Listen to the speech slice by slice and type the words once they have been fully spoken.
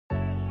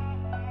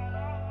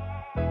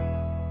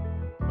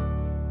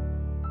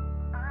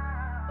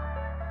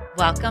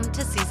Welcome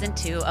to Season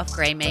 2 of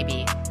Gray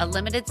Maybe, a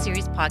limited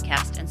series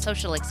podcast and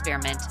social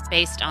experiment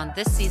based on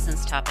this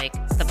season's topic,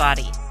 the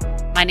body.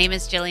 My name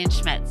is Jillian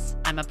Schmitz.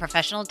 I'm a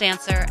professional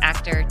dancer,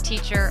 actor,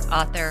 teacher,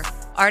 author,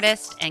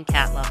 artist, and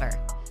cat lover.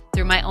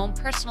 Through my own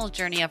personal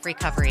journey of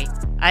recovery,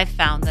 I've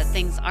found that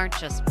things aren't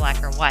just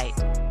black or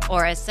white,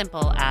 or as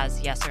simple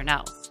as yes or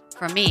no.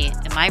 For me,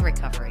 in my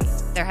recovery,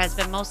 there has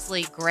been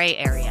mostly gray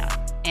area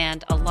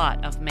and a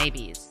lot of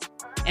maybes.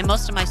 In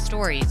most of my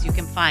stories, you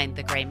can find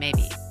the gray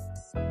maybe.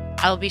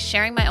 I will be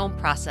sharing my own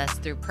process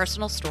through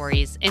personal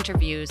stories,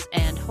 interviews,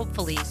 and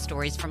hopefully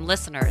stories from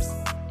listeners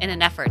in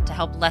an effort to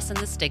help lessen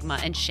the stigma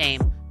and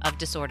shame of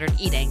disordered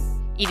eating,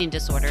 eating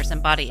disorders,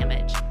 and body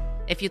image.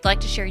 If you'd like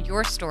to share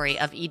your story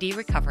of ED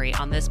recovery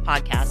on this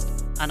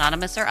podcast,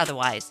 anonymous or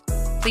otherwise,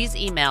 please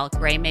email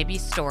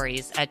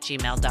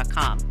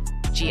graymaybestories@gmail.com,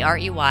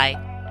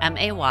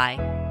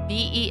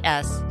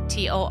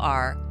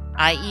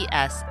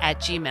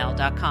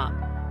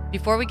 graymaybestories@gmail.com.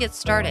 Before we get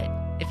started,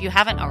 if you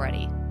haven't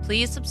already,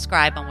 please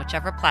subscribe on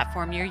whichever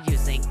platform you're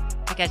using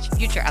to catch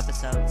future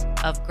episodes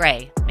of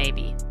Gray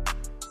Maybe.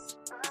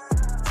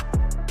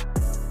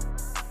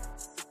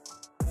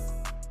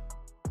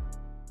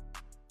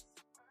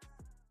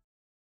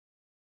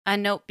 A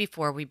note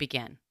before we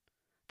begin.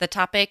 The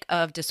topic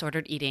of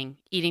disordered eating,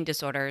 eating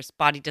disorders,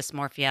 body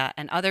dysmorphia,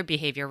 and other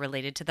behavior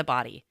related to the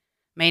body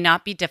may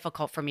not be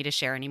difficult for me to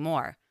share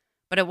anymore,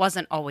 but it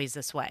wasn't always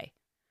this way.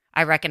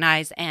 I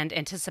recognize and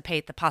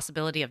anticipate the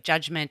possibility of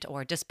judgment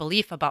or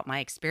disbelief about my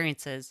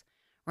experiences,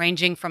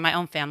 ranging from my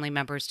own family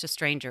members to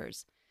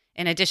strangers,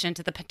 in addition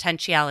to the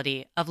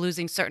potentiality of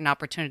losing certain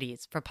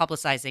opportunities for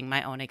publicizing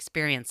my own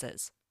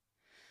experiences.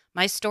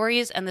 My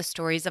stories and the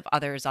stories of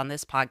others on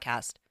this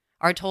podcast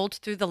are told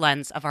through the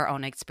lens of our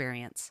own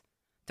experience.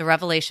 The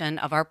revelation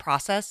of our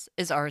process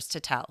is ours to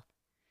tell.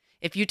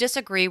 If you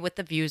disagree with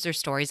the views or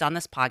stories on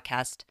this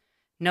podcast,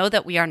 know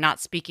that we are not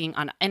speaking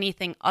on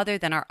anything other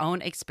than our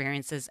own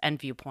experiences and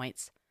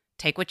viewpoints.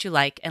 Take what you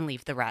like and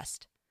leave the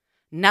rest.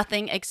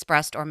 Nothing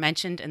expressed or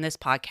mentioned in this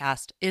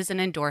podcast is an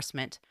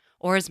endorsement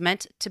or is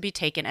meant to be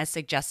taken as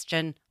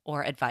suggestion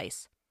or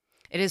advice.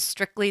 It is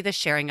strictly the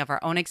sharing of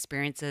our own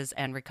experiences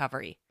and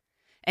recovery.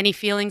 Any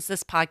feelings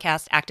this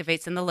podcast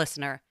activates in the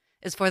listener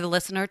is for the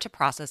listener to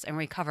process and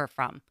recover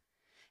from.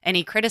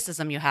 Any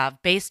criticism you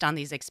have based on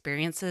these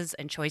experiences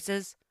and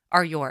choices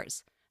are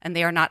yours, and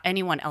they are not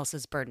anyone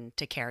else's burden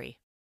to carry.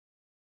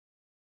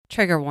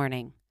 Trigger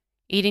warning: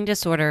 eating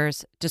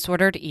disorders,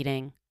 disordered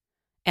eating,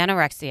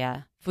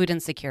 anorexia, food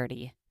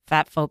insecurity,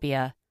 fat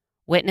phobia,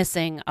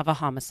 witnessing of a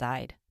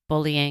homicide,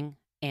 bullying,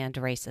 and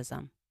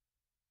racism.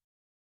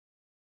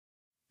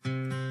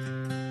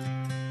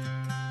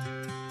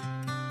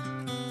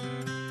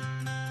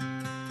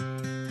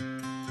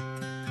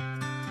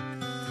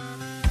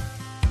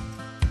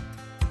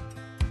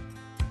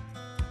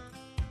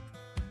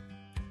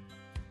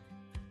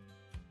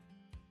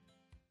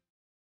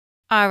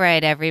 All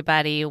right,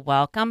 everybody,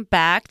 welcome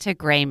back to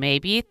Gray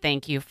Maybe.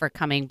 Thank you for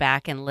coming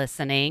back and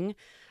listening.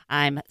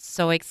 I'm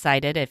so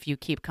excited if you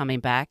keep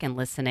coming back and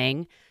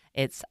listening.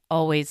 It's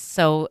always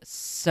so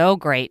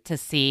great to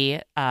see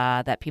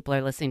that people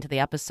are listening to the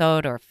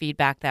episode or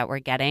feedback that we're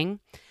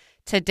getting.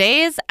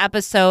 Today's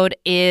episode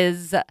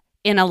is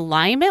in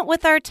alignment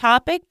with our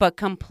topic, but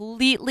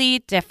completely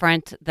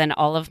different than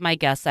all of my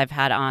guests I've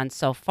had on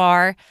so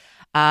far.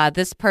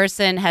 This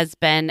person has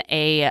been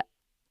a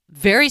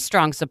very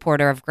strong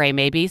supporter of Gray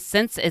Maybe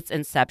since its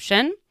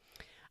inception.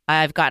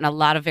 I've gotten a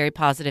lot of very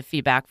positive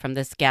feedback from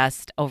this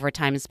guest over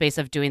time and space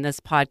of doing this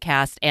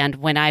podcast. And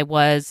when I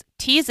was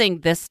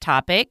teasing this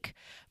topic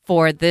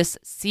for this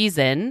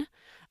season,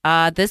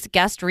 this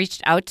guest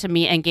reached out to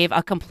me and gave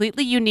a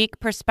completely unique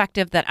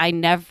perspective that I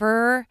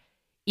never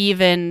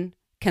even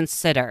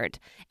considered.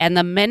 And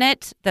the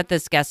minute that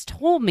this guest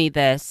told me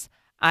this,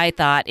 I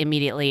thought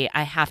immediately,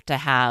 I have to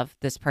have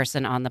this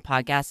person on the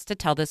podcast to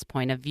tell this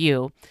point of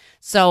view.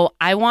 So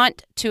I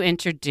want to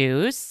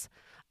introduce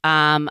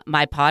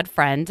my pod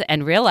friend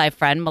and real life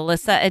friend,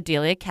 Melissa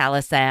Adylia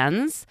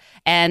Calasanz.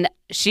 And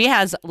she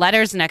has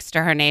letters next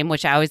to her name,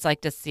 which I always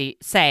like to say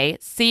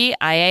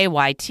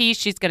C-IAYT.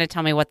 She's going to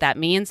tell me what that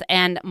means.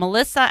 And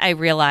Melissa, I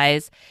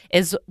realize,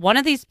 is one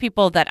of these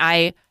people that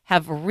I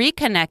have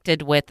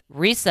reconnected with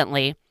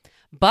recently,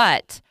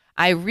 but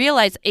I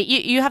realize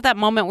you have that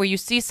moment where you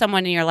see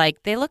someone and you're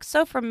like, they look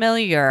so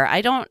familiar. I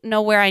don't know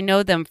where I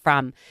know them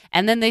from.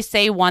 And then they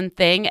say one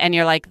thing and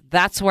you're like,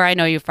 that's where I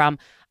know you from.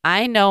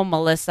 I know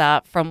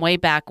Melissa from way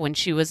back when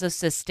she was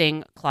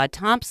assisting Claude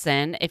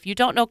Thompson. If you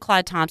don't know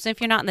Claude Thompson,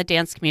 if you're not in the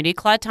dance community,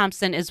 Claude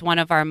Thompson is one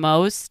of our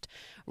most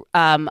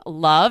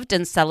loved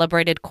and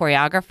celebrated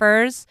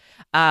choreographers,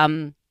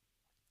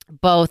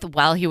 both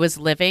while he was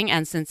living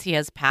and since he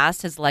has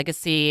passed. His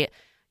legacy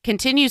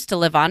continues to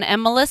live on.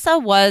 And Melissa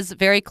was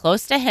very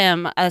close to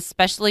him,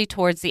 especially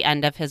towards the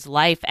end of his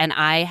life. And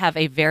I have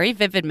a very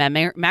vivid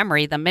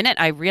memory. The minute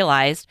I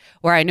realized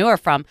where I knew her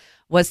from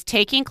was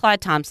taking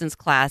Claude Thompson's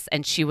class,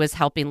 and she was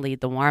helping lead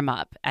the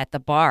warm-up at the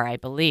bar, I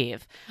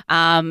believe.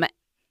 And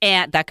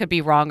that could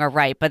be wrong or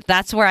right, but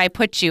that's where I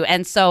put you.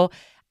 And so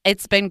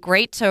it's been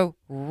great to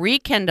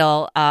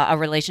rekindle a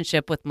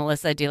relationship with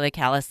Melissa Adylia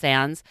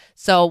Calasanz.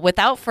 So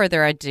without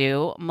further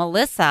ado,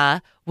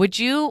 Melissa, would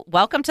you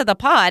welcome to the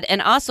pod?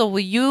 And also, will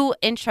you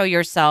intro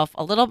yourself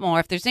a little more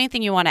if there's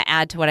anything you want to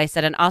add to what I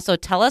said? And also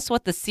tell us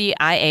what the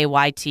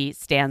C-IAYT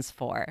stands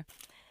for.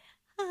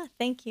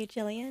 Thank you,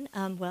 Jillian.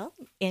 Well,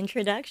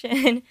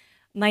 introduction.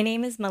 My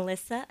name is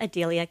Melissa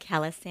Adylia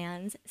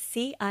Calasanz.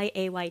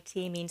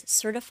 C-IAYT means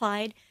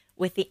Certified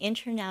with the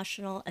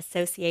International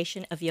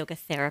Association of Yoga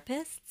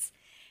Therapists.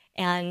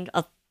 And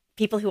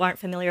people who aren't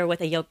familiar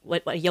with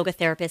what a yoga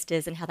therapist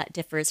is and how that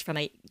differs from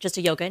just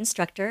a yoga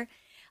instructor,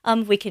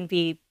 we can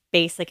be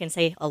basic and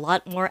say a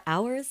lot more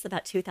hours,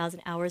 about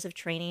 2,000 hours of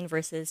training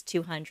versus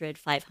 200,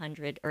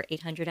 500, or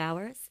 800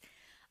 hours.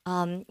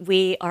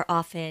 We are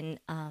often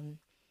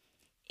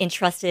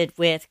entrusted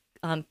with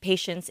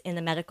patients in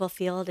the medical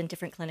field in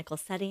different clinical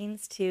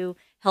settings to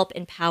help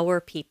empower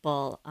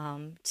people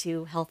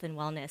to health and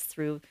wellness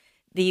through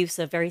the use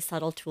of very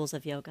subtle tools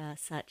of yoga,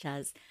 such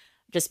as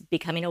just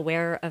becoming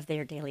aware of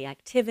their daily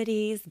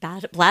activities,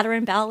 bladder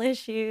and bowel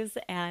issues,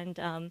 and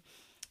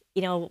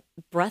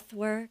breath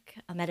work,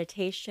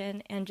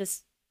 meditation, and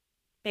just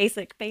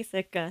basic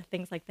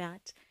things like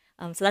that.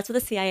 So that's what the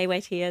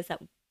C-IAYT is.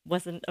 That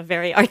wasn't a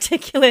very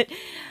articulate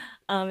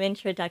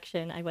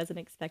introduction. I wasn't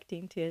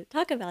expecting to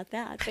talk about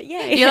that, but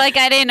yay. You're like,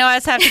 I didn't know I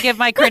was having to give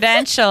my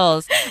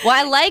credentials.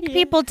 Well, I like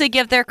people to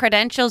give their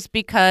credentials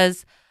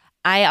because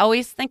I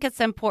always think it's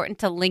important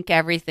to link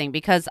everything,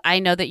 because I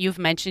know that you've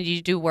mentioned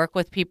you do work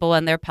with people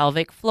on their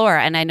pelvic floor,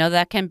 and I know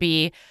that can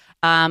be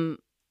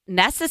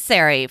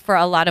necessary for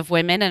a lot of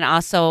women, and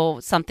also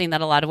something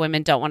that a lot of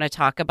women don't want to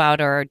talk about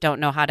or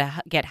don't know how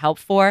to get help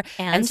for.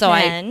 And so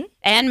men.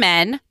 And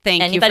men.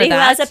 Thank you for that. Anybody who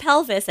has a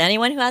pelvis,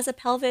 anyone who has a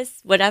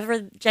pelvis,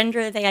 whatever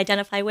gender they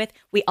identify with,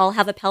 we all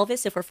have a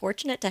pelvis if we're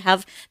fortunate to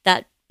have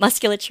that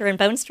musculature and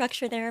bone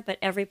structure there, but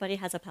everybody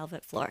has a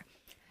pelvic floor.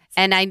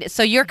 And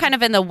so you're kind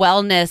of in the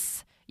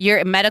wellness,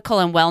 you're medical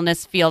and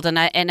wellness field, and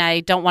I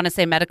don't want to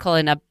say medical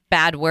in a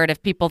bad word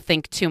if people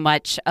think too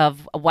much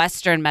of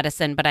Western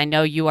medicine, but I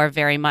know you are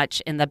very much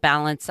in the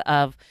balance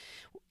of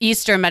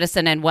Eastern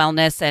medicine and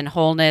wellness and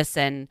wholeness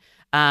and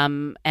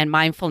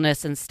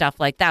mindfulness and stuff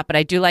like that. But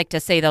I do like to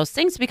say those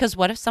things because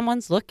what if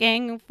someone's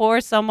looking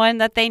for someone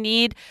that they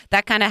need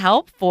that kind of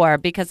help for?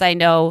 Because I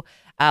know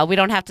we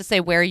don't have to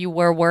say where you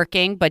were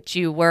working, but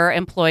you were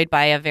employed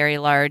by a very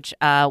large,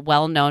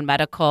 well-known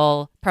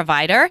medical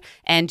provider,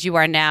 and you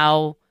are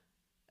now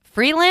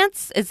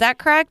freelance. Is that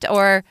correct?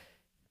 Or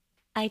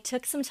I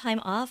took some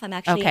time off. I'm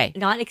actually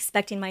not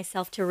expecting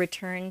myself to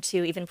return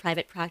to even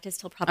private practice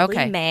till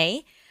probably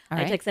May.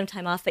 I took some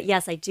time off. But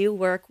yes, I do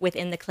work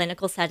within the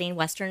clinical setting,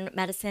 Western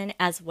medicine,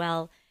 as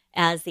well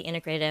as the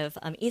integrative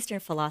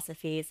Eastern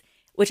philosophies,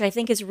 which I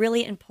think is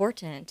really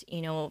important.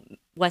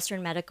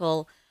 Western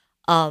medical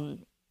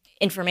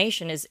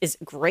information is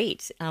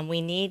great.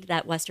 We need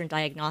that Western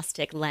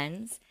diagnostic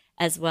lens,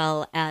 as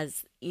well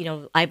as,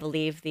 I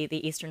believe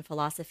the Eastern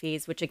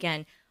philosophies, which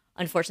again,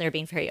 unfortunately are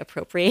being very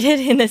appropriated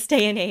in this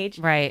day and age.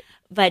 Right.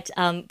 But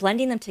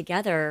blending them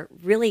together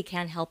really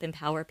can help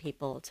empower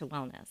people to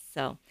wellness.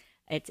 So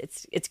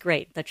it's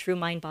great, the true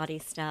mind-body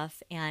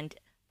stuff. And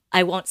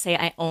I won't say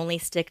I only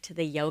stick to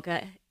the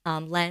yoga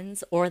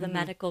lens or the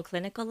medical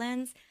clinical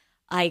lens.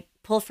 I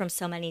pull from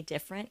so many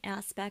different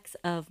aspects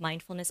of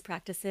mindfulness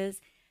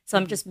practices. So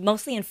I'm just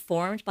mostly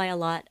informed by a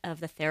lot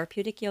of the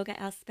therapeutic yoga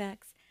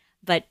aspects,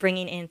 but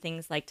bringing in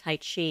things like Tai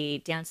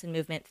Chi, dance and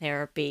movement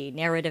therapy,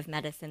 narrative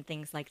medicine,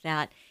 things like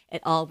that,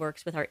 it all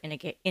works with our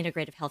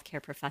integrative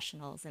healthcare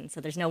professionals. And so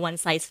there's no one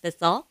size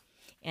fits all.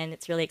 And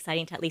it's really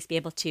exciting to at least be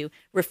able to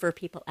refer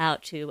people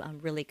out to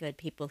really good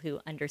people who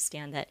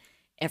understand that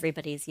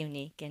everybody's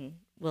unique and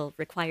will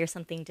require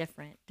something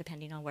different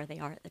depending on where they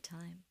are at the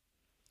time.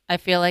 I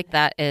feel like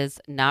that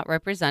is not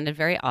represented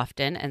very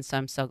often, and so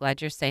I'm so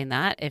glad you're saying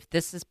that. If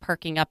this is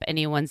perking up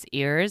anyone's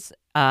ears,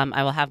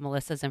 I will have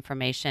Melissa's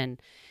information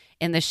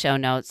in the show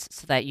notes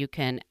so that you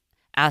can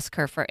ask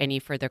her for any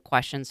further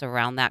questions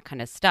around that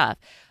kind of stuff.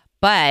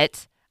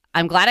 But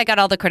I'm glad I got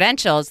all the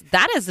credentials.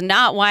 That is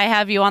not why I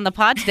have you on the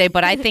pod today,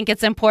 but I think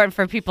it's important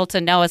for people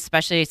to know,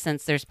 especially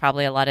since there's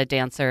probably a lot of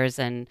dancers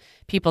and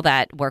people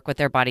that work with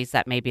their bodies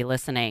that may be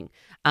listening.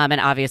 And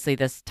obviously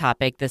this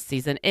topic this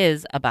season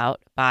is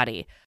about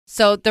body.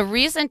 So the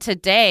reason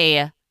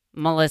today,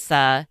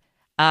 Melissa,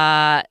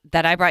 that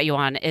I brought you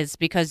on is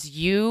because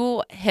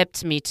you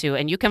hipped me to,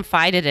 and you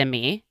confided in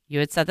me. You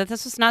had said that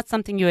this was not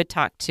something you had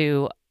talked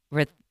to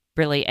with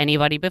really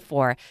anybody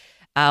before.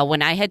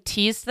 When I had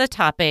teased the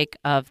topic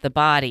of the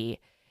body,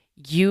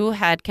 you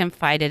had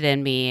confided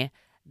in me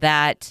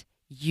that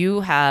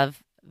you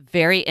have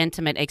very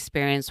intimate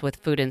experience with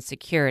food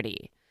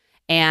insecurity.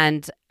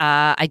 And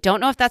I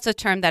don't know if that's a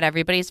term that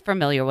everybody's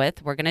familiar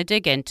with. We're going to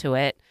dig into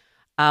it.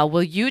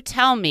 Will you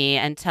tell me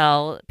and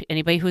tell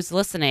anybody who's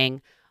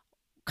listening,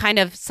 kind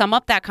of sum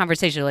up that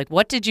conversation? Like,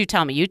 what did you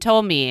tell me? You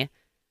told me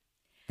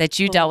that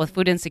you dealt with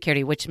food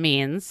insecurity, which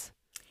means...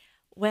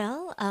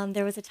 Well,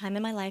 there was a time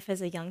in my life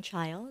as a young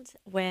child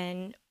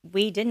when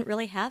we didn't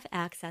really have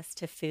access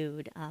to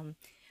food.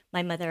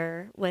 My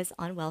mother was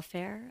on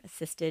welfare,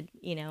 assisted,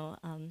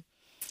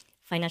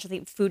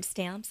 financially, food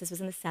stamps. This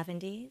was in the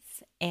 70s.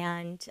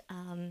 And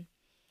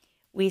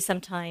we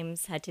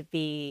sometimes had to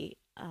be,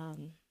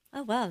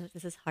 oh, wow,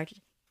 this is hard.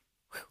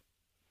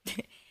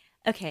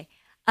 Okay.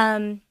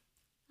 I'll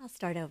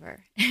start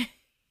over.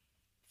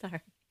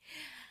 Sorry.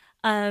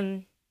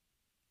 Um,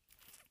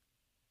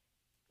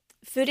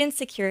 Food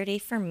insecurity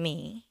for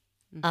me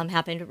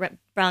happened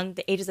around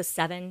the ages of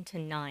 7 to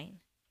 9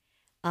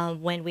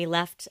 when we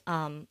left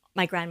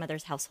my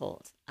grandmother's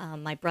household.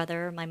 My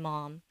brother, my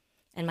mom,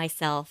 and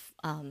myself,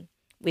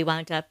 we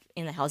wound up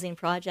in the housing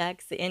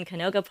projects in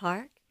Canoga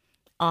Park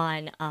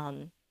on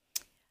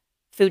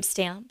food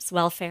stamps,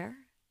 welfare,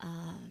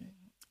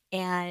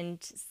 and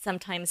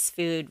sometimes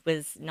food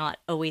was not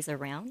always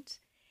around.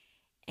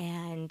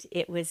 And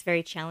it was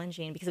very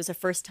challenging because it was the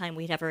first time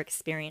we'd ever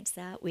experienced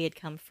that. We had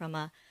come from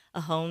a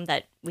home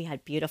that we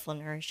had beautiful,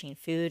 nourishing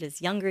food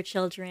as younger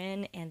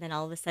children. And then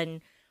all of a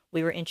sudden,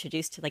 we were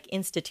introduced to like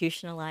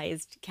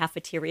institutionalized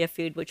cafeteria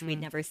food, which we'd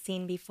never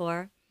seen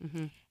before.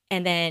 Mm-hmm.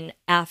 And then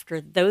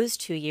after those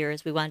 2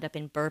 years, we wound up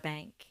in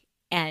Burbank.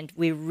 And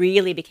we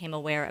really became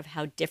aware of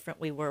how different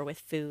we were with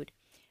food.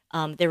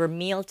 There were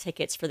meal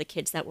tickets for the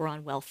kids that were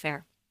on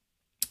welfare.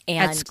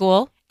 And At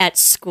school? At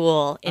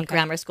school, in Okay.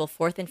 grammar school,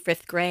 4th and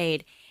 5th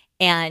grade.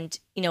 And,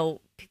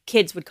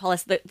 kids would call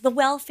us the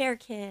welfare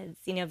kids,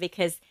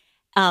 because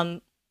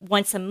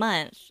once a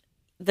month,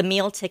 the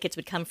meal tickets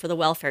would come for the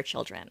welfare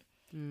children.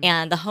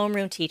 And the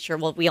homeroom teacher,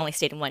 well, we only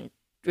stayed in one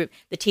group,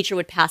 the teacher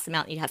would pass them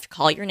out and you'd have to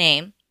call your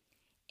name.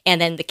 And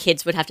then the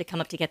kids would have to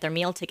come up to get their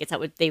meal tickets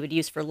they would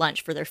use for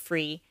lunch for their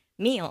free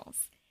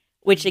meals,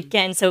 which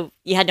again, so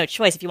you had no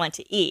choice if you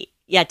wanted to eat.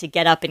 You had to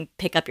get up and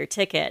pick up your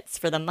tickets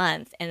for the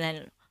month. And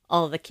then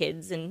all the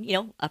kids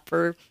in,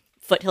 upper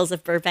foothills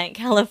of Burbank,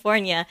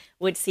 California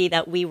would see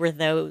that we were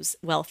those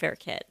welfare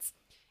kids.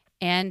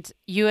 And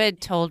you had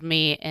told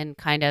me in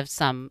kind of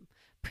some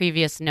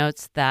previous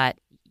notes that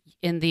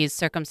in these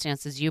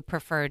circumstances you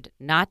preferred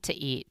not to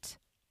eat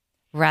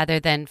rather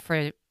than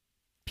for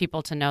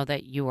people to know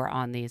that you were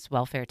on these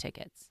welfare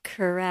tickets.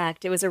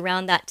 Correct. It was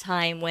around that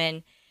time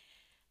when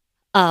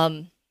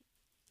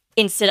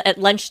instead at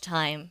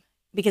lunchtime,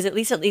 because at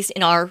least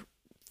in our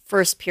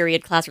first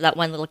period class or that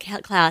one little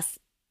class,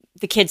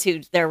 the kids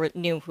who there were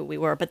knew who we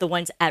were, but the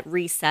ones at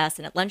recess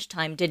and at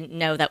lunchtime didn't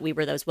know that we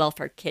were those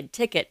welfare kid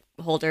ticket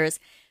holders.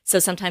 So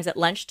sometimes at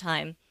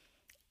lunchtime,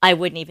 I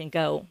wouldn't even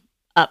go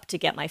up to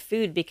get my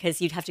food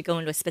because you'd have to go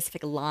into a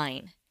specific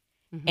line.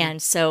 Mm-hmm.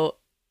 And so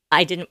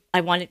I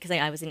wanted, because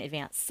I was in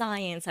advanced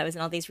science, I was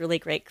in all these really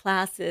great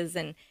classes,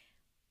 and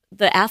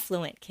the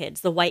affluent kids,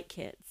 the white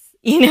kids,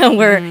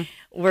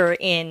 were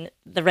in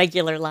the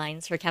regular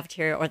lines for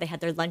cafeteria, or they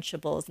had their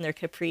Lunchables and their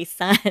Capri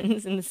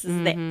Suns, and this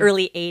is the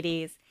early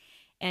 80s.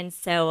 And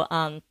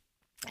so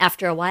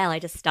after a while, I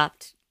just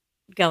stopped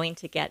going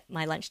to get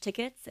my lunch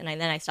tickets, and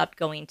then I stopped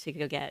going to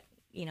go get,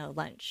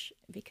 lunch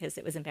because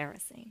it was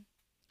embarrassing.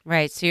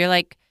 Right. So you're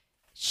like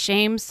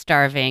shame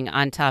starving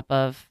on top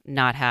of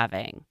not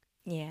having.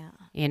 Yeah.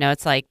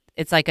 It's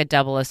like a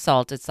double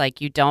assault. It's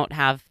like you don't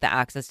have the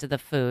access to the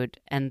food,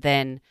 and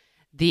then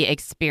the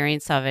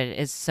experience of it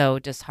is so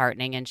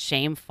disheartening and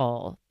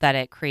shameful that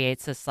it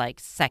creates this like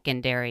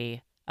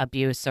secondary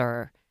abuse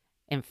or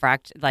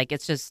infraction. Like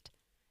it's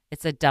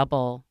a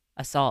double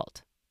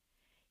assault.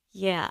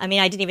 Yeah. I mean,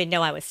 I didn't even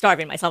know I was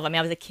starving myself. I mean,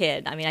 I was a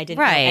kid. I mean, I didn't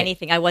know Right.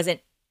 anything.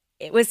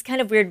 It was kind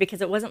of weird because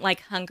it wasn't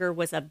like hunger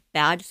was a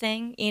bad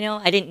thing.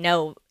 I didn't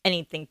know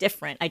anything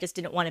different. I just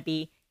didn't want to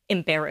be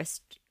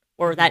embarrassed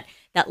or that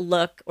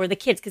look, or the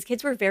kids, because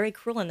kids were very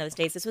cruel in those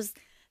days. This was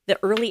the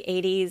early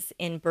 80s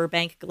in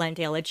Burbank,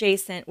 Glendale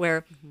adjacent,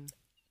 where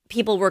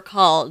people were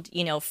called,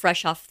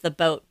 fresh off the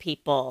boat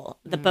people.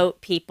 The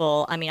boat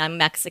people, I mean, I'm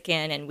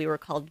Mexican, and we were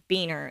called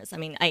beaners. I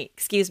mean,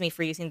 excuse me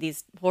for using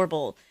these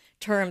horrible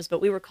terms,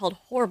 but we were called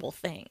horrible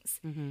things.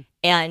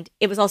 And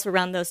it was also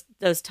around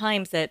those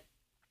times that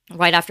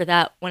right after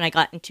that, when I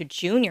got into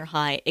junior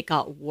high, it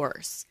got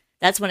worse.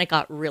 That's when it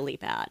got really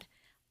bad,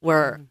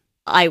 where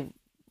I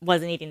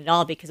wasn't eating at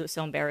all because it was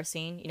so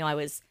embarrassing. I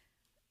was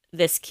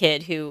this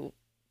kid who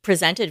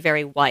presented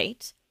very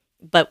white,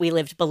 but we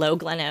lived below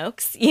Glen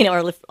Oaks,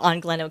 or lived on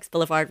Glen Oaks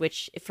Boulevard,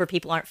 which for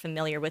people aren't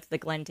familiar with the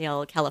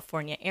Glendale,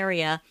 California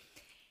area,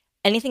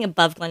 anything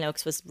above Glen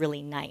Oaks was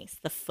really nice.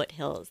 The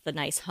foothills, the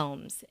nice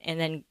homes. And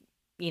then,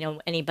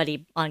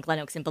 anybody on Glen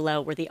Oaks and below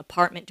were the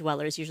apartment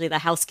dwellers, usually the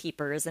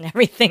housekeepers and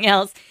everything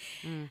else.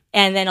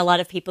 And then a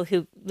lot of people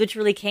who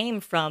literally came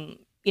from,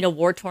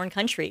 war-torn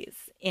countries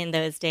in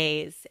those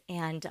days.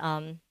 And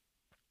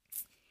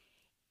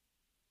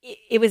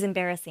it was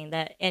embarrassing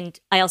and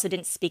I also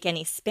didn't speak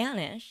any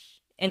Spanish.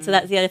 And so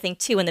that's the other thing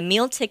too. When the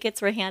meal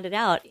tickets were handed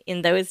out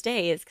in those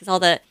days, because all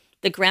the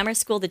grammar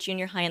school, the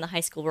junior high, and the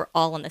high school were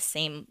all on the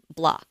same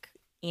block,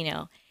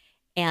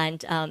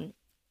 and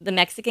the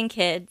Mexican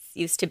kids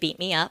used to beat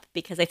me up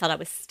because they thought I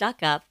was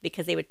stuck up,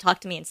 because they would talk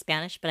to me in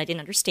Spanish, but I didn't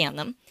understand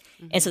them.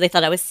 And so they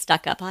thought I was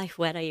stuck up. Ay,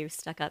 fuera, you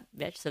stuck up,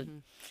 bitch. So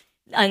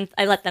And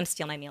I let them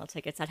steal my meal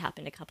tickets. That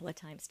happened a couple of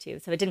times too,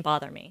 so it didn't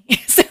bother me.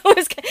 So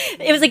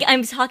it was like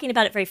I'm talking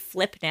about it very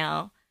flip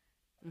now,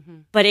 Mm-hmm.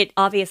 but it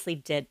obviously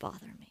did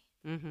bother me.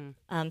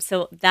 Mm-hmm.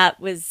 So that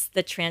was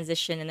the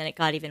transition, and then it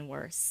got even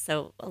worse.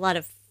 So a lot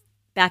of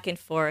back and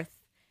forth.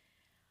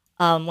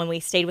 When we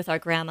stayed with our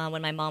grandma,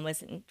 when my mom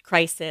was in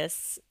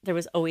crisis, there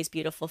was always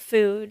beautiful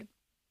food.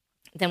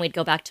 Then we'd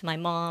go back to my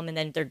mom, and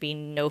then there'd be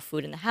no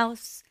food in the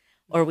house,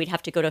 or we'd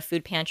have to go to a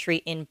food pantry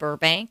in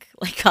Burbank,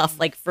 like off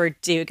like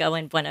Verdugo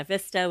and Buena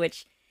Vista,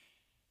 which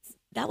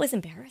that was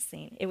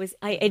embarrassing. It was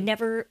I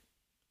never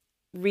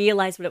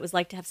realized what it was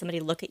like to have somebody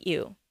look at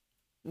you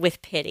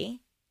with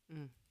pity.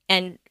 Mm.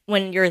 And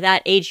when you're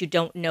that age, you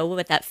don't know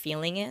what that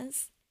feeling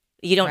is.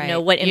 You don't know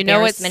Right. what You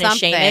know it's embarrassment and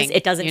shame is. something.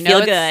 It doesn't You feel know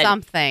it's good.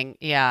 something.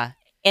 Yeah.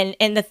 And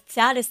the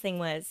saddest thing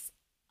was,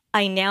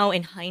 I now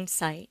in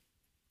hindsight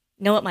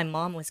know what my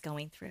mom was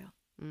going through,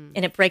 Mm.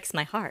 and it breaks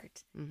my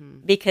heart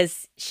Mm-hmm.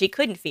 because she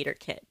couldn't feed her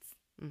kids,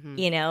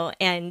 Mm-hmm.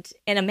 and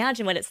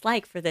imagine what it's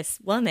like for this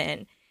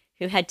woman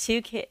who had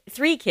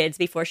three kids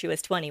before she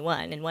was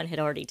 21, and one had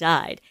already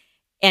died,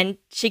 and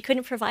she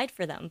couldn't provide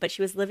for them, but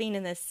she was living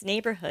in this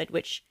neighborhood,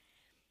 which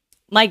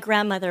my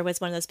grandmother was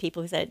one of those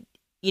people who said,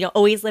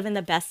 always live in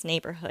the best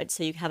neighborhood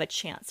so you have a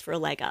chance for a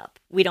leg up.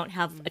 We don't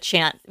have a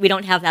chance. We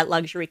don't have that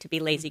luxury to be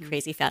lazy, Mm-hmm.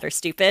 crazy, fat, or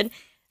stupid.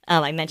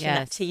 I mentioned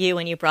that to Yes. you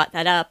when you brought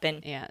that up.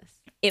 And Yes.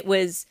 it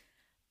was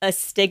a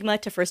stigma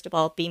to, first of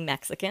all, be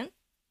Mexican,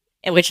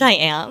 which I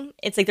am.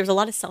 It's like there's a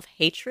lot of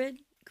self-hatred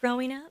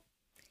growing up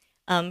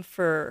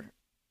for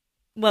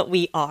what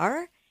we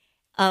are.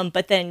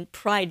 But then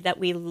pride that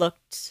we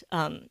looked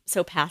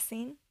so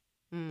passing.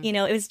 Mm.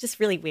 It was just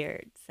really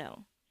weird.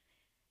 So,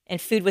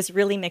 and food was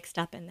really mixed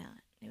up in that.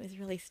 It was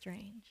really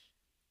strange.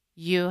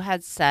 You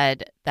had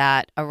said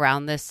that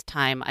around this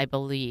time, I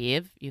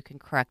believe, you can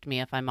correct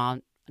me if I'm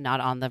not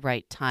on the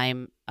right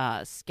time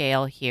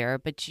scale here,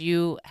 but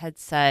you had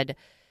said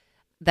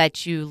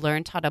that you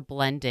learned how to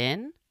blend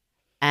in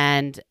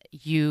and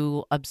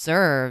you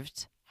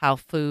observed how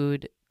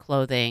food,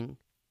 clothing,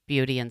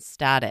 beauty, and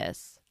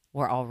status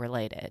were all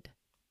related.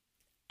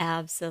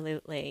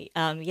 Absolutely.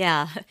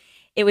 Yeah.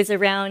 It was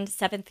around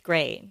seventh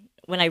grade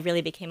when I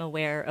really became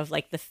aware of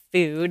like the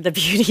food, the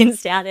beauty and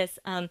status.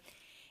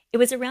 It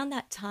was around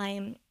that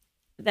time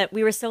that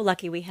we were so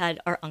lucky. We had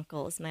our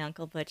uncles, my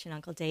Uncle Butch and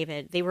Uncle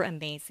David. They were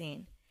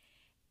amazing.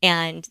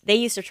 And they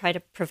used to try to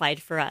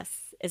provide for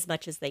us as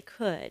much as they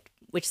could,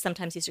 which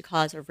sometimes used to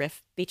cause a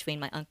rift between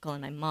my uncle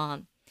and my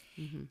mom.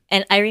 Mm-hmm.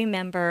 And I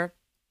remember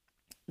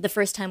the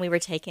first time we were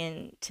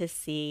taken to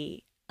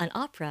see an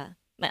opera,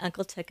 my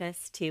uncle took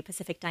us to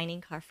Pacific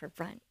Dining Car for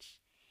brunch.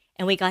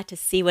 And we got to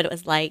see what it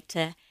was like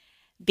to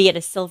be at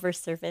a silver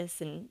service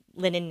and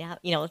linen,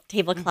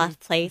 tablecloth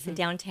Mm-hmm. place in Mm-hmm.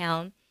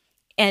 downtown.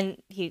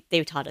 And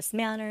they taught us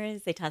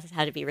manners. They taught us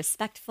how to be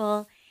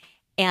respectful.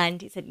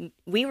 And he said,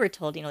 we were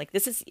told,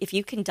 this is, if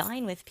you can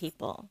dine with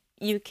people,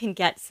 you can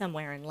get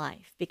somewhere in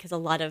life, because a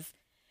lot of,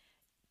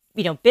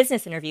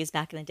 business interviews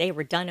back in the day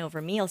were done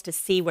over meals to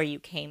see where you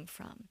came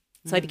from.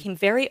 So I Mm-hmm. became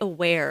very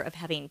aware of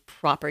having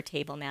proper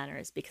table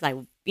manners because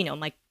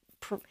my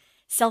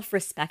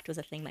self-respect was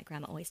a thing my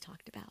grandma always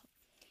talked about.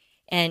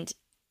 And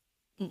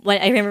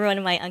I remember one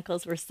of my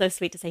uncles were so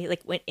sweet to say,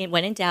 like, when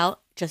in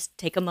doubt, just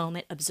take a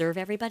moment, observe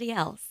everybody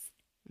else,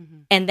 Mm-hmm.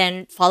 and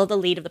then follow the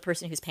lead of the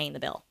person who's paying the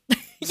bill.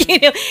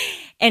 Mm-hmm.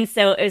 And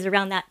so it was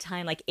around that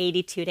time, like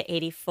 82 to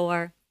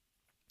 84,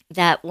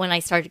 that when I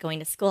started going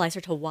to school, I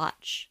started to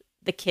watch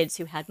the kids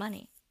who had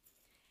money.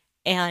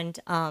 And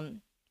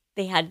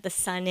they had the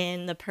sun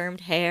in, the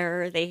permed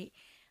hair. They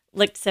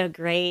looked so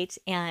great.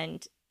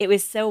 And it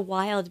was so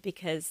wild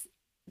because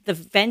the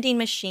vending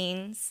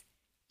machines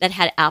that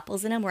had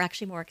apples in them were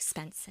actually more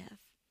expensive.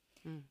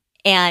 Mm.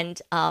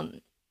 And,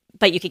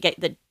 but you could get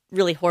the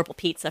really horrible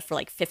pizza for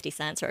like 50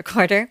 cents or a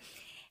quarter.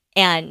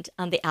 And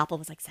the apple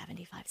was like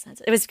 75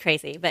 cents. It was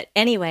crazy. But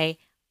anyway,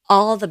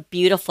 all the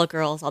beautiful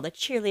girls, all the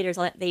cheerleaders,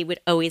 all that, they would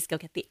always go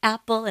get the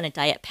apple and a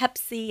Diet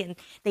Pepsi, and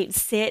they'd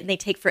sit and they'd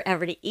take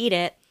forever to eat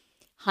it.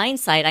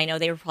 Hindsight, I know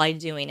they were probably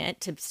doing it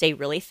to stay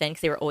really thin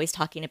because they were always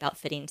talking about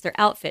fitting into their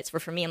outfits. Where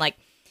for me, I'm like,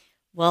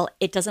 well,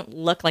 it doesn't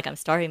look like I'm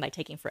starving by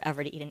taking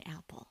forever to eat an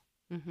apple.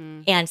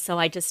 Mm-hmm. And so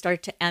I just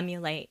started to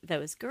emulate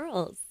those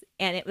girls.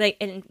 And by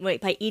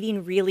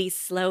eating really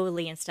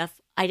slowly and stuff,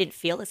 I didn't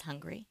feel as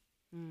hungry.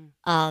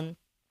 Mm.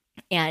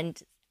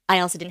 And I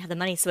also didn't have the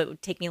money, so it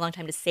would take me a long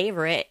time to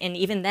savor it. And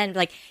even then,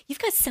 like, you've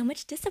got so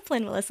much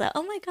discipline, Melissa.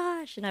 Oh my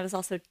gosh. And I was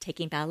also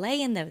taking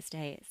ballet in those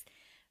days,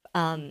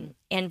 and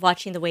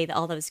watching the way that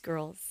all those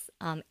girls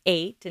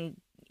ate. And,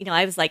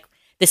 I was like,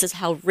 this is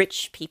how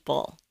rich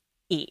people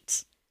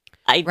eat.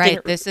 I Right.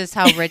 didn't. This is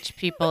how rich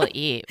people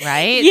eat,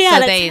 right? Yeah, So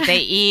that's they right.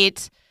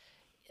 eat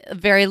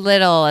very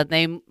little and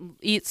they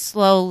eat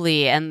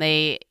slowly and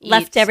they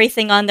Left eat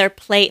everything on their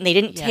plate, and they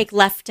didn't yes. take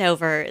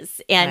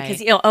leftovers. And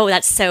because, Right.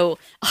 that's so,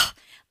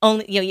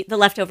 only, the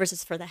leftovers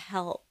is for the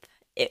help.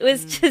 It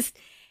was Mm. just,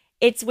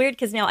 it's weird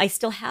because now I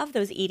still have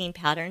those eating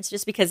patterns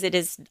just because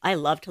I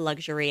love to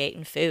luxuriate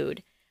in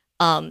food.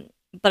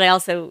 But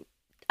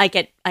I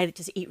I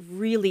just eat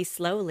really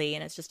slowly,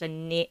 and it's just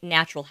a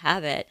natural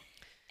habit.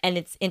 And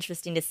it's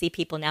interesting to see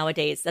people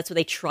nowadays. That's what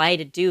they try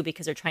to do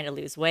because they're trying to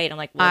lose weight. I'm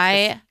like, well,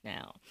 it's just I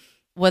no.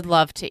 would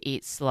love to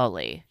eat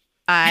slowly.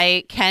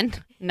 I can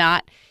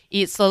not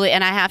eat slowly.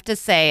 And I have to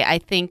say, I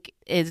think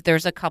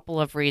there's a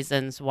couple of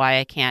reasons why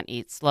I can't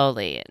eat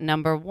slowly.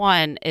 Number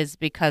one is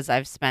because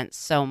I've spent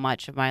so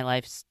much of my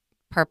life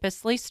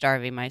purposely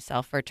starving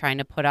myself or trying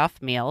to put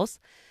off meals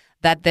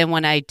that then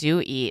when I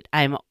do eat,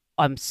 I'm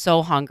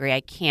so hungry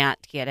I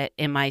can't get it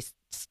in my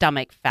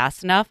stomach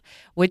fast enough,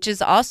 which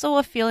is also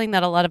a feeling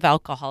that a lot of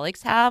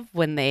alcoholics have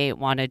when they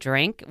want to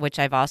drink, which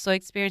I've also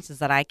experienced, is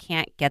that I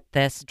can't get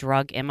this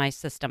drug in my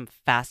system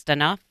fast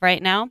enough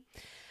right now.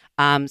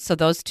 So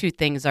those two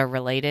things are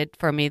related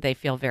for me. They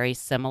feel very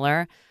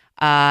similar.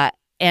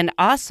 And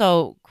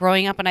also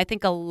growing up, and I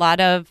think a lot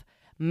of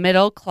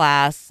middle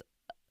class,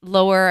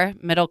 lower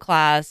middle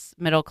class,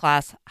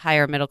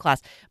 higher middle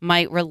class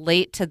might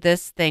relate to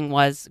this thing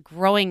was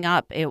growing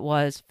up. It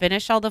was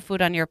finish all the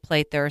food on your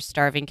plate. There are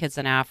starving kids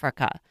in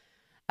Africa.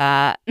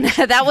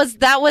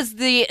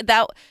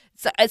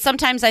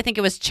 Sometimes I think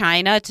it was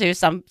China too.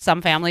 Some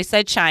families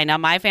said China.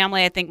 My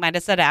family, I think, might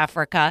have said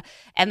Africa.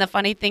 And the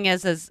funny thing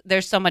is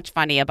there's so much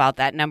funny about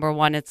that. Number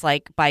one, it's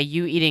like by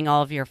you eating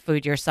all of your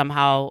food, you're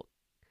somehow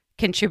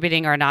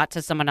contributing or not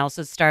to someone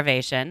else's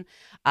starvation.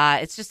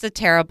 It's just a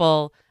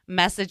terrible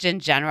message in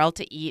general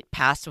to eat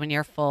past when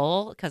you're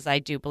full, because I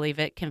do believe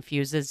it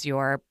confuses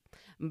your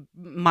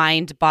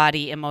mind,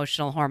 body,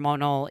 emotional,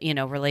 hormonal,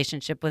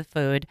 relationship with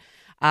food.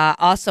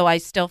 Also, I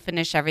still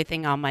finish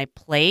everything on my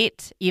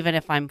plate, even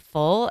if I'm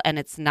full, and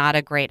it's not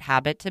a great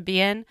habit to be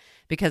in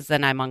because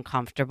then I'm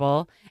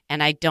uncomfortable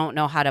and I don't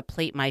know how to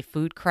plate my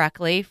food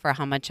correctly for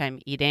how much I'm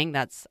eating.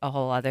 That's a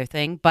whole other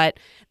thing. But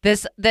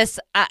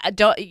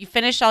don't you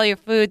finish all your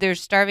food?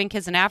 There's starving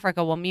kids in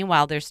Africa. Well,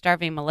 meanwhile, there's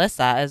starving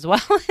Melissa as well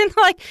in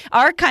like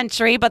our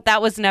country, but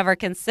that was never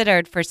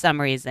considered for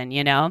some reason,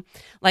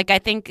 Like I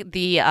think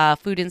the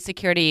food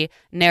insecurity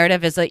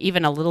narrative is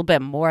even a little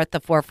bit more at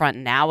the forefront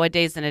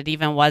nowadays than it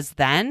even was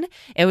then.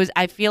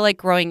 I feel like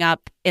growing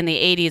up in the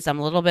 80s, I'm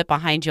a little bit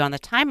behind you on the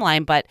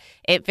timeline, but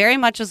it very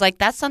much was like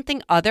that's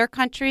something other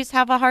countries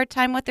have a hard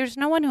time with. There's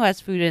no one who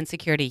has food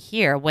insecurity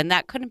here, when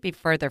that couldn't be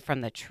further from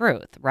the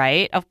truth,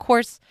 right? Of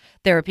course,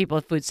 there are people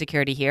with food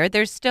security here.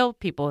 There's still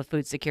people with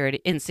food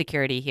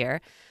insecurity here.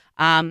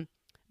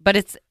 But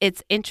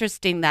it's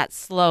interesting that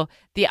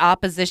the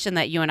opposition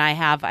that you and I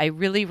have. I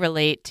really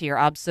relate to your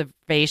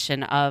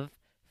observation of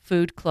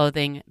food,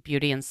 clothing,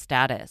 beauty, and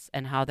status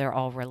and how they're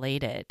all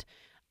related.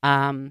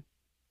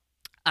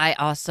 I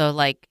also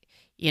like,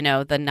 the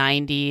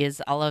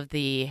 90s, all of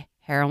the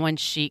heroin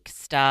chic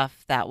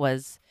stuff that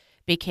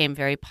became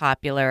very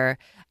popular.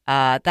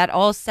 That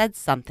all said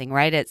something,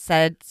 right? It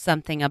said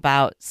something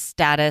about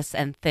status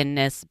and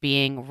thinness,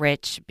 being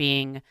rich,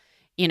 being,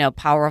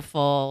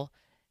 powerful,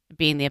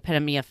 being the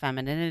epitome of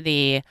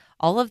femininity.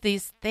 All of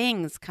these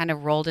things kind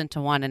of rolled into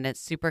one, and it's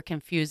super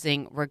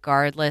confusing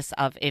regardless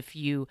of if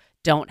you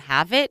don't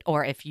have it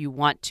or if you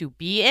want to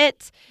be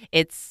it.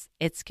 It's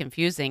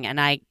confusing, and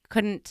I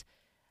could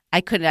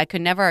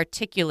never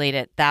articulate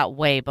it that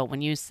way. But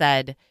when you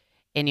said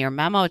in your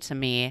memo to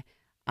me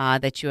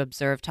that you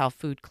observed how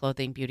food,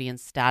 clothing, beauty, and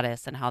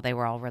status and how they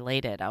were all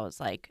related, I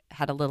was like,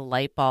 had a little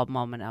light bulb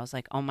moment. I was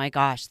like, oh my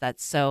gosh,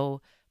 that's so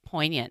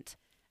poignant.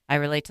 I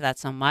relate to that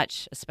so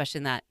much, especially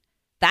in that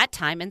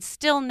time and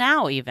still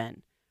now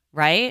even,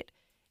 right?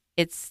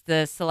 It's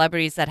the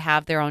celebrities that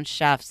have their own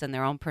chefs and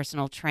their own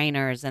personal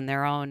trainers and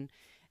their own,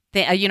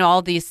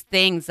 all these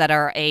things that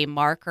are a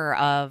marker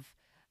of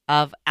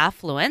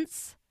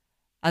affluence.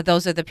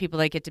 Those are the people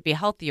that get to be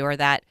healthy, or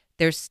that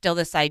there's still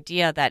this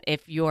idea that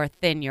if you're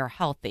thin, you're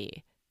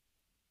healthy,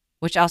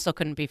 which also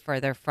couldn't be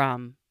further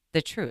from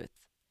the truth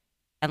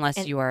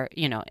unless you are,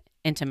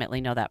 intimately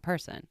know that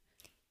person.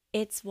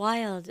 It's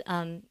wild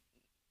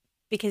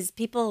because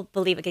people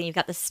believe, again, you've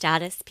got the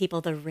status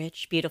people, the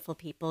rich, beautiful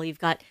people. You've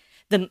got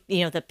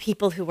the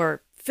people who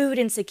are food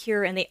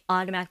insecure, and they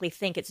automatically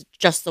think it's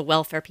just the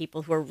welfare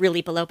people who are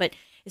really below. But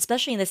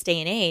especially in this day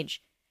and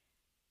age,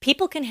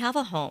 people can have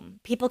a home,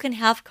 people can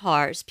have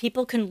cars,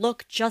 people can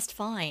look just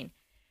fine,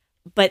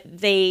 but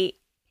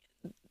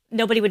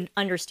nobody would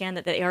understand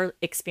that they are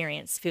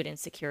experience food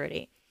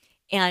insecurity.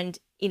 And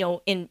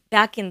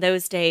back in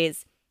those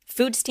days,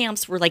 food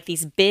stamps were like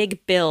these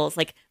big bills,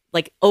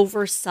 like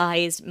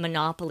oversized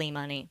Monopoly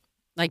money.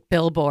 Like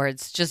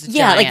billboards, just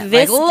giant. Like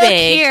this look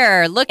big.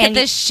 Here, look at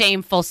this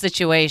shameful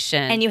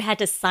situation. And you had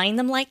to sign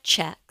them like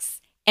checks.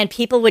 And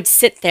people would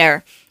sit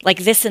there like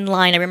this in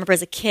line. I remember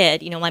as a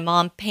kid, my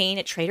mom paying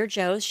at Trader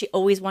Joe's. She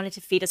always wanted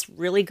to feed us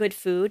really good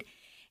food.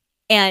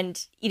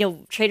 And,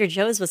 Trader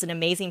Joe's was an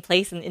amazing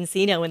place in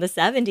Encino in the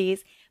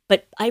 70s.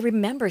 But I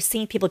remember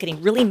seeing people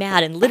getting really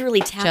mad and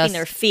literally tapping just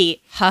their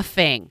feet.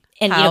 Huffing.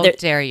 And, how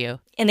dare you?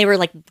 And they were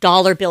like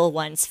dollar bill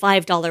ones,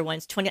 $5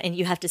 ones, 20, and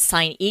you have to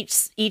sign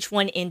each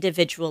one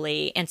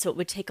individually. And so it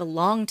would take a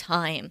long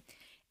time.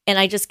 And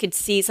I just could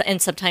see,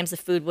 and sometimes the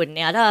food wouldn't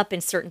add up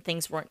and certain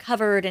things weren't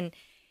covered. And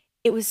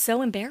it was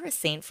so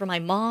embarrassing for my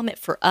mom,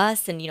 for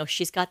us, and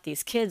she's got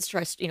these kids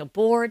stressed,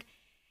 bored,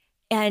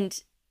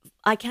 and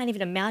I can't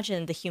even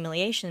imagine the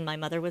humiliation my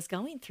mother was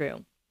going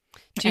through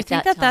Do you at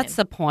think that that that's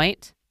time. the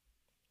point?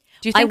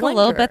 Do you I think a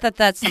little wonder. bit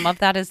that some of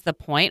that is the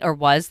point or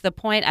was the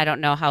point? I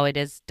don't know how it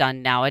is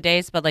done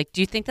nowadays, but like,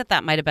 do you think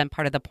that might have been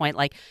part of the point?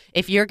 Like,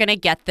 if you're going to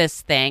get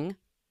this thing,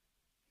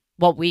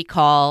 what we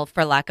call,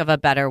 for lack of a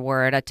better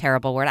word, a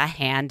terrible word, a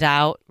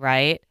handout,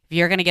 right? If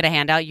you're going to get a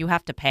handout, you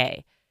have to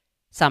pay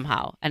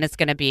somehow, and it's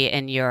going to be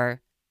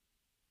you're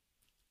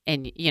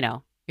going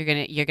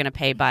to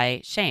pay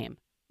by shame.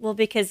 Well,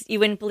 because you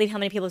wouldn't believe how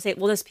many people say,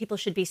 well, those people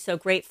should be so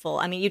grateful.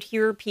 I mean, you'd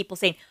hear people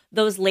saying,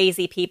 those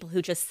lazy people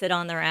who just sit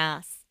on their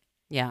ass,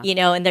 Yeah.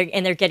 and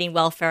they're getting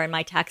welfare and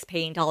my tax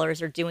paying dollars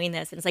are doing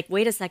this. And it's like,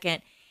 wait a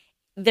second.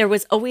 There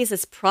was always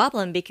this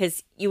problem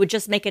because you would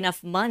just make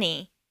enough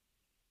money.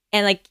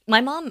 And like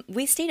my mom,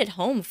 we stayed at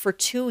home for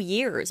 2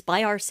 years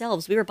by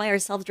ourselves. We were by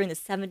ourselves during the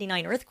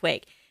 79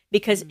 earthquake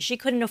because she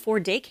couldn't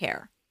afford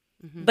daycare.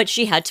 Mm-hmm. But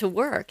she had to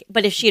work.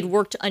 But if she had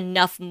worked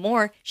enough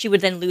more, she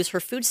would then lose her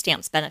food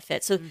stamps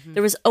benefit. So Mm-hmm.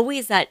 there was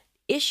always that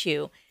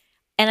issue.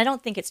 And I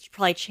don't think it's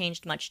probably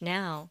changed much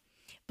now.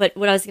 But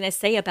what I was going to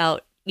say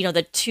about,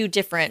 the two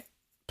different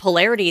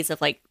polarities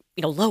of like,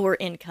 lower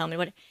income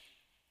and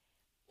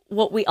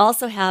what we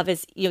also have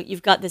is,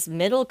 you've got this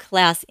middle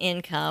class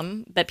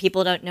income that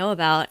people don't know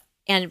about.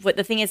 And what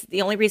the thing is,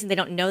 the only reason they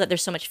don't know that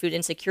there's so much food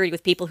insecurity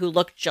with people who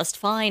look just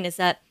fine is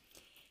that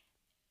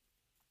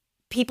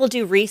people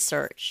do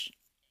research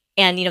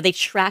and they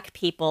track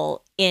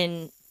people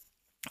in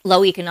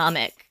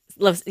socioeconomic,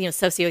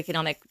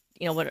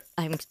 what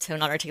I'm so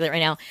not articulate right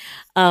now,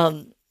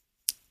 um,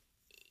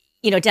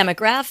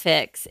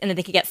 demographics, and then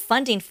they could get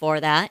funding for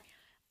that.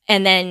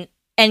 And then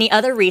any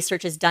other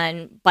research is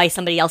done by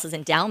somebody else's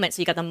endowment.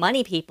 So you got the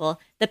money people.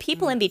 The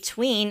people in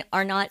between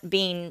are not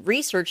being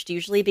researched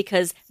usually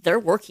because they're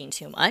working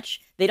too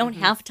much. They don't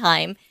have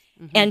time.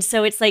 And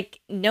so it's like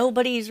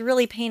nobody's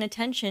really paying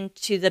attention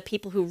to the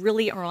people who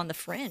really are on the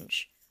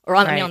fringe or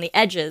Right. on the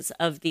edges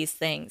of these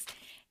things.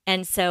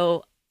 And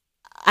so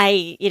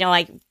I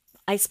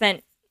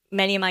spent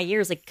many of my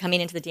years like coming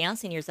into the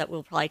dancing years that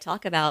we'll probably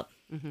talk about,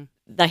 Mm-hmm.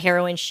 the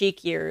heroin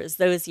chic years,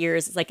 those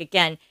years. It's like,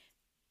 again,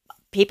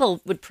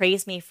 people would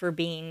praise me for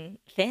being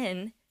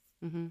thin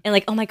Mm-hmm. and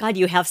like, oh my God,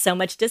 you have so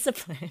much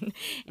discipline.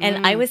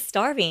 And I Mm-hmm. was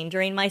starving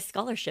during my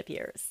scholarship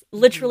years,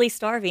 literally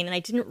starving. And I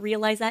didn't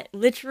realize that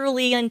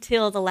literally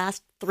until the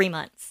last 3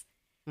 months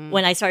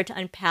when I started to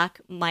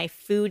unpack my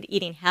food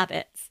eating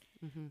habits,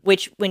 Mm-hmm.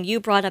 which when you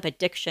brought up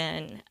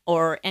addiction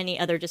or any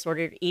other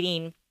disordered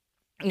eating,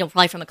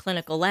 probably from a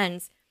clinical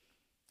lens,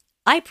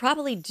 I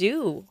probably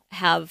do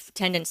have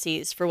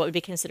tendencies for what would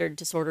be considered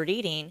disordered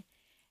eating.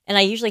 And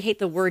I usually hate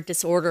the word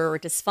disorder or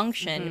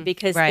dysfunction Mm-hmm.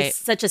 because Right.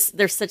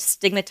 they're such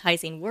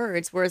stigmatizing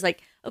words. Whereas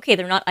like, okay,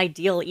 they're not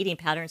ideal eating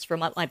patterns for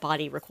what my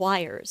body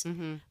requires.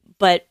 Mm-hmm.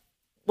 But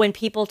when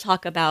people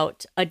talk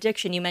about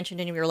addiction, you mentioned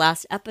in your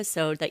last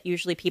episode that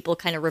usually people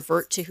kind of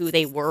revert to who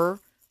they were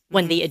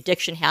when Mm-hmm. the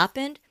addiction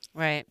happened.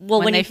 Right. Well,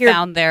 When when you they hear,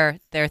 found their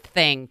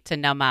thing to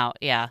numb out.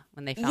 Yeah.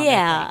 When they found their thing.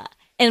 yeah.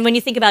 And when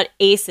you think about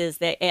ACEs,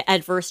 the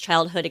adverse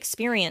childhood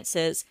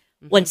experiences,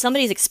 when Mm-hmm.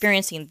 somebody's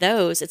experiencing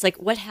those, it's like,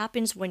 what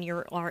happens when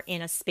you are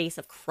in a space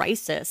of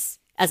crisis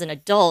as an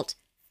adult?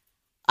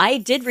 I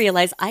did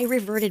realize I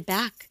reverted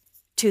back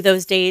to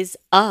those days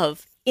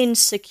of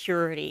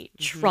insecurity,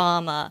 Mm-hmm.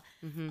 trauma,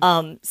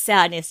 Mm-hmm.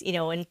 sadness,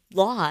 and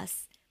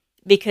loss,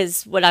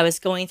 because what I was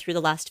going through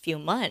the last few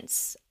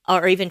months,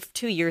 or even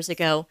 2 years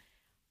ago,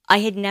 I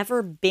had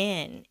never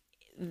been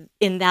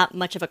in that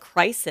much of a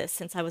crisis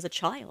since I was a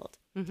child.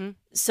 Mm-hmm.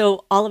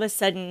 So all of a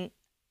sudden,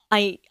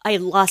 I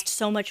lost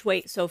so much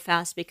weight so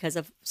fast because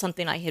of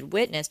something I had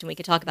witnessed, and we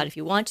could talk about it if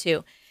you want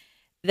to,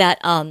 that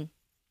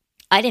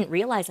I didn't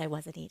realize I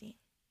wasn't eating.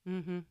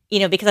 Mm-hmm.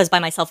 Because I was by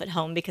myself at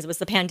home because it was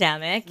the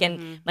pandemic and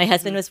Mm-hmm. my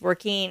husband Mm-hmm. was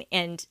working,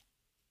 and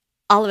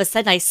all of a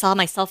sudden I saw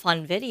myself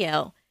on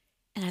video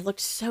and I looked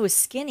so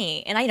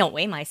skinny, and I don't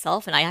weigh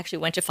myself, and I actually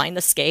went to find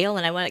the scale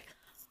and I went like,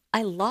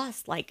 I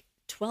lost like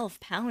 12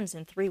 pounds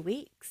in 3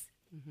 weeks.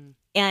 Mm-hmm.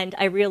 And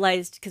I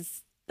realized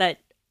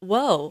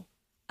whoa,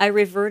 I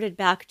reverted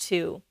back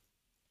to,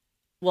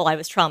 well, I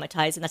was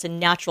traumatized, and that's a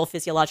natural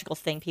physiological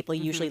thing. People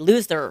usually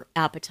lose their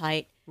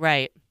appetite.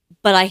 Right.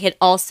 But I had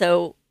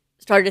also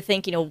started to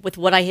think, with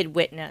what I had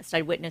witnessed,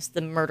 I witnessed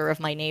the murder of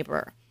my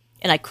neighbor,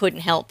 and I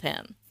couldn't help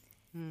him.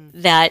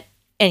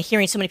 And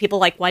hearing so many people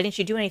like, why didn't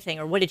you do anything?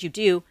 Or what did you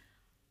do?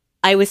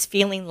 I was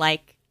feeling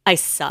like I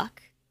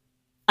suck.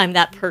 I'm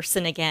that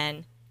person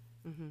again.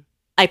 Mm-hmm.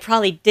 I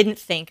probably didn't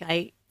think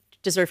I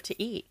deserved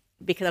to eat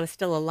because I was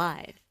still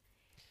alive.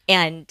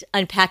 And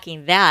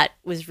unpacking that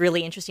was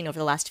really interesting over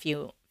the last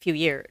few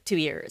years, 2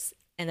 years.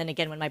 And then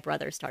again, when my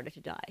brother started to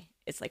die,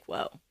 it's like,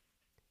 whoa.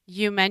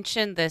 You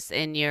mentioned this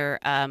in your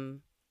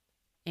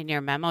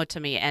memo to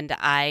me, and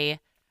I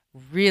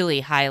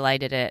really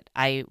highlighted it.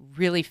 I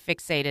really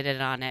fixated it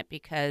on it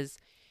because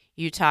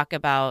you talk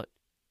about,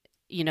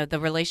 the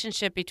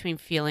relationship between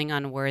feeling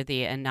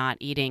unworthy and not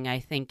eating, I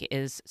think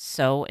is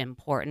so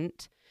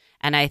important.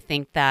 And I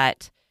think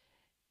that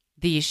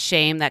the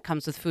shame that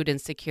comes with food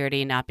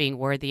insecurity, not being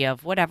worthy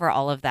of whatever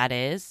all of that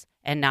is,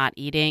 and not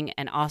eating,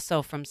 and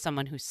also from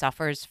someone who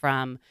suffers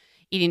from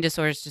eating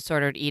disorders,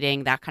 disordered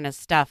eating, that kind of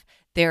stuff,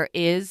 there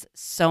is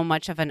so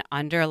much of an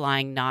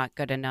underlying not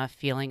good enough,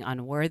 feeling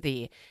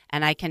unworthy.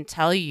 And I can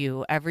tell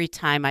you, every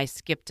time I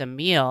skipped a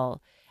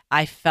meal,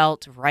 I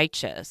felt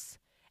righteous.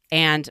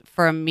 And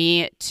for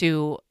me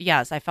to,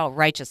 yes, I felt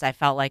righteous. I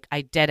felt like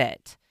I did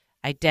it.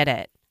 I did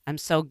it. I'm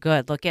so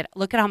good. Look at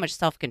how much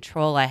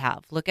self-control I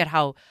have. Look at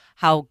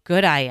how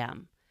good I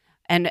am.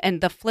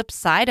 And the flip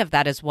side of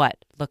that is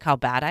what? Look how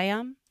bad I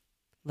am.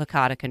 Look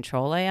how out of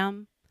control I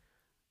am.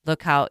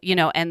 Look how,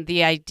 and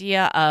the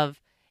idea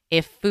of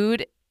if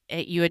food,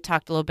 you had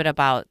talked a little bit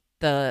about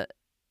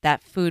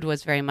that food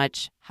was very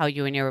much how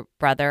you and your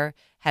brother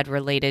had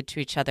related to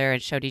each other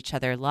and showed each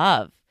other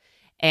love.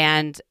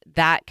 And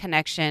that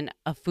connection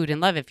of food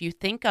and love, if you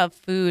think of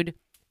food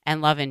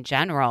and love in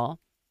general,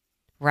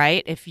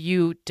 right? If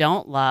you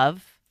don't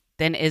love,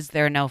 then is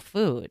there no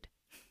food,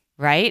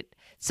 right?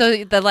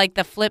 So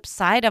the flip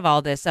side of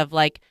all this of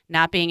like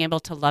not being able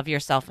to love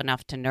yourself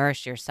enough to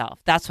nourish yourself.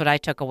 That's what I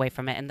took away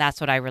from it, and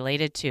that's what I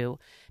related to,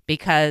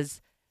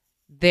 because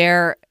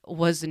there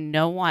was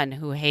no one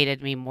who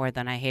hated me more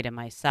than I hated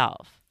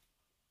myself.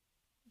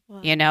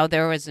 Wow.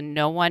 There was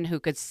no one who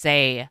could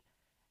say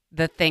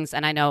the things,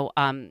 and I know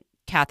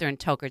Catherine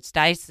Tokarz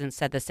Dyson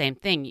said the same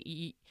thing.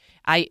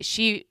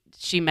 She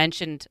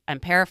mentioned,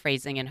 I'm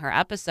paraphrasing in her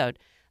episode,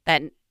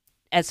 that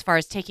as far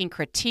as taking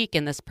critique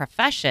in this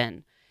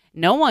profession,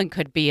 no one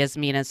could be as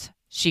mean as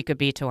she could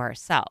be to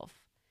herself,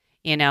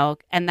 and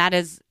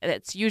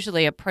it's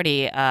usually a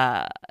pretty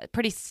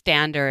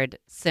standard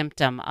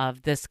symptom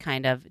of this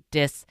kind of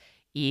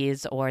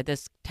dis-ease or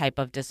this type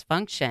of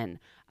dysfunction,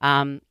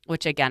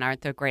 which again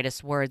aren't the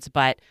greatest words,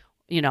 but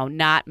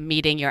not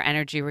meeting your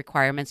energy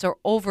requirements or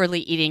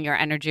overly eating your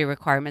energy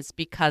requirements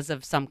because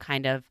of some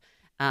kind of,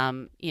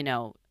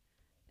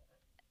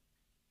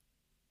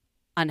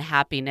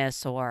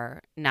 unhappiness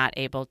or not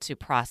able to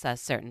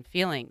process certain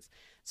feelings.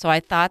 So I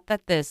thought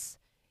that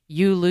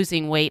you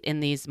losing weight in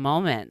these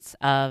moments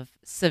of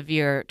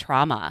severe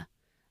trauma,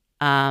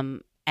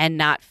 and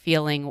not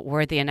feeling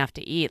worthy enough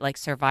to eat, like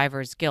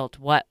survivor's guilt,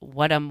 what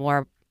a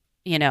more,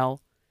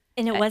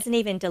 And it wasn't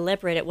even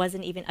deliberate. I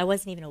wasn't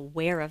even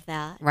aware of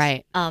that.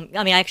 Right. I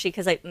mean, actually,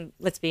 because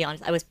let's be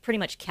honest, I was pretty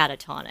much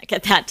catatonic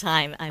at that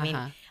time. I mean,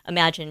 Uh-huh.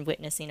 imagine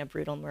witnessing a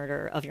brutal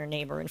murder of your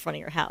neighbor in front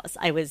of your house.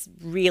 I was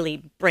really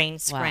brain Wow.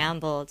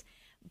 scrambled,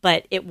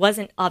 but it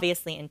wasn't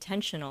obviously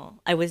intentional.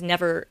 I was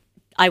never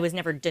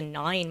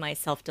denying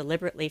myself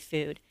deliberately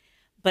food,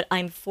 but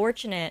I'm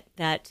fortunate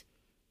that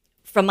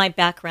from my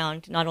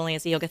background, not only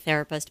as a yoga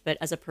therapist, but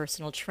as a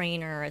personal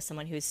trainer, as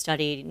someone who's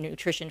studied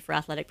nutrition for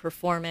athletic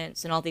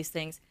performance and all these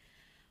things,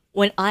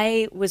 when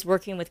I was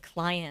working with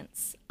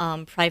clients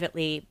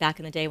privately back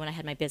in the day when I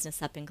had my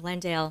business up in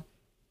Glendale,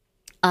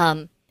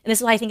 and this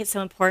is why I think it's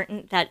so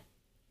important that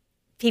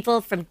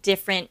people from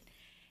different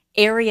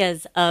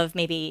areas of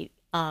maybe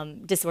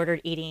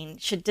disordered eating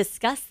should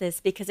discuss this,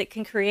 because it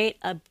can create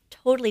a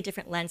totally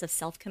different lens of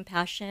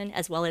self-compassion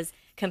as well as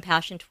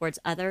compassion towards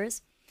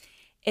others.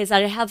 Is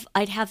that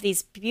I'd have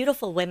these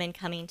beautiful women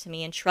coming to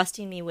me and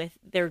trusting me with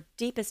their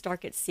deepest,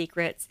 darkest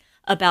secrets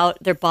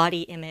about their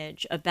body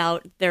image,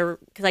 about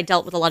because I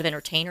dealt with a lot of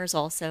entertainers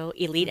also,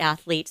 elite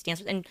athletes,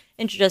 dancers, and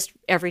just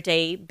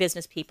everyday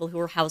business people who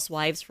were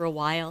housewives for a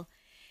while.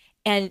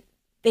 And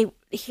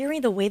hearing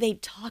the way they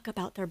talk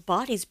about their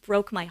bodies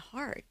broke my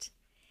heart.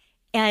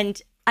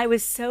 And I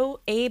was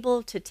so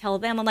able to tell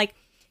them, I'm like,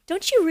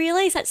 don't you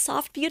realize that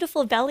soft,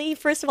 beautiful belly,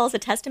 first of all, is a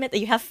testament that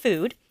you have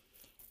food?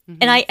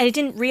 And I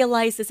didn't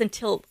realize this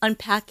until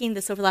unpacking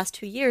this over the last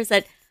 2 years,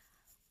 that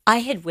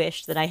I had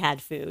wished that I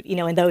had food,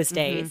 in those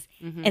days.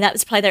 And that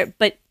was probably there.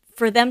 But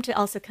for them to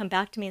also come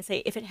back to me and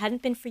say, if it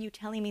hadn't been for you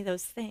telling me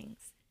those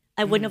things,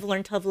 I wouldn't have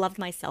learned to have loved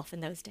myself in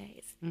those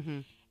days.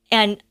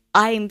 And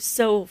I'm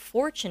so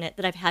fortunate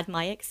that I've had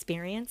my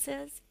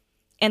experiences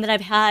and that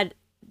I've had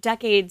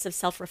decades of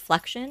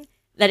self-reflection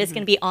that is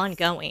going to be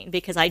ongoing,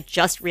 because I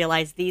just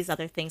realized these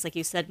other things, like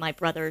you said, my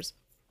brothers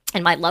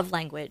and my love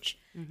language,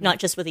 not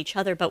just with each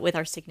other, but with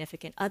our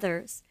significant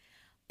others.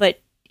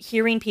 But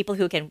hearing people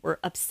who, again, were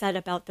upset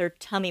about their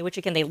tummy, which,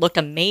 again, they looked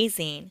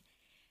amazing.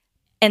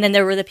 And then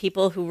there were the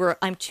people who were,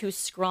 I'm too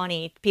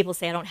scrawny. People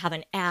say I don't have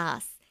an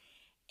ass.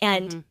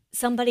 And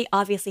somebody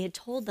obviously had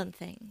told them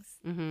things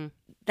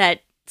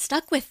that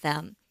stuck with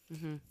them.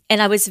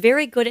 And I was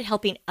very good at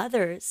helping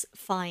others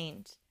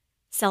find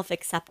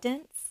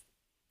self-acceptance,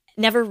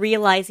 never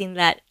realizing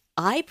that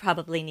I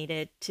probably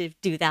needed to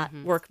do that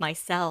work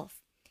myself.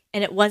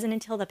 And it wasn't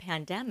until the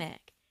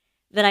pandemic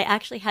that I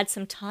actually had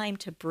some time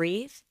to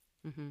breathe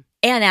and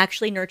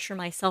actually nurture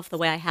myself the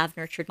way I have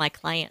nurtured my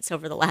clients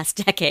over the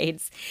last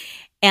decades.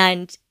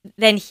 And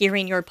then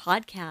hearing your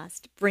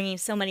podcast, bringing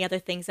so many other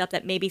things up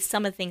that maybe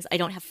some of the things I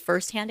don't have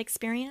firsthand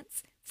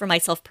experience for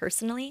myself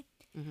personally.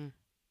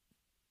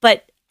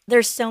 But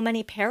there's so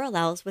many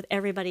parallels with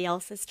everybody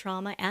else's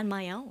trauma and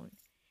my own.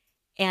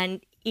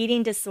 And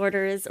eating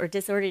disorders or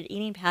disordered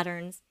eating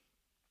patterns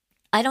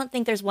I don't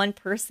think there's one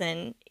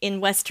person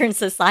in Western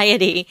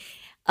society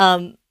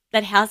that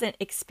hasn't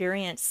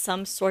experienced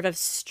some sort of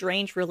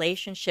strange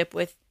relationship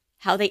with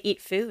how they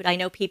eat food. I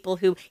know people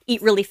who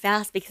eat really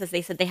fast because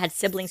they said they had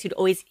siblings who'd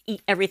always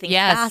eat everything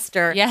Yes.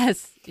 faster.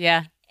 Yes.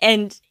 Yeah.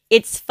 And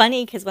it's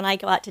funny because when I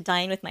go out to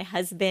dine with my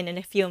husband and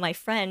a few of my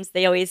friends,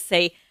 they always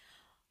say,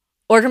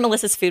 order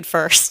Melissa's food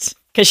first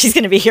because she's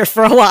going to be here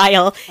for a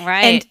while.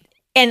 Right.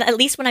 And at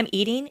least when I'm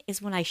eating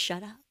is when I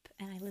shut up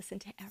and I listen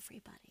to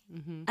everybody.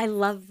 I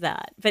love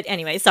that. But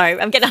anyway, sorry,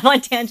 I'm getting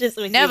on tangents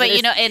with you. No, but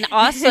and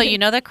also,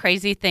 the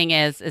crazy thing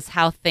is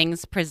how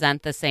things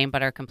present the same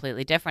but are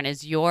completely different.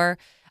 Is your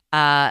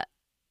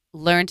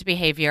learned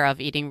behavior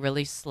of eating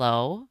really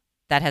slow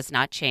that has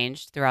not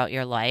changed throughout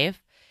your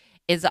life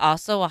is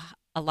also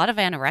a lot of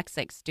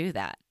anorexics do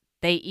that.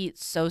 They eat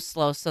so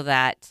slow so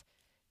that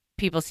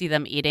people see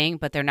them eating,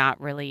 but they're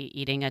not really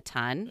eating a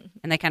ton.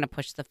 And they kind of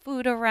push the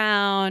food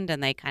around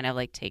and they kind of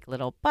like take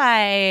little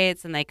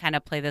bites and they kind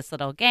of play this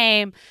little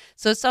game.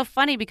 So it's so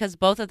funny because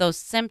both of those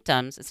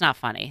symptoms, it's not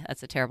funny,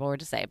 that's a terrible word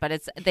to say,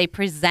 but they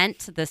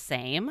present the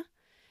same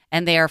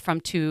and they are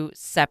from two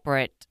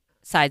separate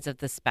sides of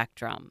the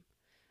spectrum,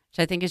 which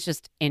I think is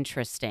just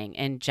interesting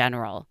in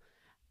general.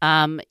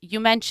 You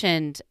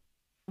mentioned,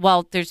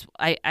 well, there's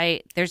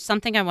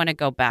something I want to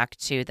go back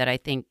to that I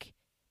think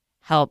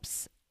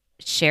helps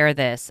share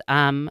this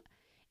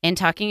in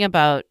talking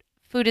about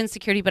food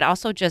insecurity, but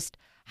also just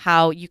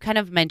how you kind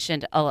of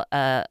mentioned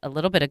a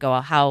little bit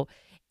ago how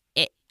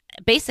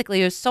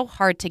basically it was so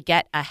hard to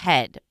get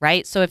ahead,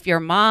 right? So if your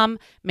mom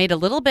made a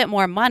little bit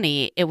more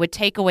money, it would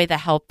take away the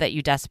help that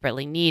you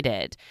desperately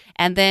needed.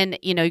 And then,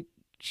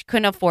 she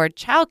couldn't afford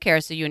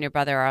childcare, so you and your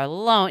brother are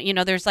alone.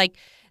 There's like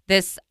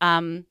this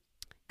kind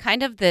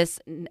of this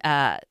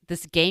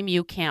game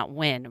you can't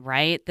win,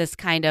 right? This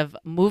kind of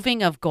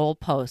moving of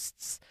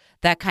goalposts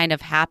that kind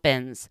of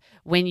happens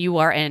when you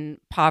are in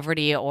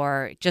poverty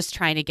or just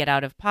trying to get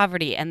out of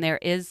poverty. And there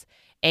is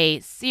a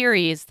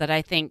series that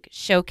I think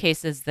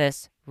showcases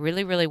this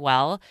really, really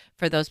well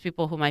for those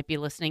people who might be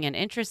listening and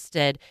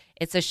interested.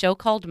 It's a show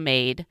called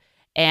Made.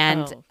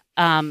 And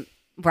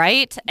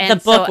right? And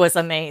the book was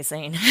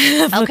amazing.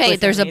 Okay,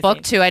 there's a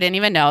book too. I didn't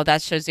even know.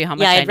 That shows you how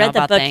much I know about things. Yeah,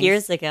 I read the book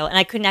years ago, and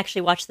I couldn't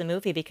actually watch the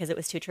movie because it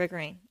was too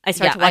triggering. I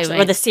started to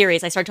watch the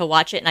series. I started to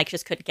watch it, and I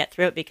just couldn't get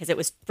through it because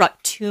it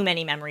brought too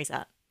many memories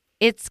up.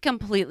 It's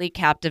completely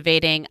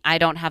captivating. I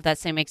don't have that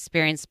same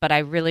experience, but I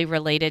really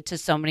related to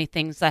so many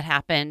things that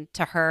happened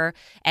to her,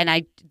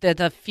 and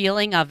the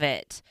feeling of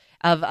it,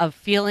 of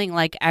feeling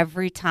like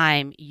every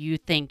time you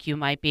think you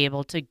might be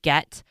able to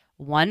get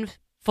one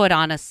foot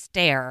on a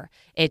stair,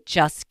 it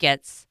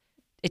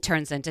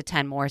turns into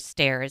 10 more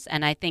stairs.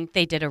 And I think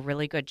they did a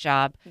really good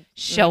job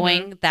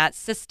showing that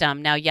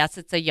system. Now, yes,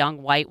 it's a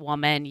young white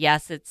woman.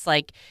 Yes, it's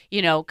like,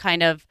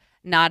 kind of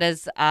not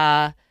as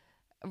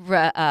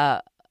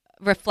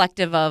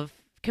reflective of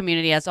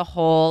community as a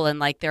whole. And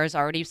like there's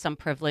already some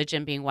privilege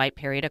in being white,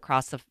 period,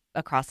 across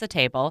the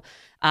table.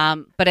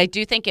 But I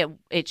do think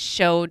it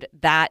showed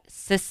that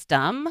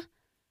system,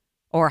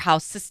 or how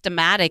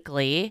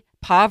systematically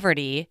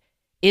poverty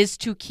is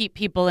to keep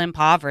people in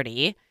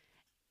poverty,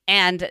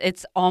 and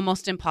it's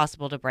almost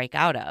impossible to break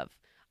out of.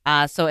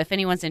 So if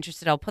anyone's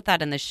interested, I'll put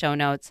that in the show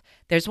notes.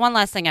 There's one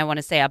last thing I want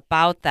to say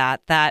about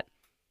that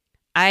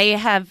I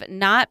have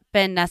not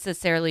been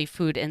necessarily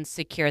food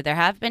insecure. There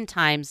have been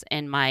times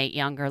in my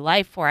younger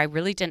life where I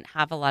really didn't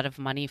have a lot of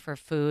money for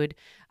food.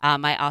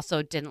 I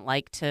also didn't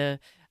like to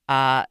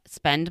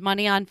spend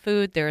money on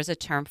food. There is a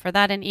term for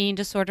that in eating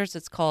disorders.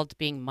 It's called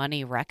being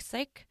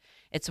money-rexic.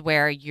 It's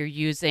where you're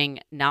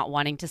using not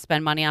wanting to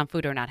spend money on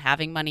food or not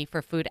having money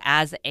for food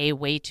as a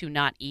way to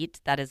not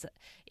eat. That is,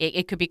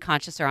 it could be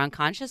conscious or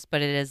unconscious,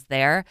 but it is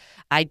there.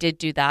 I did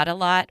do that a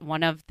lot.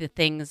 One of the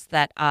things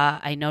that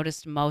I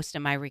noticed most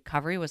in my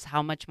recovery was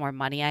how much more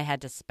money I had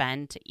to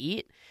spend to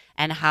eat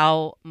and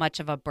how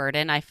much of a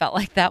burden I felt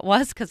like that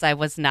was because I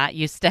was not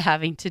used to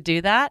having to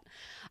do that.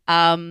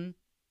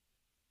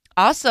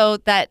 Also,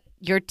 that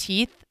your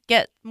teeth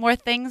get more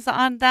things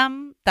on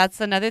them.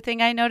 That's another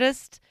thing I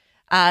noticed.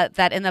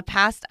 That in the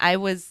past I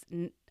was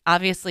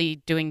obviously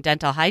doing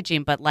dental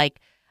hygiene, but like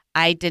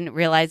I didn't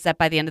realize that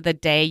by the end of the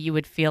day you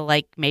would feel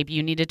like maybe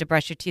you needed to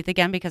brush your teeth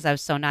again because I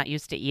was so not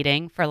used to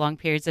eating for long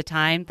periods of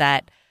time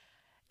that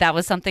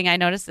was something I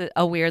noticed,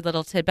 a weird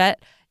little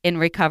tidbit in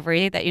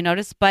recovery that you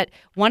noticed. But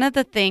one of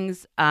the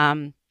things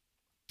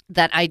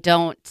that I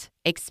don't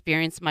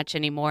experience much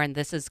anymore, and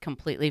this is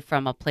completely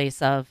from a place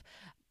of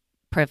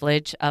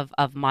privilege,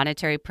 of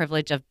monetary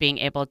privilege, of being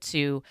able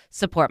to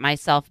support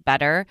myself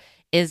better,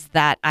 is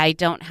that I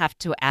don't have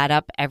to add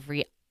up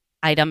every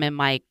item in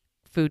my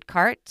food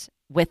cart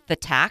with the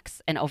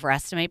tax and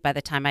overestimate by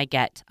the time I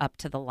get up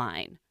to the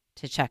line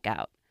to check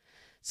out.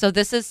 So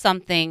this is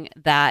something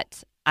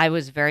that I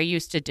was very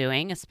used to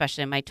doing,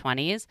 especially in my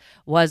 20s,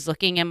 was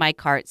looking in my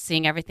cart,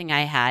 seeing everything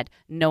I had,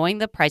 knowing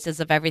the prices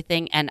of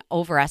everything and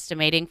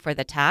overestimating for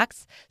the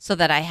tax so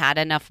that I had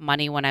enough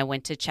money when I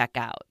went to check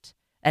out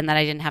and that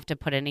I didn't have to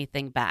put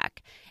anything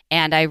back.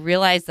 And I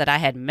realized that I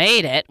had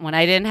made it when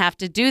I didn't have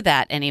to do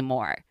that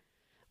anymore,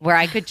 where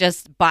I could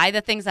just buy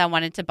the things I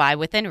wanted to buy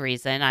within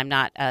reason. I'm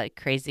not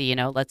crazy,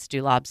 let's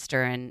do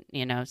lobster and,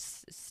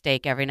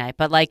 steak every night.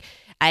 But like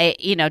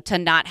to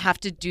not have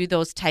to do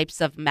those types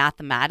of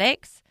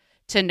mathematics,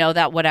 to know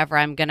that whatever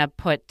I'm going to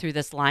put through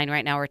this line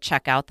right now or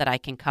check out, that I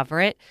can cover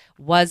it,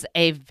 was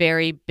a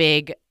very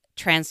big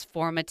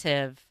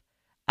transformative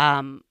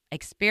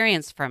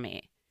experience for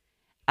me.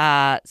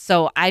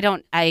 So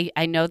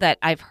I know that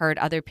I've heard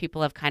other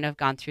people have kind of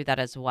gone through that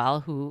as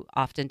well, who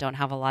often don't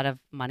have a lot of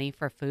money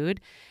for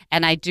food.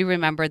 And I do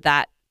remember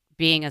that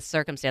being a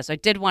circumstance. So I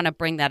did want to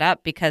bring that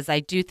up because I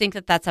do think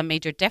that that's a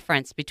major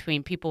difference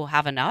between people who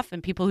have enough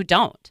and people who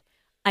don't.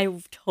 I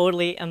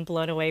totally am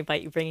blown away by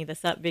you bringing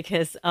this up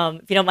because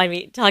if you don't mind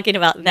me talking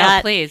about that.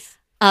 No, please.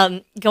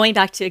 Going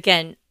back to,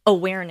 again,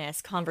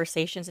 awareness,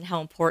 conversations, and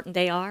how important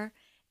they are,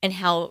 and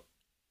how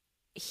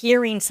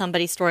hearing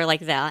somebody's story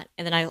like that,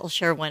 and then I'll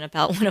share one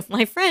about one of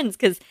my friends,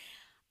 because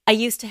I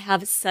used to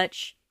have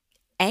such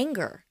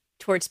anger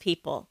towards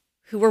people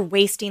who were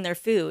wasting their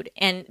food.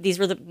 And these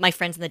were my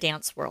friends in the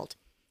dance world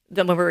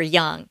when we were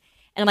young.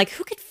 And I'm like,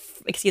 who could,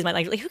 excuse my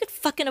language, like, who could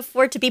fucking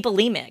afford to be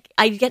bulimic?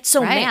 I get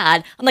so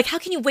mad. I'm like, how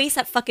can you waste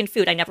that fucking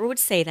food? I never would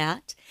say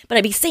that, but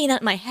I'd be saying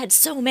that in my head,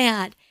 so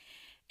mad.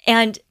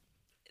 And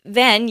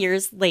then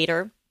years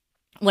later,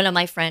 one of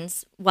my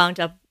friends wound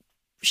up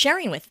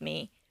sharing with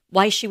me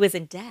why she was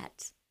in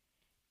debt.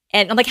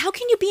 And I'm like, how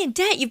can you be in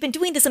debt? You've been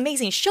doing this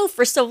amazing show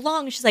for so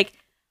long. And she's like,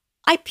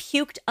 I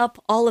puked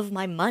up all of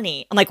my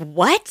money. I'm like,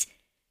 what?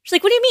 She's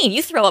like, what do you mean?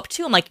 You throw up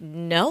too? I'm like,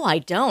 no, I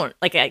don't.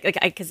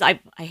 Because I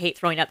hate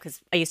throwing up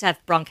because I used to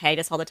have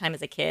bronchitis all the time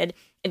as a kid.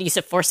 And it used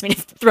to force me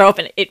to throw up,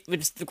 and it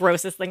was the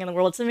grossest thing in the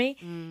world to me.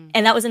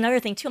 And that was another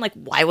thing too. I'm like,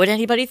 why would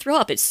anybody throw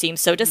up? It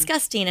seems so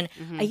disgusting. And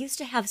I used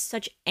to have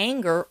such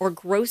anger or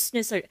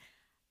grossness,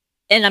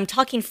 and I'm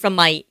talking from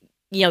my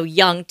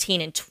young teen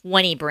and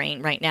 20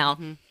 brain right now.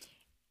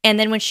 And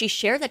then when she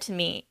shared that to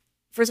me,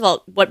 first of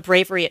all, what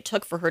bravery it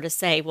took for her to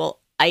say,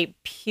 well, I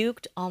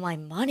puked all my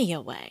money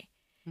away.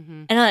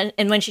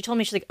 And when she told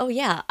me, she's like, oh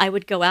yeah, I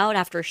would go out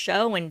after a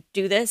show and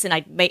do this, and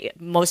I'd make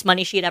most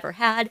money she had ever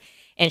had,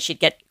 and she'd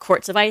get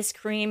quarts of ice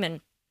cream.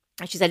 And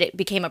she said it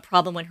became a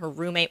problem when her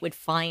roommate would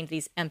find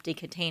these empty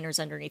containers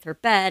underneath her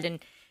bed, and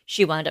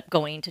she wound up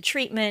going to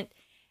treatment.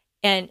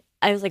 And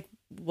I was like,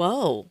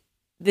 whoa,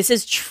 this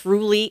is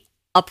truly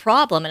a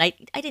problem. And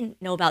I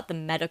didn't know about the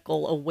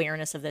medical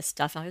awareness of this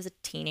stuff. I was a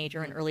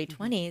teenager in early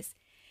 20s.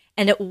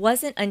 And it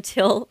wasn't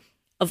until,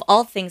 of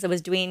all things, I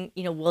was doing,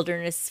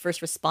 wilderness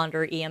first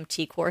responder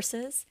EMT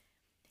courses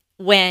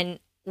when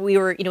we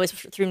were, it was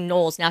through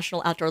NOLS,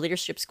 National Outdoor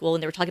Leadership School,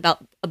 and they were talking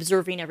about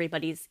observing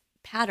everybody's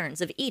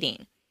patterns of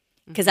eating,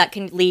 because that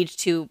can lead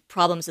to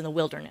problems in the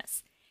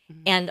wilderness.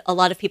 And a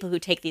lot of people who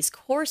take these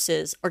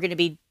courses are going to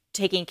be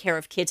taking care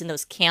of kids in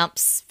those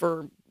camps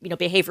for,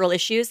 behavioral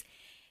issues.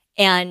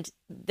 And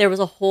there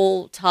was a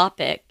whole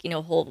topic,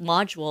 whole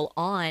module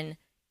on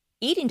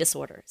eating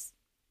disorders.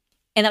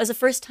 And that was the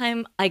first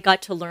time I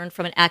got to learn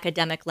from an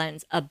academic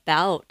lens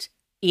about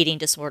eating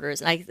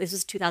disorders. And this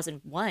was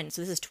 2001,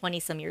 so this is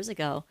 20 some years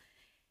ago.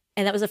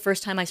 And that was the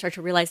first time I started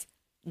to realize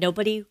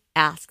nobody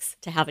asks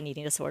to have an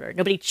eating disorder.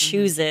 Nobody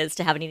chooses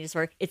to have an eating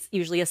disorder. It's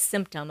usually a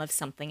symptom of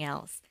something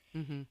else.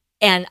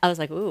 And I was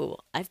like, ooh,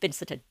 I've been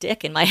such a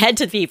dick in my head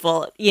to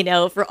people,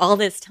 for all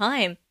this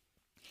time.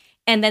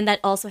 And then that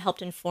also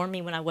helped inform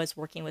me when I was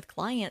working with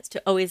clients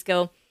to always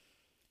go,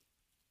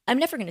 I'm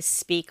never going to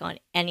speak on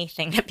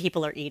anything that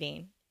people are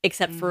eating,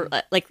 except for,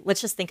 let's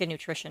just think of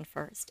nutrition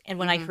first. And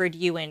when I heard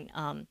you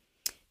and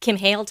Kim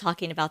Hale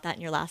talking about that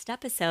in your last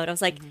episode, I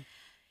was like,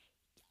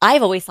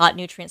 I've always thought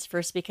nutrients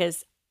first,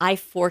 because I,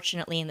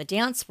 fortunately, in the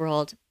dance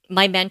world,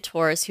 my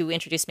mentors who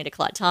introduced me to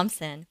Claude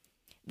Thompson,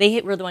 they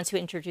were the ones who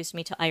introduced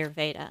me to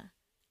Ayurveda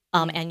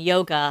and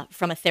yoga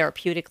from a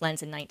therapeutic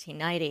lens in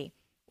 1990.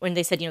 When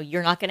they said,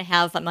 you're not going to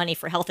have money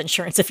for health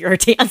insurance if you're a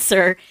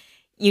dancer.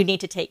 You need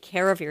to take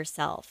care of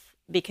yourself,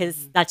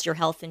 because that's your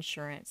health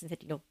insurance. And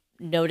that,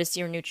 notice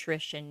your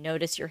nutrition,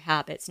 notice your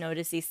habits,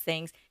 notice these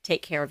things,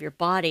 take care of your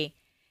body.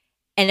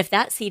 And if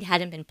that seed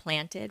hadn't been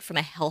planted from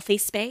a healthy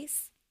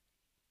space,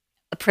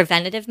 a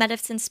preventative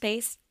medicine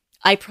space,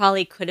 I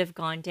probably could have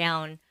gone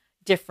down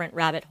different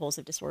rabbit holes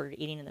of disordered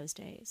eating in those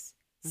days.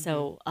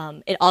 So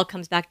it all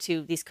comes back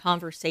to these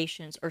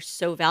conversations are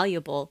so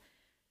valuable,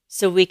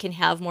 so we can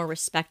have more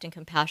respect and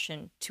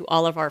compassion to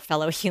all of our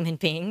fellow human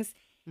beings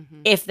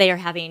if they are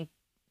having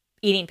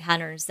eating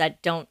patterns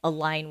that don't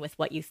align with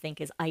what you think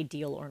is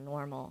ideal or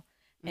normal,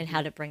 and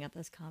how to bring up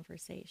those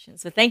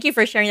conversations. So thank you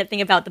for sharing that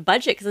thing about the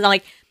budget,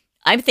 because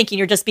I'm thinking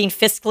you're just being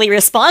fiscally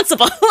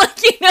responsible,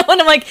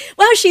 and I'm like,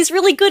 wow, she's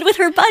really good with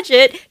her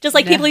budget. Just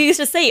like people used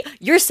to say,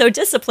 you're so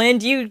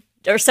disciplined, you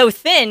are so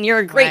thin, you're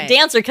a great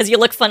dancer because you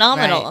look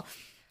phenomenal.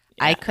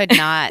 I could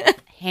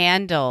not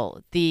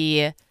handle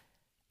the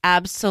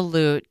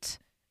absolute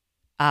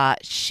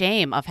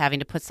shame of having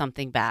to put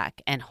something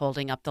back and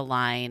holding up the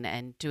line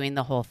and doing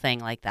the whole thing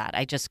like that.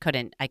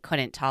 I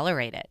couldn't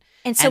tolerate it.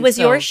 And so was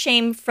your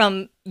shame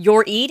from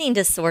your eating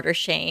disorder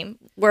shame,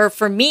 where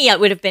for me it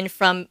would have been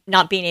from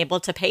not being able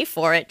to pay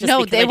for it?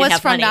 No, it was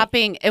from not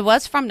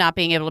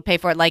being able to pay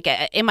for it. Like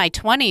in my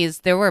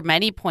 20s, there were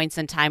many points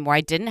in time where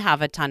I didn't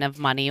have a ton of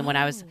money when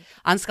I was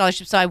on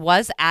scholarship. So I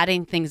was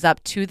adding things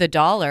up to the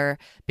dollar,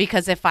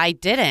 because if I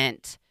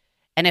didn't,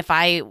 and if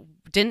I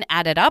didn't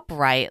add it up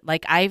right,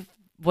 like I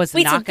was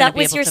not going to be able to. That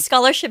was your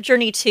scholarship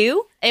journey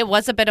too? It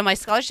was a bit of my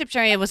scholarship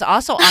journey. It was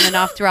also on and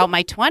off throughout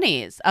my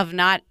 20s of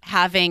not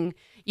having,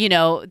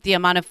 the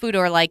amount of food,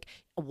 or like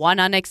one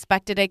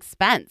unexpected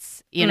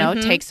expense,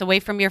 takes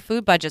away from your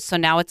food budget. So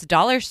now it's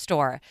dollar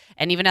store.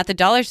 And even at the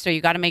dollar store,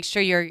 you got to make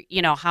sure you're,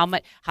 how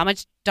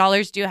much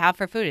dollars do you have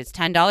for food? It's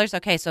 $10.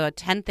 Okay, so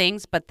 10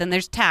 things, but then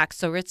there's tax.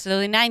 So it's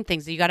really 9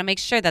 things. You got to make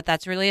sure that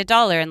that's really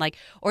 $1. And like,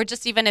 or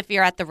just even if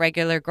you're at the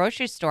regular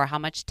grocery store, how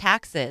much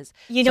tax is.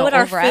 You know what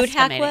our food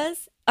hack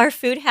was? Our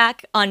food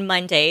hack on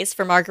Mondays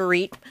for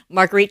Marguerite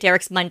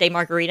Derek's Monday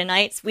Margarita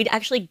nights, we'd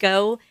actually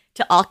go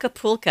to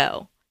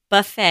Acapulco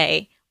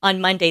buffet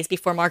on Mondays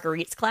before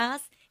Marguerite's class.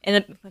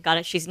 And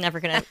she's never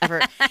going to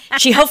ever,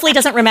 she hopefully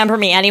doesn't remember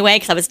me anyway,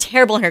 because I was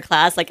terrible in her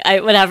class,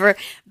 whatever.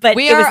 But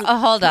we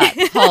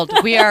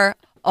are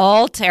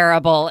all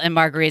terrible in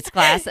Marguerite's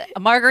class.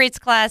 Marguerite's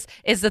class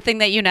is the thing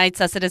that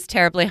unites us. It is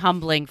terribly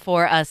humbling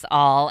for us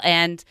all.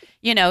 And,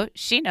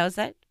 she knows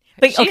it.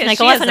 But can I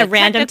go off on a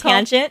random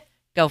tangent?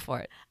 Go for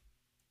it.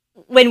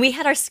 When we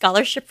had our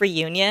scholarship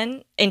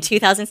reunion in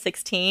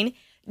 2016,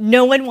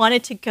 no one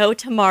wanted to go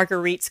to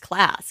Marguerite's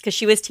class because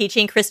she was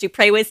teaching, Chris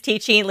Dupre was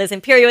teaching, Liz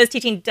Imperio was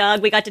teaching,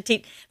 Doug, we got to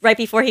teach right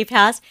before he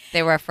passed.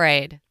 They were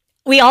afraid.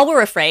 We all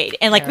were afraid.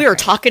 And we were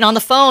talking on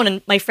the phone,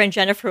 and my friend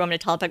Jennifer, who I'm going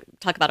to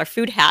talk about our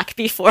food hack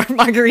before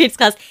Marguerite's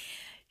class,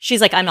 she's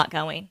like, I'm not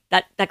going.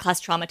 That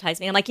class traumatized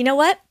me. I'm like, you know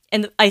what?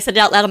 And I said it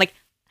out loud. I'm like,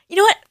 you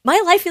know what? My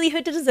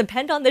livelihood doesn't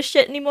depend on this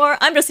shit anymore.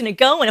 I'm just going to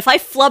go. And if I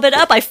flub it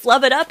up, I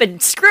flub it up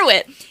and screw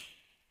it.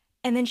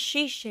 And then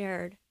she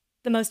shared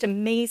the most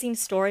amazing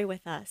story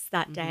with us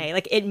that day.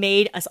 Like, it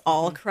made us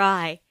all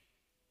cry.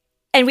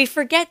 And we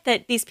forget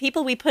that these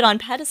people we put on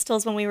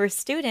pedestals when we were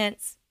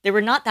students, they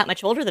were not that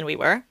much older than we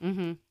were.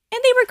 And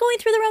they were going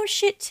through their own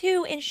shit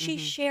too. And she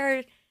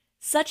shared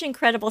such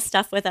incredible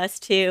stuff with us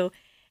too.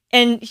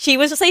 And she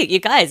was just like,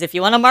 you guys, if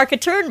you want to mark a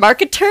turn, mark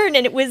a turn.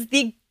 And it was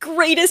the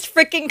greatest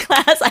freaking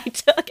class I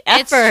took ever.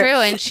 It's true.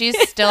 And she's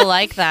still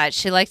like that.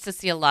 She likes to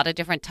see a lot of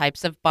different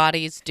types of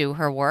bodies do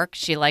her work.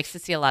 She likes to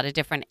see a lot of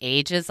different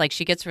ages. Like,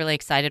 she gets really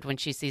excited when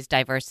she sees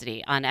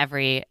diversity on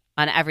every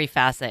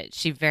facet.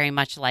 She very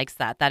much likes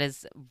that. That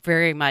is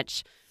very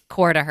much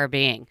core to her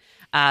being.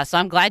 So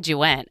I'm glad you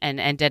went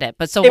and did it.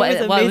 But so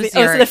what was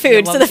your, so the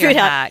food, what was your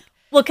hack?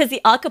 Well, because the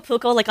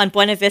Acapulco, on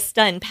Buena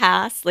Vista and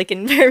Pass,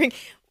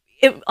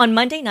 on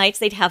Monday nights,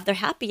 they'd have their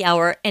happy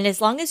hour. And as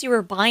long as you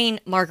were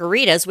buying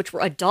margaritas, which were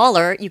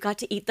 $1, you got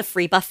to eat the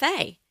free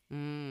buffet.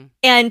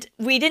 And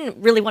we didn't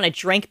really want to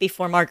drink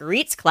before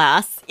Marguerite's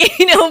class,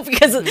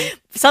 because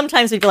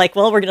sometimes we'd be like,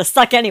 well, we're going to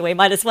suck anyway,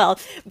 might as well.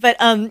 But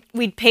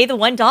we'd pay the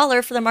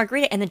 $1 for the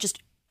margarita, and then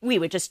we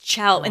would just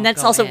chow. And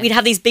that's also, we'd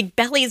have these big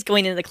bellies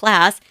going into the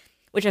class,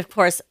 which, of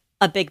course,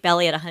 a big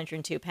belly at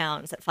 102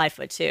 pounds at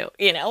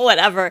 5'2",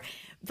 whatever.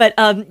 But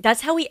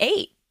that's how we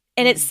ate.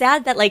 And it's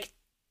sad that,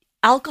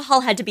 alcohol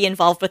had to be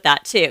involved with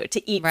that too,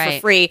 to eat for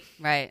free.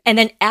 Right. And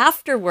then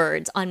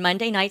afterwards, on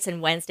Monday nights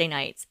and Wednesday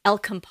nights, El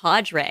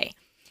Compadre.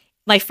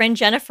 My friend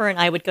Jennifer and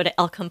I would go to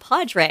El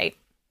Compadre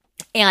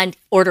and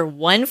order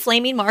one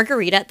flaming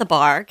margarita at the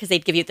bar, because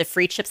they'd give you the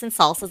free chips and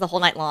salsas the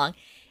whole night long.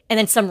 And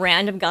then some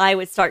random guy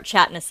would start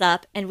chatting us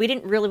up. And we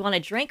didn't really want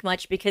to drink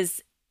much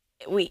because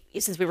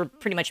since we were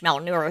pretty much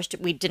malnourished,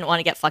 we didn't want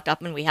to get fucked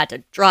up and we had to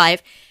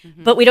drive.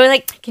 But we'd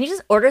always can you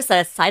just order us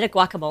a side of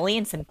guacamole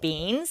and some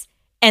beans?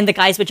 And the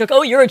guys would joke,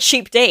 oh, you're a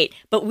cheap date.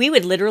 But we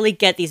would literally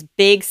get these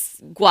big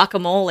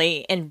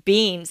guacamole and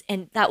beans,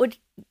 and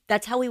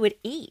that's how we would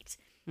eat.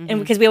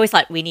 And because we always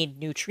thought we need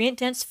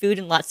nutrient-dense food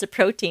and lots of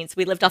proteins,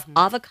 we lived off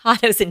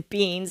avocados and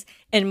beans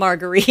and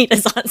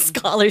margaritas on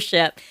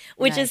scholarship,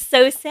 which is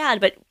so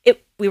sad. But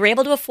we were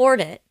able to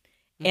afford it.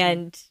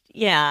 And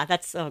yeah,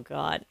 that's, oh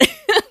God.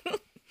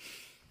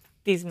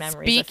 These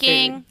memories of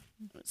food.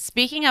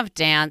 Speaking of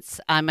dance,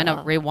 I'm going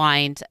to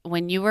rewind.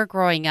 When you were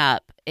growing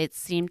up, it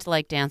seemed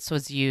like dance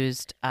was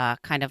used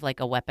kind of like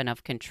a weapon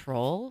of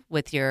control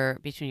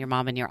between your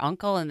mom and your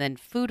uncle, and then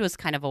food was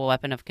kind of a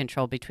weapon of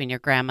control between your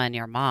grandma and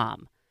your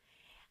mom.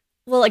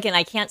 Well, again,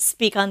 I can't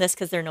speak on this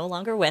because they're no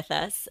longer with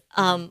us.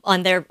 I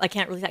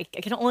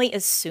can only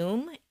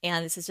assume,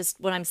 and this is just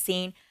what I'm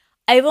seeing.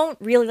 I won't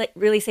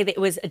really say that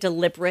it was a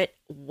deliberate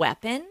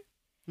weapon.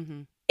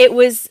 It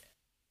was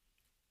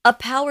a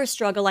power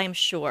struggle, I'm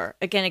sure.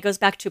 Again, it goes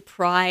back to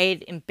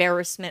pride,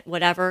 embarrassment,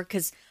 whatever,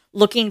 because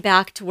looking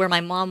back to where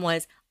my mom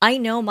was, I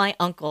know my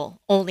uncle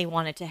only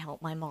wanted to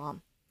help my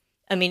mom.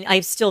 I mean,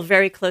 I'm still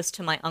very close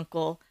to my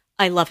uncle.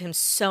 I love him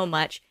so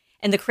much.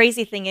 And the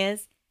crazy thing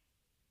is,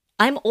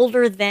 I'm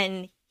older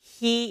than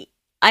he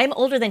I'm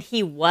older than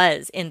he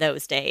was in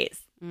those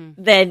days. Mm.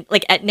 Then,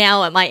 like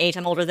now at my age,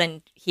 I'm older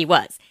than he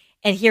was.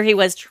 And here he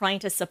was trying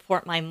to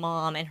support my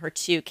mom and her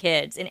 2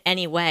 kids in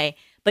any way.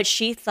 But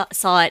she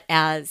saw it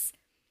as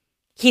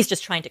he's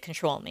just trying to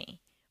control me,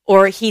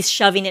 or he's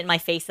shoving it in my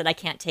face that I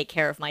can't take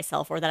care of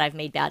myself, or that I've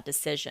made bad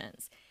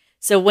decisions.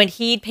 So when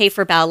he'd pay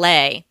for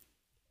ballet,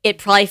 it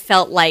probably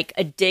felt like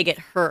a dig at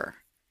her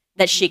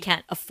that she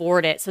can't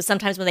afford it. So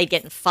sometimes when they'd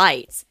get in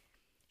fights,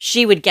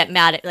 she would get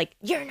mad at, like,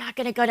 you're not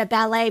going to go to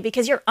ballet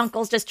because your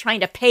uncle's just trying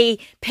to pay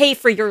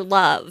for your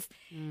love.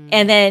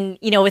 And then,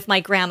 with my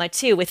grandma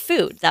too, with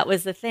food, that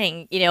was the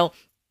thing.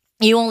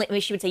 She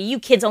would say, you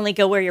kids only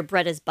go where your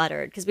bread is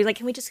buttered. Because we're like,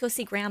 can we just go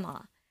see grandma?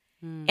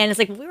 And it's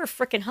like, we were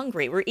freaking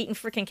hungry. We're eating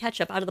freaking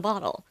ketchup out of the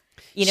bottle.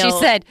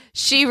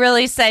 She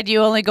really said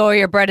you only go where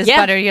your bread is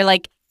buttered. You're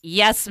like,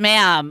 yes,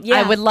 ma'am. Yeah.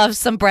 I would love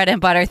some bread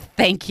and butter.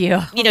 Thank you.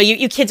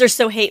 You kids are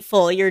so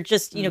hateful. You're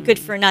just, good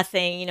for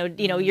nothing.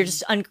 You're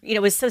just,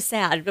 it was so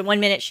sad. But one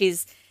minute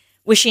she's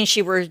wishing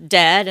she were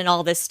dead and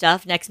all this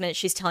stuff. Next minute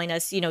she's telling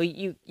us,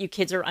 you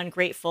kids are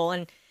ungrateful.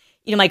 And,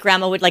 my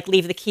grandma would like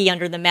leave the key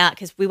under the mat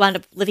because we wound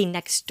up living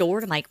next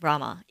door to my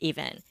grandma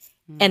even.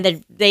 And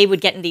then they would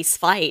get in these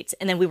fights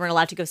and then we weren't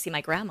allowed to go see my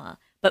grandma.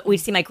 But we'd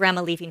see my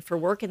grandma leaving for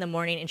work in the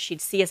morning and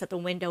she'd see us at the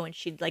window and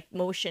she'd like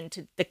motion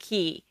to the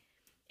key.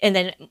 And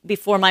then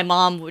if my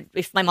mom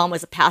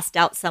was passed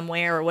out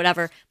somewhere or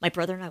whatever, my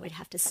brother and I would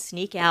have to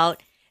sneak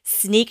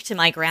to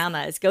my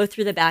grandma's, go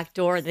through the back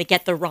door, and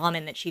get the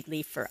ramen that she'd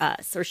leave for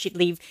us. Or she'd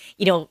leave,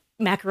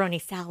 macaroni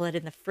salad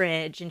in the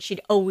fridge, and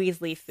she'd always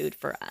leave food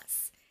for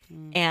us.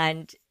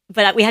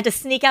 But we had to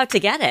sneak out to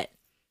get it.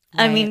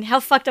 Right. I mean, how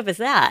fucked up is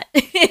that?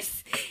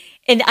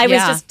 And I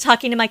was just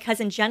talking to my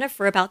cousin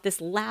Jennifer about this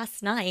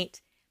last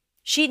night.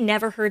 She'd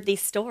never heard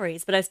these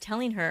stories, but I was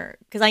telling her,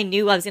 because I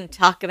knew I was going to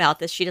talk about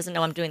this. She doesn't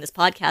know I'm doing this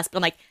podcast, but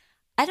I'm like,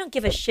 I don't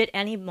give a shit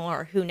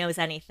anymore who knows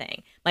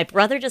anything. My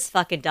brother just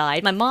fucking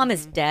died. My mom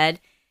is dead.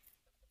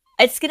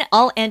 It's going to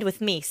all end with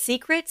me.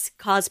 Secrets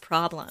cause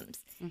problems.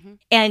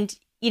 And,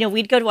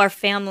 we'd go to our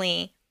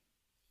family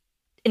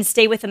and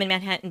stay with them in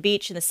Manhattan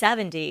Beach in the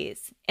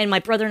 70s. And my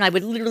brother and I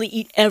would literally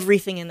eat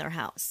everything in their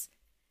house.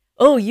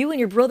 Oh, you and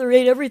your brother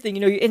ate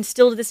everything. And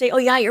still to this day, oh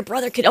yeah, your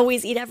brother could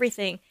always eat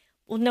everything.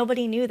 Well,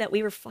 nobody knew that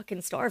we were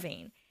fucking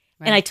starving.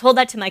 Right. And I told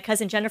that to my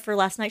cousin Jennifer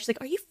last night. She's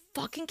like, are you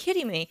fucking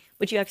kidding me?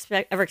 Would you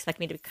ever expect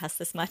me to cuss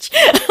this much?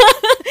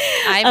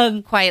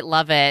 I quite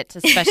love it,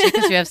 especially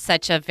because you have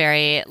such a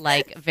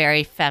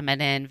very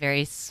feminine,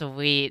 very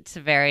sweet,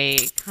 very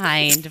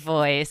kind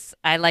voice.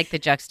 I like the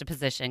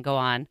juxtaposition. Go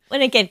on.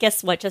 And again,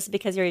 guess what? Just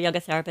because you're a yoga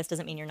therapist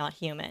doesn't mean you're not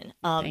human.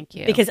 Thank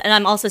you. And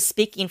I'm also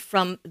speaking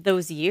from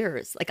those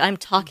years. Like I'm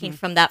talking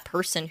from that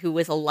person who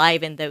was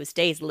alive in those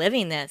days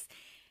living this.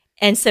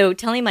 And so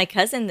telling my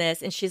cousin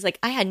this, and she's like,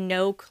 I had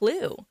no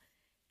clue.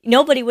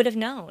 Nobody would have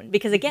known.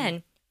 Because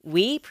again,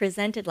 we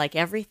presented like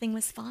everything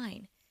was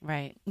fine.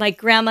 Right. My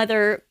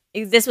grandmother,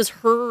 this was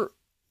her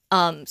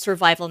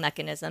survival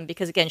mechanism.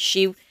 Because again,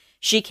 she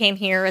came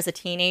here as a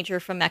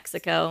teenager from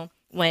Mexico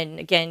when,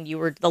 again, you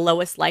were the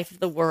lowest life of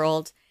the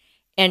world.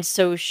 And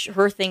so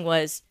her thing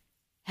was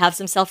have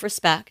some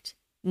self-respect,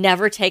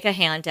 never take a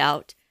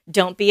handout,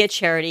 don't be a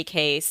charity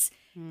case.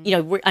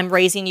 I'm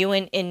raising you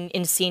in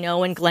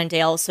Encino and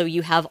Glendale, so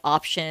you have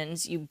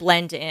options. You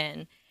blend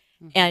in,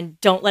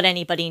 and don't let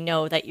anybody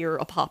know that you're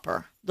a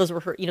pauper. Those were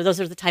her. Those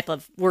are the type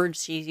of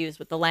words she used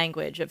with the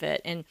language of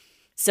it. And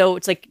so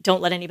it's like,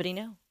 don't let anybody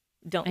know.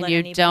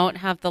 You don't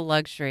have the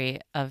luxury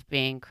of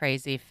being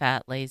crazy,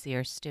 fat, lazy,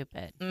 or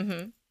stupid.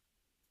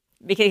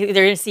 Because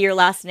they're going to see your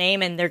last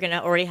name, and they're going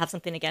to already have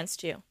something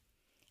against you.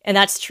 And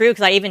that's true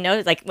because I even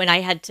know, like when I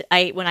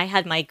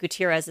had my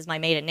Gutierrez as my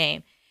maiden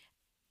name.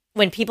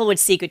 When people would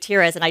see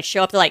Gutierrez and I'd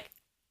show up, they're like,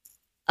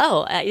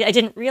 oh, I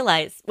didn't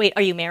realize. Wait,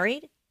 are you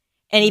married?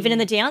 And even in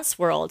the dance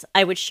world,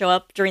 I would show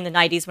up during the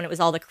 90s when it was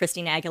all the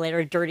Christina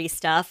Aguilera dirty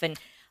stuff. And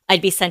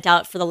I'd be sent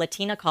out for the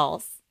Latina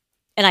calls.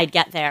 And I'd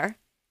get there.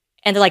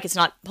 And they're like, it's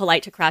not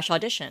polite to crash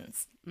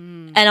auditions.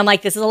 And I'm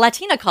like, this is a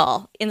Latina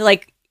call. And they're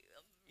like,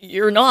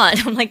 you're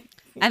not. I'm like.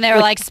 And they were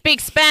like, speak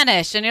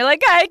Spanish. And you're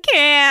like, I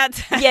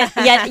can't.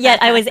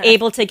 Yet I was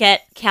able to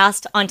get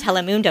cast on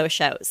Telemundo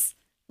shows.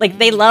 Like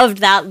they loved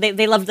that.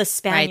 They loved the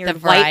Spaniard right, the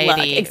variety, white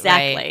look.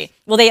 Exactly. Right.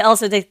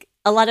 Well,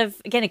 a lot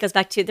of, again, it goes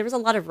back to, there was a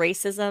lot of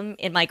racism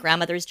in my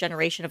grandmother's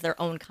generation of their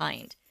own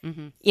kind.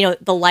 The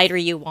lighter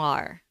you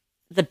are,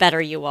 the better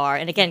you are.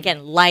 And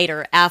again,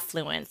 lighter,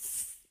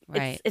 affluence.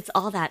 Right. It's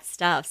all that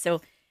stuff.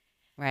 So.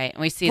 Right. And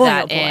we see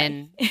that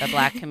in the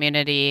Black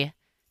community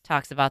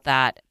talks about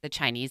that. The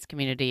Chinese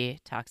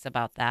community talks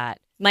about that.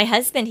 My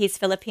husband, he's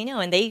Filipino,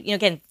 and they,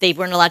 they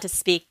weren't allowed to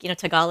speak,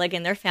 Tagalog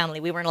in their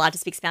family. We weren't allowed to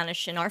speak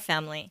Spanish in our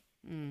family,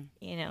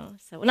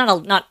 so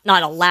not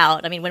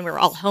allowed. I mean, when we were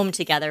all home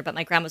together, but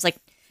my grandma was like,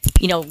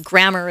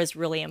 grammar is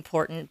really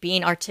important.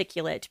 Being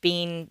articulate,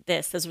 being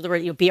this, those were the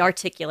words, be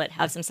articulate,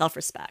 have some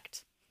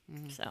self-respect.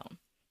 So,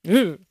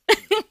 I'm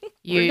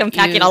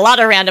packing a lot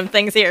of random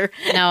things here.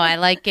 No, I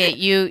like it.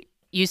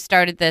 You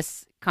started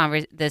this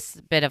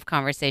bit of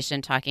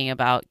conversation talking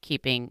about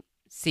keeping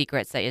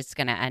secrets that it's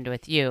going to end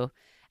with you.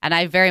 And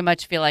I very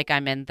much feel like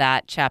I'm in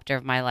that chapter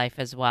of my life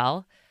as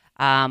well,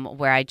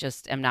 where I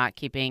just am not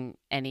keeping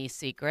any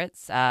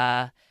secrets.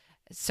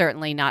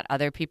 Certainly not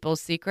other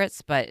people's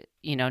secrets, but,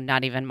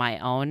 not even my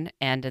own.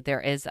 And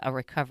there is a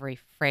recovery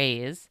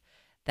phrase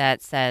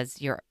that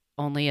says you're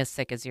only as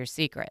sick as your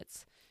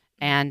secrets.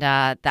 And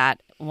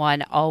that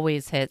one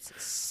always hits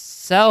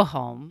so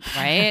home,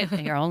 right?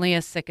 You're only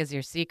as sick as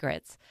your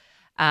secrets.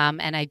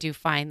 And I do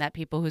find that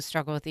people who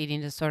struggle with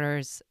eating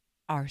disorders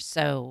are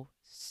so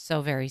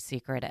very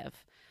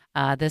secretive.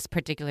 This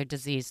particular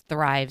disease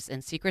thrives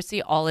in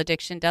secrecy. All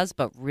addiction does,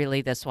 but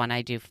really this one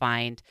I do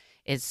find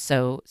is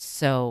so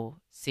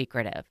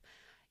secretive.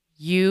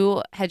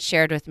 You had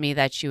shared with me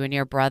that you and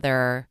your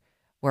brother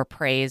were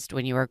praised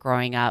when you were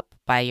growing up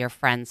by your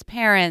friends'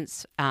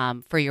 parents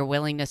for your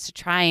willingness to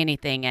try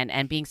anything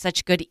and being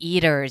such good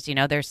eaters.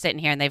 They're sitting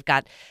here and they've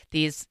got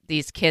these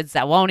kids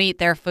that won't eat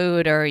their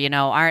food or,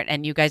 aren't,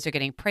 and you guys are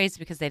getting praised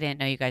because they didn't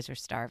know you guys were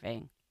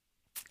starving.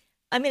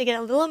 I'm going to get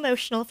a little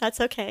emotional if that's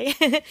okay.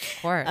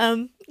 Of course.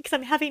 Because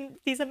I'm having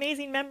these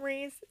amazing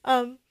memories.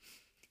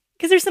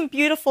 Because there's some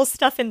beautiful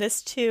stuff in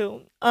this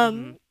too.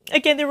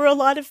 Again, there were a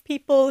lot of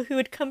people who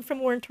had come from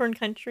war-torn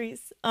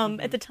countries.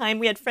 At the time,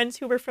 we had friends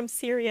who were from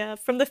Syria,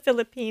 from the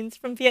Philippines,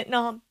 from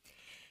Vietnam.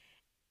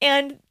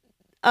 And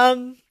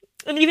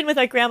even with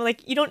my grandma,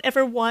 like, you don't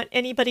ever want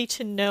anybody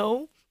to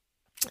know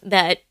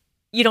that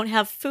you don't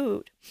have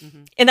food.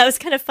 And that was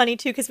kind of funny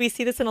too, because we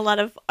see this in a lot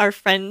of our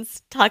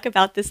friends talk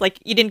about this, like,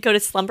 you didn't go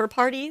to slumber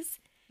parties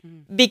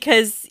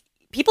because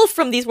people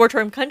from these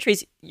war-torn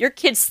countries, your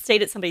kids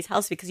stayed at somebody's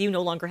house because you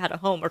no longer had a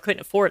home or couldn't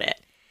afford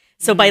it.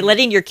 So by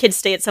letting your kids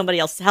stay at somebody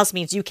else's house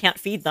means you can't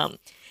feed them.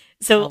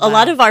 So a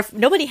lot of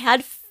nobody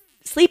had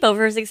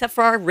sleepovers except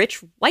for our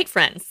rich white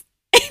friends.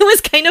 It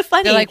was kind of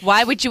funny. They're like,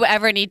 why would you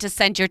ever need to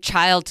send your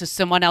child to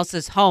someone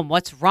else's home?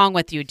 What's wrong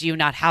with you? Do you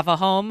not have a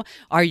home?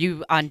 Are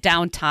you on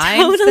downtime?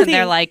 Totally. And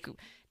they're like,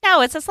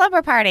 no, it's a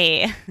slumber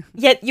party.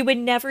 Yet you would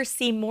never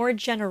see more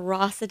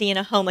generosity in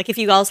a home. Like if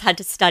you all had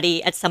to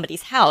study at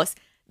somebody's house,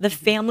 the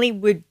family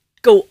would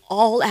go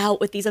all out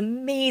with these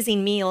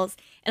amazing meals.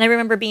 And I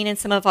remember being in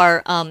some of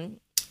our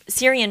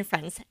Syrian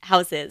friends'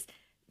 houses.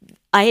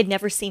 I had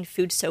never seen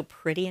food so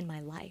pretty in my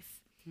life.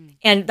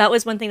 And that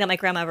was one thing that my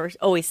grandma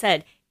always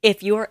said.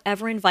 If you are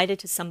ever invited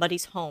to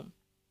somebody's home,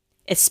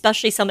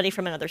 especially somebody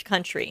from another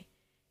country,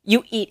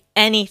 you eat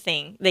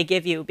anything they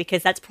give you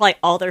because that's probably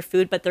all their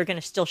food, but they're going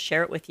to still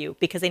share it with you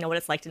because they know what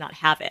it's like to not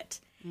have it.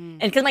 And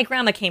because my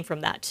grandma came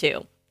from that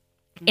too.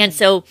 And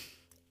so,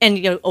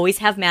 always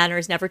have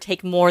manners, never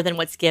take more than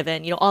what's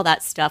given, all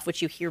that stuff,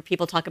 which you hear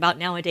people talk about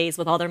nowadays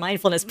with all their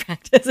mindfulness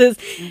practices.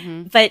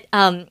 But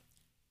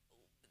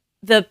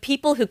the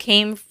people who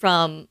came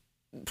from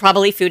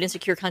probably food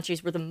insecure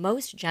countries were the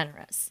most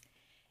generous.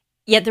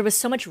 Yet there was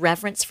so much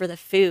reverence for the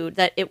food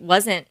that it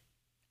wasn't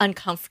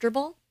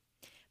uncomfortable.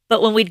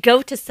 But when we'd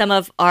go to some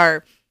of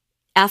our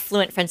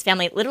affluent friends'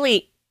 family,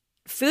 literally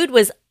food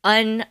was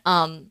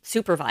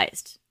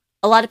unsupervised.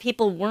 A lot of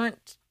people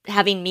weren't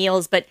having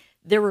meals, but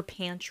there were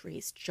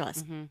pantries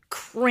just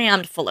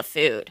crammed full of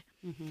food.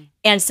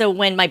 And so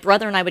when my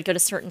brother and I would go to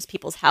certain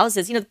people's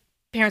houses,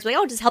 parents were like,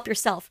 oh, just help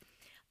yourself.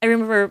 I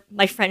remember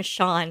my friend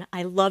Sean,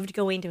 I loved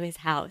going to his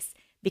house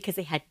because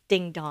they had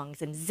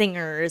ding-dongs and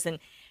zingers and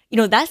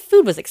that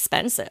food was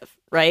expensive,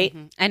 right?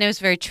 And it was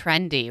very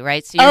trendy,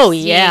 right? So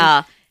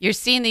yeah. You're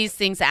seeing these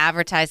things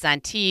advertised on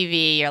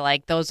TV. You're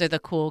like, those are the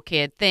cool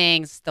kid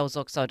things. Those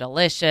look so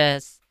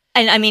delicious.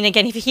 And I mean,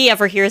 again, if he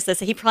ever hears this,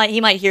 he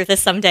might hear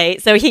this someday.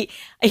 So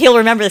he'll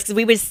remember this because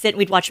we would sit and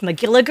we'd watch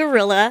Magilla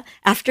Gorilla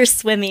after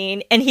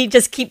swimming, and he'd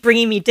just keep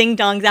bringing me ding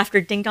dongs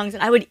after ding dongs,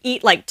 and I would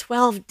eat like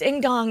 12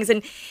 ding dongs.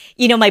 And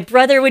my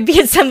brother would be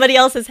at somebody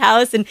else's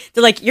house, and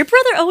they're like, "Your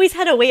brother always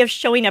had a way of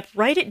showing up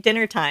right at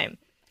dinner time."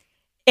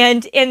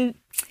 And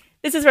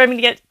this is where I'm going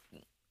to get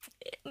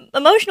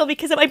emotional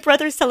because at my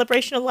brother's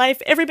celebration of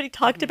life, everybody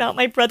talked about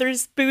my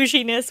brother's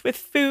bouginess with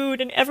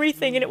food and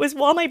everything. And it was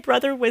while my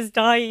brother was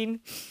dying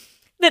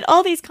that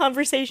all these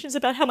conversations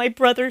about how my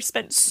brother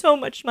spent so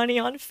much money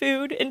on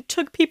food and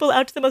took people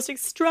out to the most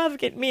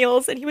extravagant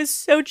meals, and he was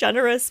so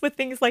generous with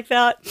things like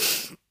that,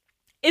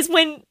 is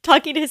when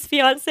talking to his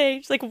fiance,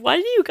 she's like, why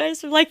do you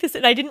guys are like this?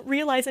 And I didn't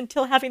realize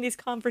until having these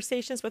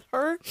conversations with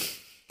her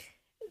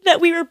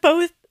that we were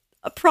both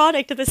a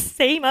product of the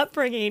same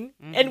upbringing,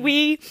 and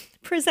we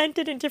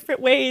presented in different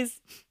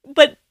ways,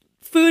 but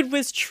food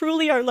was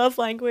truly our love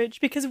language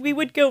because we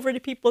would go over to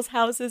people's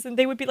houses and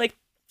they would be like,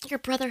 your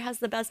brother has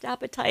the best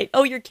appetite.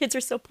 Oh, your kids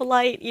are so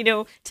polite,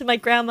 to my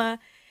grandma,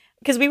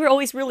 because we were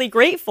always really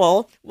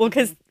grateful. Well,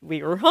 because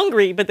we were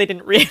hungry, but they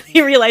didn't really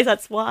realize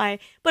that's why.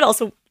 But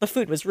also the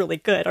food was really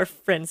good. Our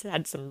friends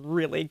had some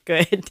really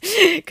good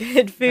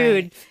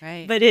food.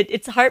 Right. But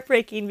it's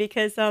heartbreaking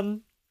because,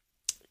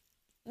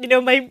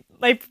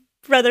 my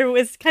brother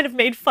was kind of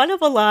made fun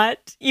of a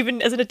lot,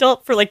 even as an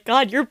adult, for like,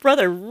 God, your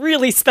brother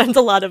really spends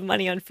a lot of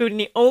money on food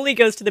and he only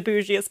goes to the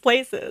bougiest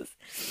places.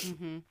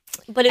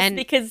 But it's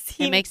because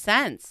it makes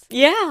sense.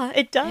 Yeah,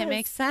 it does. It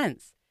makes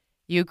sense.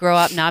 You grow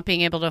up not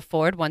being able to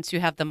afford. Once you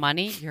have the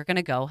money, you're going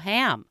to go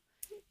ham.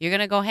 You're going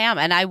to go ham.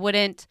 And I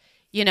wouldn't,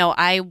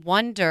 I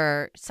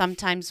wonder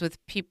sometimes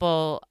with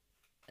people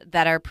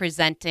that are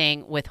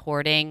presenting with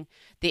hoarding,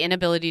 the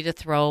inability to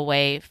throw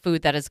away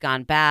food that has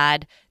gone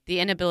bad, the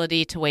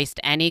inability to waste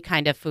any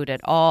kind of food at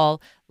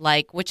all,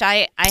 like, which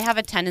I have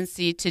a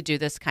tendency to do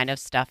this kind of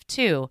stuff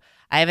too.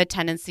 I have a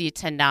tendency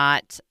to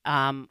not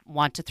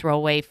want to throw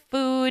away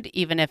food,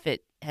 even if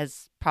it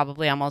has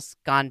probably almost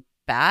gone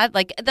bad.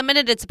 Like the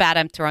minute it's bad,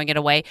 I'm throwing it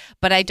away,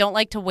 but I don't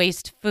like to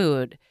waste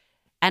food.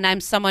 And I'm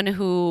someone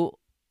who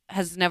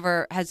has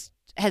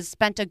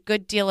spent a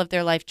good deal of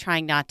their life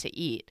trying not to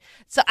eat.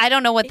 So I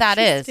don't know what that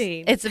is.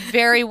 It's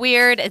very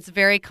weird. It's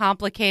very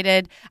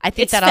complicated. I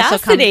think It's that also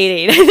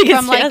fascinating. I comes think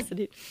from it's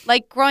fascinating.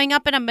 like growing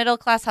up in a middle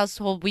class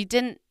household, we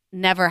didn't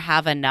never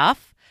have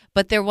enough,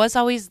 but there was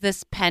always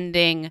this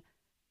pending,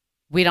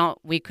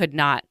 we could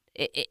not.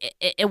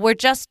 We're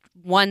just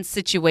one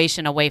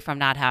situation away from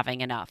not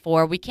having enough,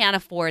 or we can't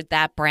afford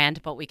that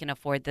brand, but we can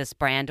afford this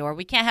brand, or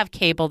we can't have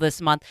cable this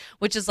month,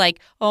 which is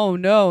like, oh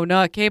no,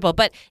 not cable.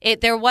 But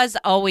there was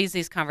always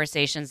these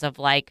conversations of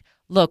like,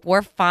 look,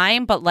 we're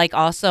fine, but like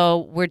also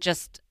we're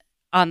just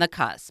on the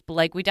cusp.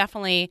 Like we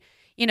definitely,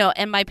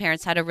 and my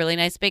parents had a really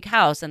nice big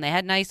house and they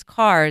had nice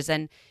cars,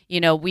 and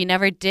we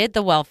never did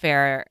the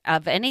welfare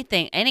of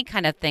anything, any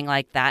kind of thing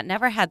like that.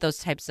 Never had those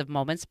types of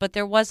moments, but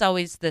there was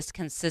always this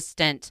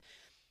consistent,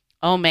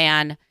 oh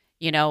man,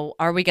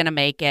 are we going to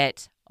make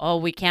it? Oh,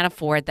 we can't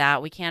afford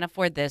that. We can't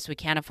afford this. We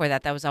can't afford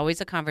that. That was always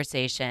a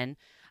conversation.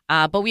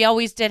 But we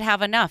always did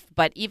have enough.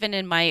 But even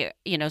in my,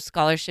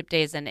 scholarship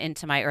days and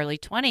into my early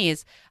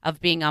 20s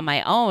of being on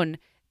my own,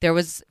 there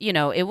was,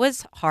 it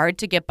was hard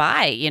to get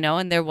by,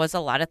 and there was a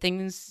lot of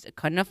things I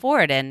couldn't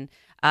afford. And,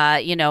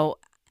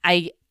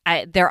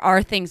 there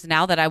are things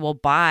now that I will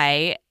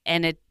buy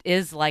and it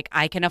is like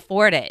I can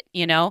afford it,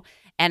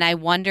 and I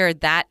wonder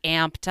that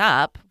amped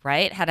up,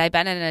 right? Had I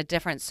been in a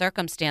different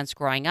circumstance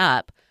growing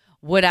up,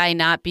 would I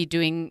not be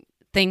doing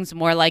things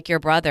more like your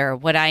brother?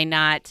 Would I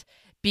not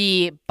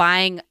be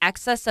buying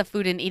excess of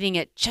food and eating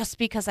it just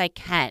because I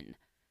can,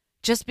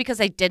 just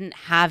because I didn't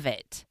have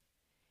it,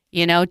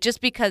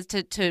 just because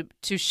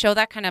to show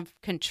that kind of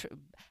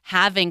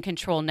having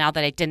control now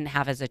that I didn't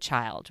have as a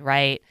child,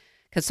 right?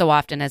 Because so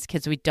often as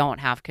kids, we don't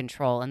have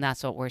control, and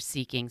that's what we're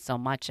seeking so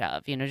much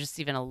of, just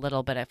even a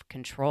little bit of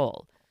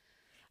control.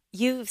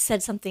 You've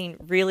said something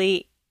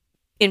really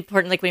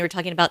important, like when you were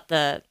talking about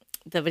the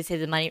what do you say,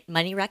 the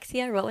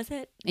moneyrexia? What was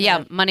it?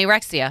 Yeah,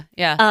 moneyrexia.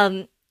 Yeah.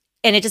 And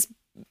it just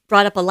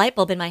brought up a light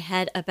bulb in my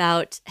head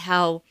about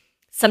how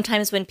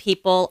sometimes when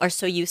people are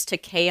so used to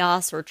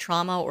chaos or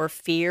trauma or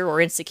fear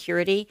or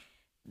insecurity,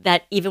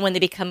 that even when they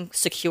become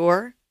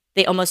secure,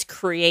 they almost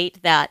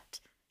create that,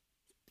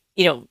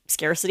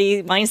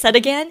 scarcity mindset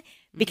again.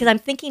 Because I'm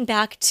thinking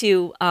back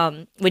to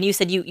when you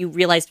said you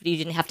realized you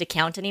didn't have to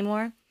count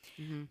anymore.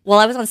 Mm-hmm. While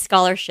I was on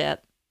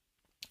scholarship,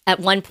 at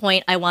one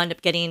point I wound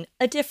up getting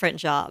a different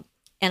job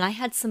and I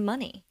had some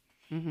money.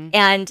 Mm-hmm.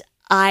 And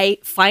I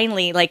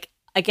finally,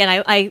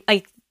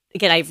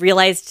 I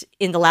realized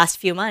in the last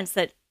few months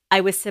that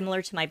I was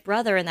similar to my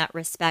brother in that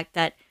respect,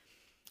 that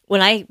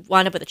when I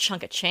wound up with a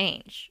chunk of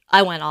change,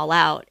 I went all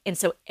out. And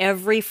so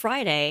every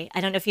Friday,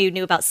 I don't know if you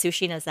knew about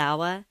Sushi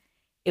Nozawa.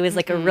 It was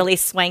like a really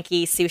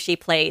swanky sushi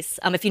place.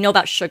 If you know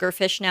about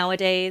sugarfish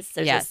nowadays,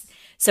 yes.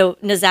 So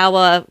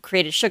Nozawa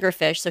created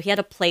sugarfish. So he had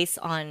a place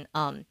on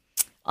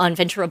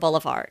Ventura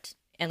Boulevard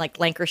and like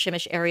Lancashire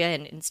area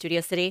in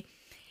Studio City.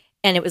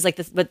 And it was like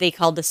this, what they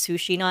called the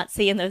sushi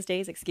Nazi in those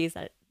days. Excuse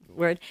that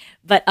word.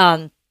 But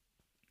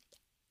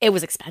it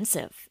was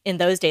expensive in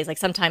those days. Like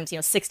sometimes,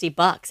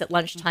 $60 at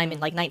lunchtime in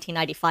like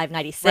 1995,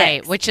 96.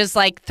 Right, which is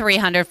like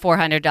 $300,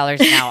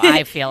 $400 now,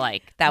 I feel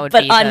like. That would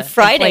be on the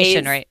Fridays,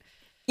 inflation rate.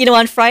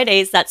 On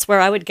Fridays, that's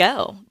where I would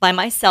go by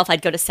myself.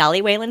 I'd go to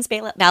Sally Whalen's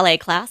ballet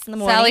class in the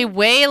morning. Sally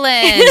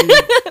Whalen.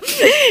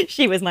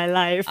 She was my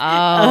life.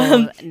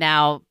 Oh,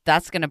 now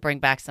that's going to bring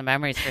back some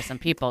memories for some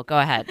people. Go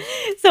ahead.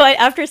 So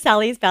after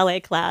Sally's ballet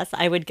class,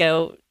 I would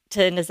go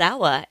to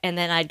Nozawa, and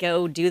then I'd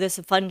go do this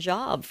fun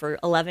job for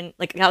 11.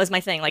 Like, that was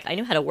my thing. Like, I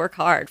knew how to work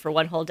hard for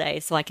one whole day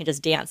so I can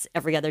just dance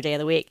every other day of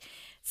the week.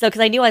 So, because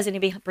I knew I was going to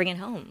be bringing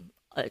home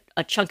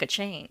a chunk of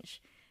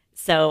change.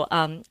 So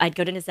I'd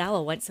go to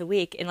Nozawa once a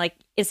week, and like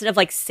instead of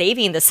like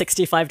saving the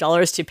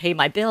 $65 to pay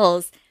my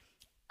bills,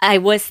 I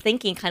was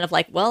thinking kind of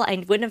like, well,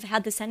 I wouldn't have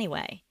had this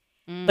anyway.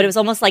 But it was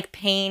almost like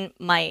paying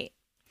it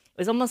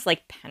was almost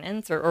like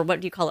penance or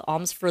what do you call it,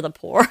 alms for the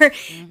poor,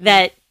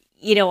 that,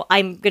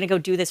 I'm going to go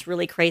do this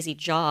really crazy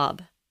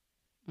job.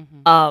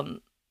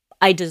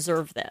 I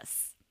deserve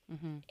this.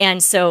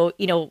 And so,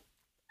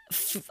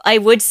 I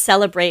would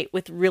celebrate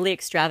with really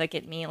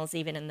extravagant meals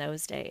even in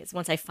those days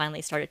once I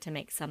finally started to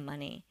make some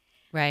money.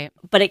 Right.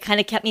 But it kind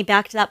of kept me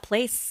back to that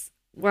place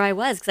where I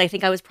was, because I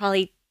think I was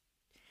probably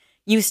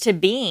used to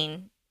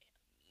being,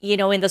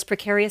 in those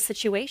precarious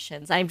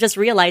situations. I'm just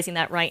realizing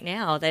that right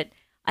now, that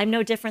I'm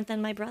no different than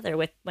my brother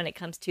when it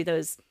comes to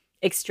those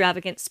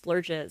extravagant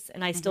splurges.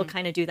 And I still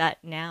kind of do that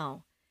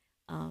now.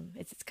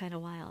 It's kind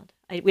of wild.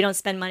 We don't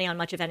spend money on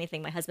much of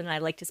anything. My husband and I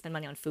like to spend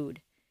money on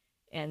food,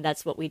 and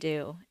that's what we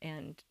do.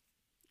 And It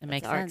that's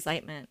makes our sense.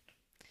 excitement.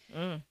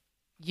 Mm.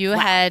 You Wow.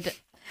 had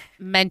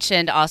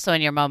mentioned also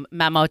in your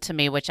memo to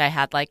me, which I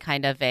had like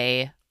kind of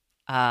a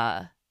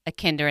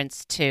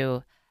hindrance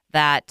to,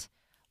 that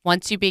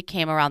once you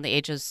became around the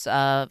ages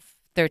of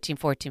 13,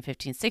 14,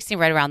 15, 16,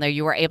 right around there,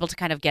 you were able to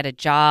kind of get a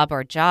job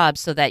or jobs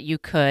so that you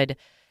could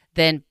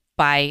then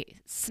buy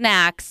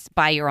snacks,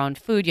 buy your own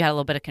food. You had a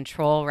little bit of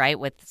control, right,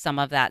 with some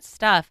of that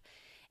stuff.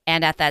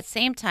 And at that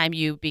same time,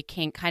 you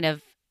became kind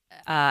of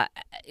uh,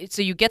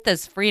 so you get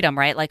this freedom,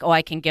 right? Like, oh,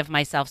 I can give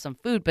myself some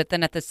food, but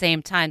then at the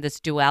same time, this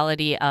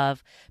duality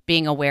of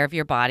being aware of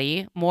your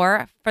body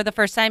more for the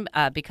first time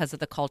because of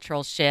the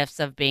cultural shifts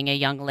of being a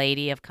young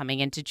lady, of coming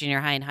into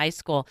junior high and high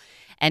school.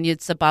 And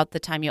it's about the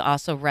time you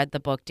also read the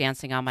book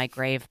Dancing on My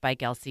Grave by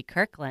Gelsey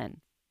Kirkland.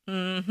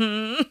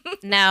 Mm-hmm.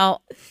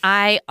 Now,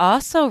 I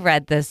also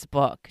read this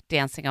book,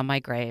 Dancing on My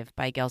Grave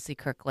by Gelsey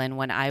Kirkland,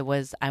 when I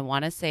was, I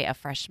want to say, a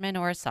freshman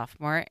or a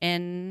sophomore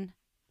in,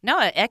 no,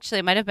 actually,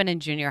 it might have been in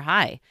junior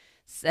high,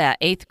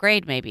 eighth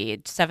grade,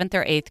 maybe, seventh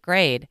or eighth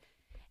grade.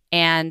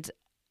 And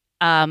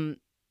um,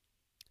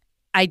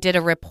 I did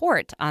a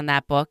report on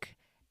that book.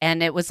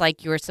 And it was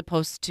like you were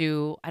supposed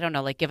to, I don't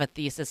know, like give a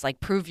thesis, like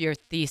prove your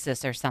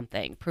thesis or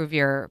something, prove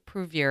your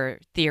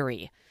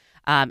theory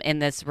in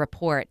this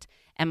report.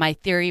 And my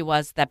theory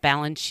was that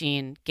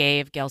Balanchine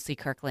gave Gelsey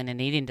Kirkland an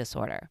eating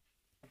disorder.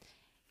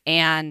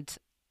 And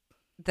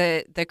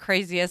the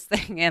craziest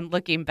thing, and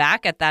looking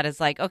back at that, is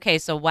like, okay,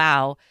 so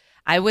wow,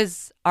 I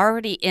was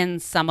already in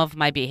some of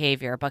my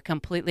behavior, but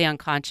completely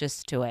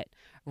unconscious to it,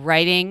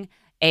 writing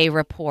a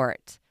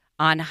report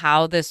on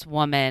how this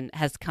woman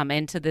has come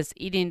into this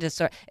eating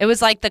disorder. It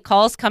was like the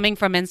calls coming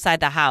from inside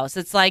the house.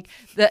 It's like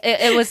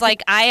it was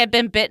like I had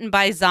been bitten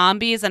by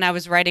zombies, and I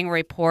was writing a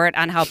report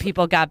on how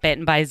people got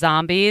bitten by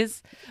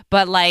zombies,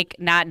 but like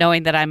not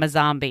knowing that I'm a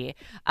zombie.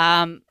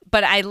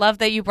 But I love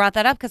that you brought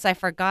that up, because I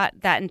forgot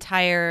that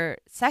entire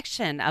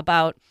section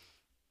about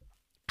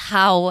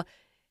how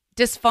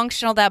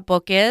dysfunctional that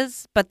book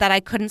is, but that I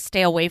couldn't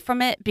stay away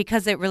from it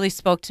because it really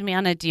spoke to me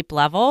on a deep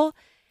level.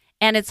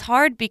 And it's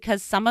hard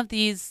because some of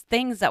these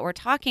things that we're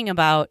talking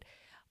about,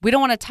 we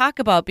don't want to talk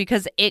about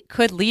because it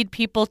could lead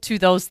people to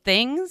those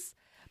things,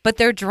 but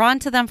they're drawn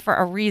to them for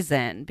a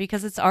reason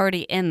because it's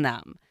already in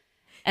them.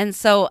 And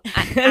so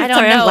I don't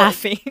Sorry, know. I'm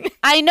laughing.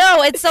 I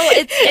know it's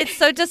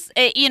so just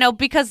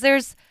because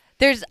there's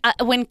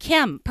when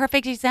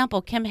perfect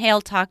example, Kim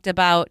Hale talked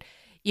about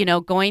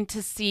going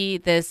to see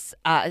this,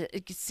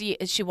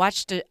 she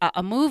watched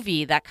a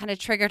movie that kind of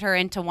triggered her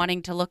into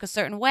wanting to look a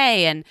certain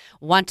way and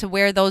want to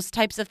wear those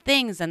types of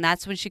things. And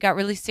that's when she got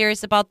really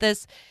serious about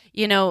this,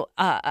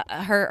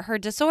 her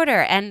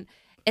disorder. And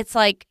it's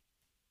like,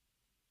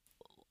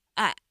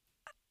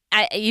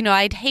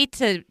 I'd hate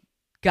to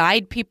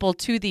guide people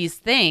to these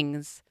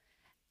things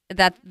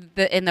that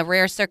in the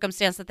rare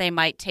circumstance that they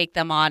might take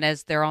them on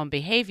as their own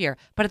behavior.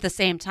 But at the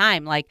same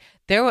time, like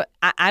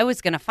I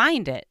was going to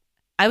find it.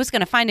 I was going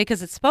to find it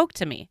because it spoke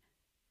to me.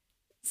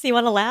 So you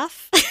want to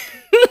laugh?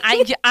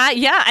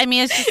 Yeah. I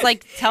mean, it's just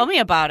like, tell me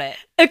about it.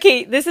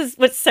 Okay, this is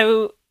what's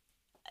so.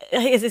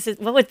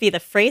 What would be the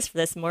phrase for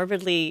this?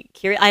 Morbidly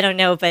curious? I don't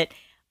know, but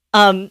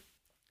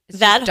It's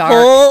that just dark.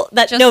 whole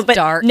Just no, but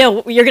dark.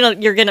 no, you're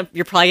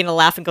probably gonna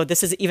laugh and go,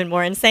 "This is even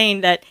more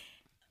insane." That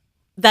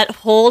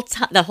whole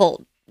the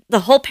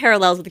whole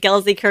parallels with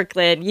Gelsey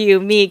Kirkland, you,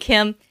 me,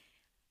 Kim.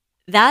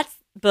 That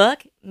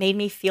book made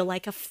me feel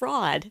like a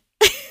fraud.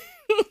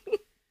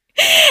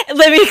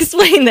 Let me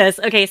explain this.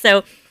 Okay,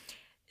 so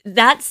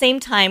that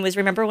same time was,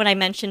 remember when I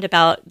mentioned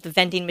about the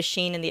vending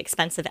machine and the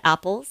expensive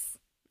apples?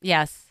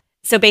 Yes.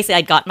 So basically,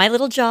 I got my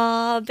little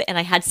job and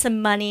I had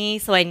some money,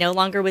 so I no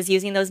longer was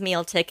using those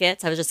meal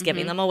tickets. I was just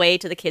giving them away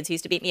to the kids who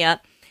used to beat me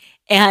up.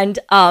 And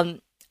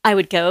I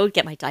would go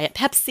get my Diet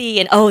Pepsi,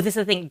 and this is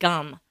the thing,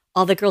 gum.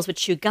 All the girls would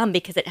chew gum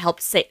because it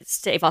helped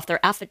stave off their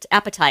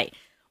appetite,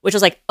 which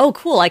was like, oh,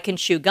 cool, I can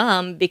chew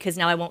gum because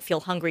now I won't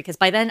feel hungry. Because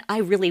by then, I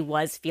really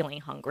was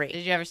feeling hungry.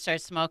 Did you ever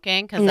start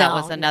smoking? Because that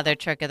was another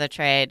trick of the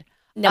trade.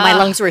 No, my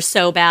lungs were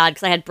so bad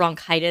because I had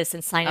bronchitis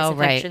and sinus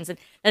infections. Right.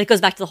 And it goes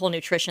back to the whole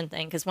nutrition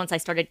thing, because once I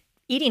started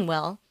eating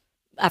well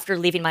after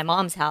leaving my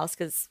mom's house,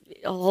 because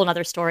a whole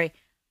other story,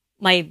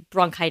 my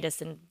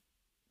bronchitis and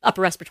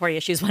upper respiratory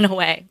issues went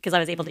away because I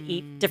was able to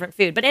eat different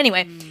food. But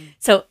anyway,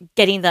 so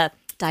getting the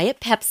Diet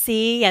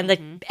Pepsi and the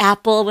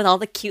apple with all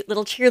the cute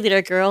little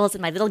cheerleader girls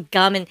and my little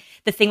gum. And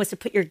the thing was to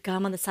put your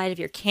gum on the side of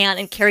your can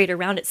and carry it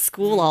around at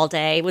school all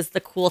day was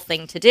the cool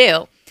thing to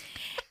do.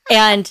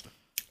 And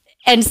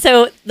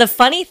so the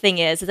funny thing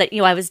is that,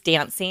 I was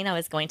dancing, I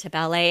was going to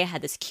ballet, I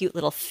had this cute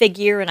little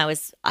figure, and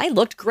I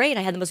looked great.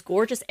 I had the most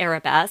gorgeous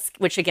arabesque,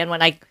 which again,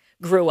 when I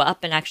grew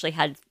up and actually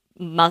had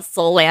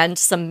muscle and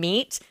some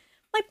meat,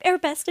 my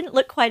arabesque didn't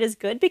look quite as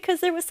good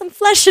because there was some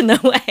flesh in the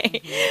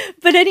way.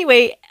 But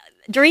anyway,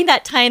 during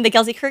that time, the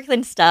Gelsey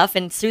Kirkland stuff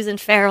and Susan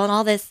Farrell and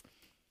all this,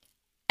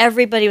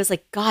 everybody was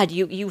like, God,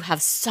 you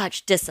have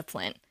such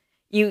discipline.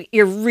 You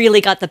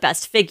really got the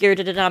best figure.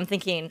 I'm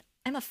thinking,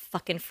 I'm a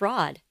fucking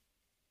fraud.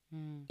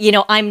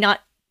 Mm. I'm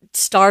not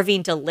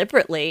starving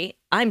deliberately.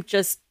 I'm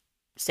just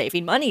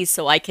saving money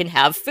so I can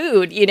have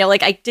food.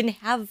 Like I didn't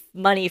have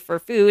money for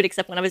food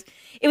except when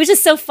it was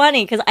just so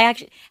funny because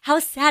how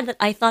sad that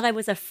I thought I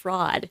was a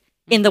fraud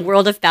in the Mm-hmm.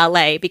 world of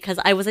ballet because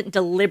I wasn't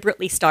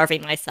deliberately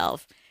starving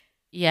myself,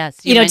 Yes,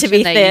 you to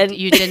be mentioned that thin.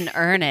 you didn't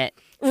earn it.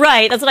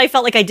 Right. That's what I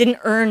felt like. I didn't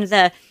earn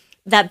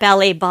that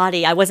ballet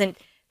body. I wasn't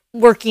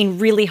working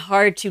really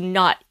hard to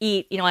not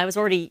eat. I was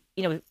already,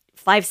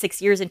 5,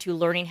 6 years into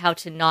learning how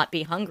to not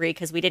be hungry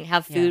because we didn't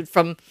have Yes. food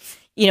from,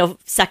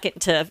 second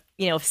to,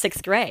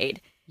 sixth grade.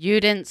 You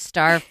didn't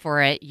starve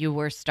for it. You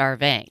were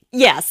starving.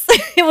 Yes.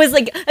 It was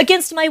like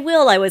against my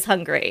will, I was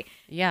hungry.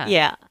 Yeah.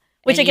 Yeah.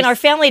 Which And again, our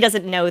family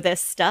doesn't know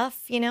this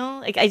stuff,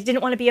 Like I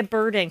didn't want to be a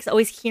burden because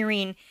always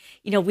hearing,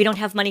 we don't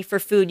have money for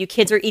food. You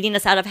kids are eating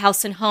us out of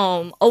house and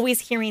home.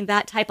 Always hearing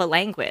that type of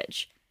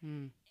language.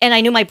 Mm. And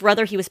I knew my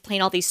brother, he was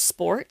playing all these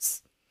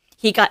sports.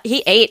 He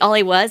ate all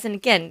he was. And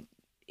again,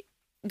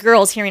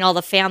 girls hearing all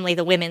the family,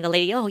 the women, the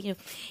lady, oh,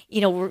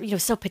 we're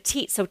so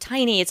petite, so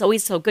tiny. It's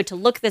always so good to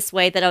look this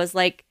way that I was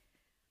like,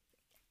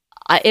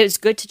 it was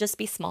good to just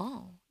be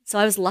small. So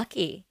I was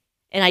lucky.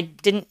 And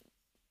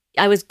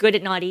I was good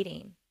at not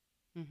eating.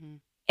 Mm-hmm.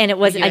 And it But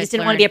wasn't, you I had just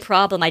didn't want to be a learned-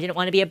 problem. I didn't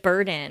want to be a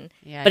burden.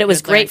 Yeah, But it you was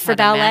had great learned for how to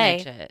ballet.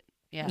 manage it.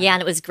 Yeah. Yeah,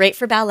 and it was great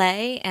for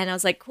ballet. And I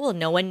was like, cool,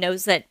 no one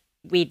knows that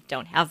we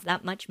don't have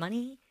that much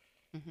money.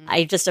 Mhm.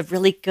 I just a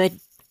really good,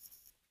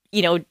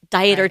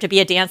 dieter Right. to be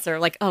a dancer.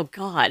 Like, oh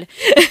God.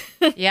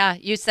 Yeah,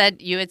 you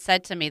had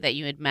said to me that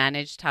you had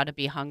managed how to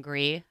be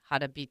hungry, how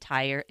to be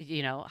tired,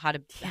 how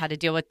to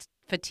deal with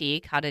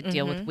fatigue, how to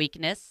deal with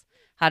weakness,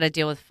 how to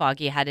deal with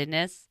foggy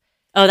headedness.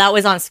 Oh, that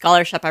was on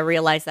scholarship. I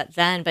realized that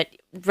then. But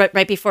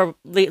right before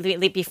we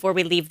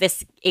leave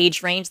this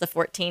age range, the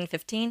 14,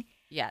 15,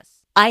 Yes.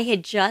 I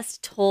had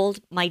just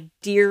told my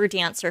dear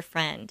dancer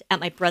friend at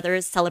my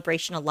brother's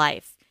celebration of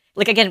life.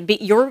 Like, again,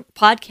 your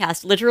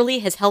podcast literally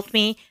has helped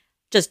me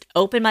just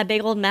open my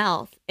big old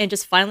mouth and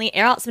just finally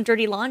air out some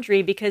dirty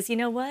laundry because you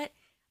know what?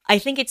 I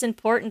think it's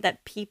important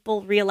that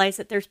people realize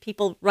that there's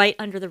people right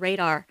under the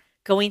radar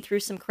going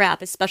through some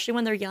crap, especially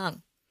when they're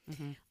young.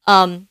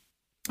 Mm-hmm.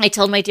 I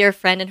told my dear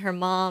friend and her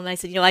mom, I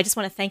said, I just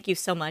want to thank you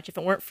so much. If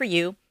it weren't for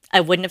you,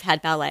 I wouldn't have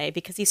had ballet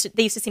because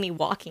they used to see me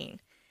walking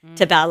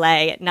to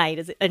ballet at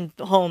night and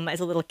home as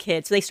a little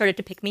kid. So they started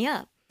to pick me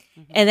up.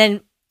 Mm-hmm. And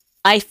then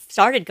I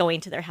started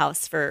going to their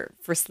house for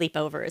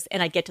sleepovers,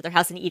 and I'd get to their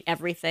house and eat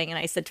everything. And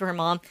I said to her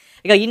mom,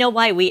 I go, you know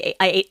why I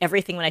ate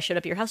everything when I showed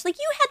up at your house? Like,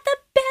 you had the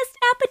best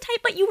appetite,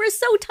 but you were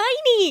so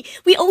tiny.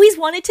 We always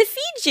wanted to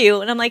feed you.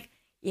 And I'm like,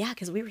 yeah,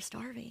 because we were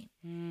starving.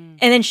 Mm.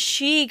 And then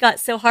she got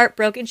so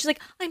heartbroken. She's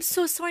like, I'm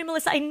so sorry,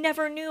 Melissa. I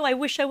never knew. I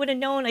wish I would have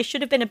known. I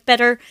should have been a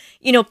better,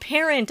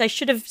 parent. I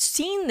should have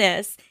seen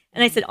this.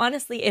 And I said,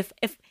 honestly,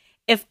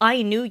 if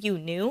I knew you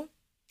knew,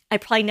 I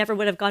probably never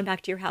would have gone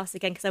back to your house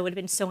again because I would have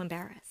been so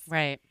embarrassed.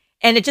 Right.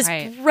 And it just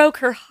Right. broke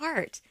her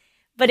heart.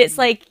 But it's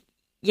like,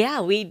 yeah,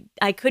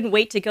 I couldn't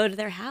wait to go to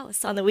their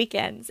house on the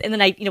weekends. And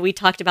then we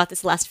talked about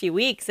this last few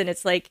weeks, and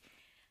it's like,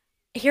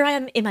 here I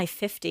am in my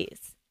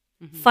 50s.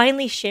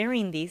 Finally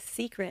sharing these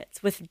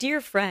secrets with dear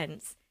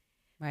friends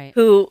Right.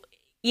 who,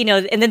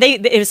 and then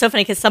it was so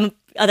funny because some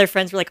other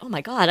friends were like, oh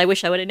my God, I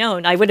wish I would have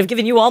known. I would have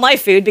given you all my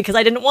food because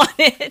I didn't want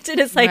it. And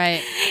it's like,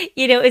 Right.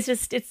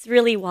 it's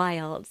really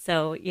wild.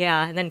 So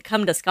yeah. And then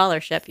come to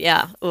scholarship.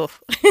 Yeah.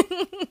 Oof.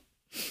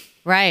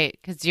 Right.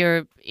 Because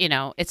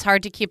it's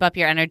hard to keep up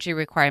your energy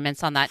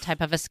requirements on that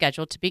type of a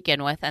schedule to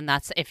begin with. And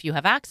that's if you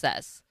have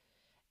access.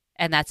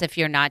 And that's if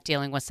you're not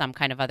dealing with some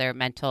kind of other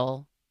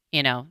mental,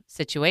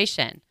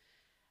 situation.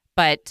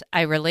 But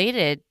I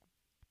related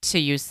to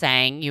you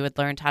saying you had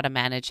learned how to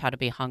manage how to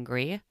be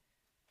hungry,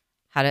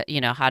 how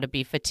to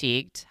be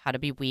fatigued, how to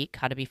be weak,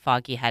 how to be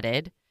foggy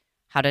headed,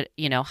 how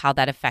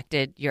that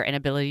affected your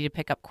inability to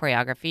pick up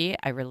choreography.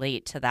 I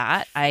relate to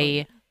that.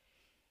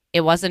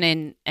 It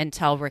wasn't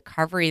until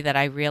recovery that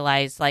I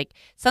realized like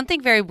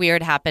something very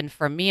weird happened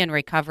for me in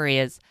recovery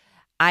is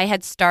I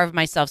had starved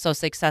myself so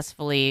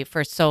successfully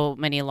for so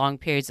many long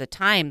periods of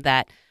time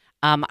that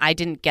I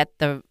didn't get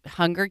the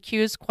hunger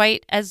cues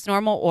quite as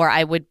normal, or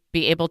I would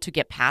be able to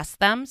get past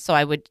them. So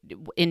I would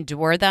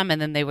endure them and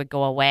then they would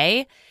go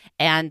away.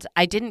 And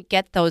I didn't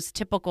get those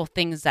typical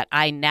things that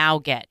I now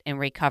get in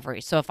recovery.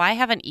 So if I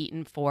haven't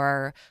eaten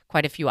for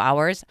quite a few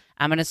hours,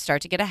 I'm going to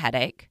start to get a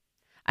headache.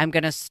 I'm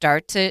going to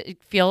start to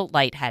feel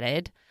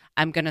lightheaded.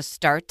 I'm going to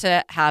start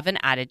to have an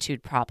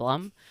attitude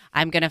problem.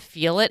 I'm going to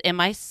feel it in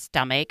my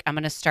stomach. I'm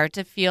going to start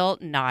to feel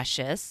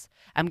nauseous.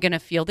 I'm going to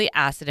feel the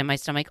acid in my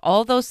stomach.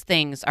 All those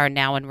things are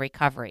now in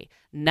recovery.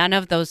 None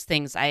of those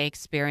things I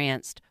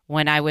experienced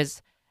when I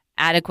was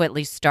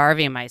adequately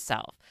starving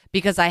myself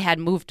because I had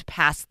moved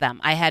past them.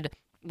 I had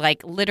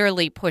like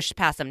literally pushed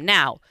past them.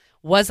 Now,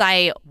 was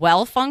I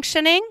well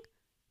functioning?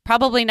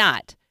 Probably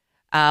not.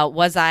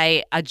 Was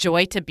I a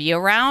joy to be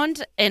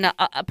around? And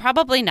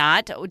probably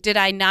not. Did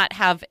I not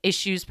have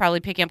issues probably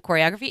picking up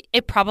choreography?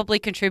 It probably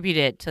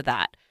contributed to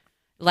that.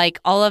 Like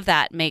all of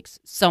that makes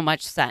so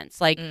much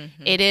sense. Like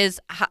it is,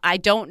 I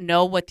don't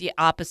know what the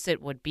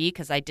opposite would be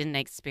because I didn't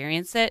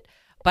experience it,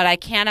 but I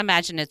can't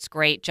imagine it's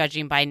great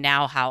judging by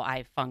now how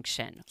I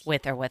function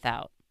with or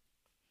without.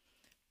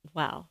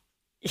 Wow.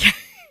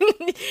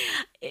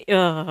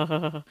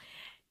 Ugh.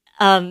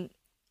 um,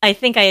 I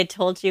think I had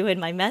told you in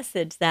my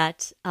message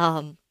that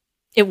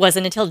it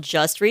wasn't until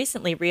just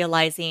recently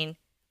realizing,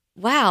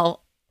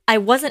 wow, I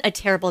wasn't a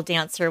terrible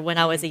dancer when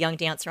I was a young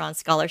dancer on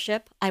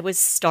scholarship. I was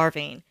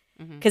starving.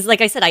 Mm-hmm. Because,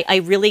 like I said, I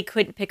really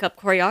couldn't pick up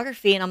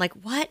choreography. And I'm like,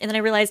 what? And then I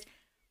realized,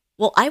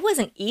 well, I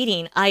wasn't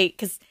eating.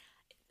 Because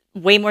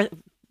way more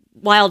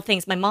wild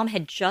things. My mom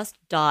had just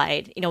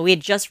died. You know, we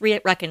had just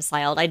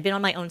reconciled. I'd been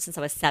on my own since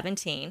I was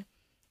 17.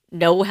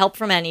 No help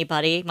from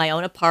anybody, my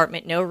own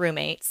apartment, no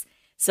roommates.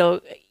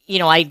 So, you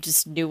know, I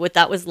just knew what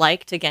that was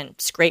like to, again,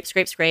 scrape,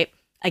 scrape, scrape.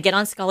 I get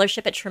on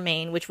scholarship at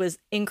Tremaine, which was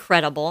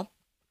incredible.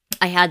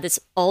 I had this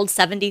old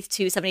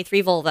 72,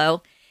 73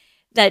 Volvo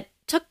that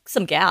took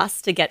some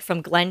gas to get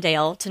from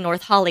Glendale to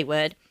North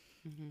Hollywood.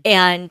 Mm-hmm.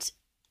 And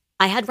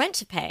I had rent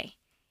to pay.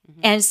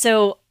 Mm-hmm. And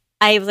so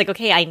I was like,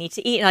 okay, I need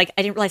to eat. And like,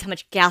 I didn't realize how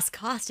much gas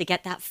cost to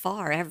get that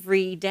far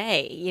every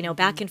day, you know, mm-hmm.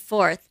 back and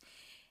forth.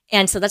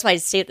 And so that's why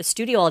I'd stay at the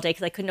studio all day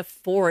because I couldn't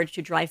afford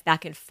to drive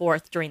back and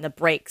forth during the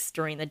breaks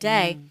during the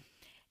day. Mm.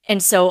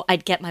 And so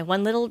I'd get my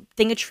one little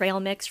thing of trail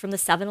mix from the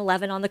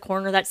 7-Eleven on the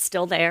corner that's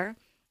still there.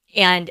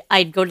 And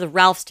I'd go to the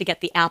Ralph's to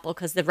get the apple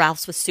because the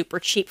Ralph's was super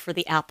cheap for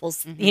the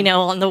apples, mm-hmm. you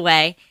know, on the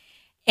way.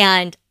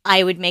 And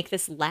I would make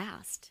this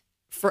last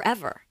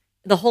forever,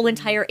 the whole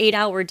entire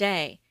 8-hour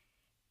day.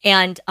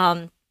 And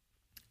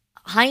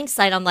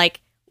hindsight, I'm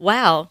like,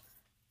 wow,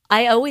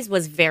 I always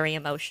was very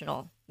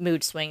emotional.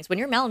 Mood swings. When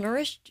you're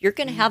malnourished, you're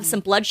going to have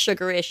some blood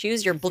sugar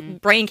issues. Your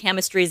brain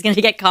chemistry is going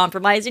to get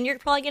compromised, and you're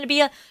probably going to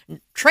be a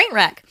train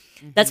wreck.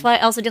 Mm-hmm. That's why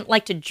I also didn't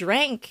like to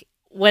drink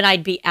when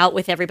I'd be out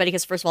with everybody,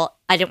 because first of all,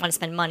 I didn't want to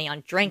spend money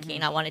on drinking.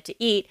 Mm-hmm. I wanted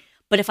to eat.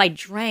 But if I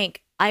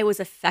drank, I was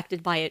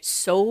affected by it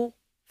so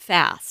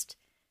fast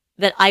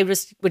that I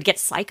just would get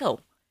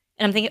psycho.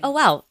 And I'm thinking, oh,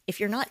 wow, if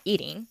you're not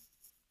eating,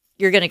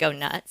 you're going to go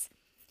nuts.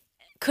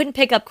 Couldn't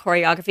pick up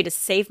choreography to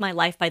save my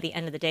life by the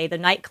end of the day. The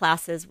night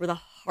classes were the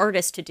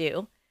hardest to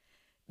do,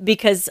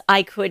 because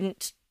I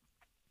couldn't,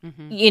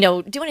 you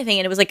know, do anything.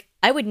 And it was like,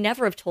 I would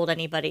never have told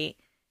anybody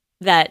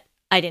that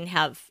I didn't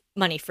have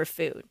money for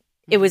food.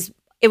 Mm-hmm.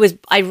 It was,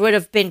 I would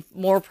have been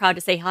more proud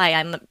to say, hi,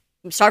 I'm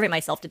starving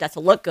myself to death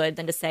to look good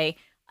than to say,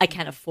 I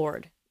can't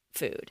afford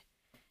food.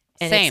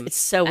 And Same. It's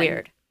so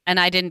weird. And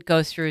I didn't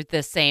go through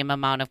the same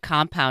amount of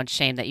compound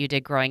shame that you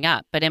did growing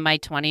up. But in my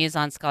 20s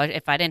on scholarship,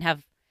 if I didn't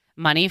have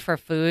money for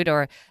food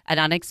or an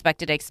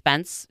unexpected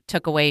expense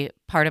took away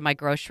part of my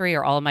grocery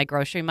or all of my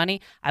grocery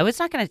money, I was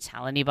not going to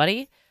tell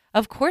anybody.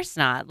 Of course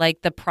not.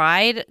 Like the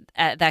pride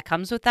that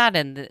comes with that.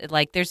 And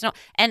like, there's no,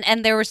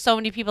 and there were so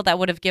many people that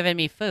would have given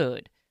me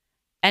food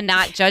and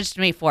not judged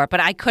me for it, but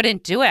I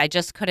couldn't do it. I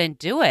just couldn't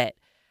do it.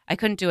 I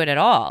couldn't do it at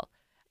all.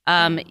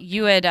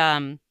 You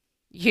had,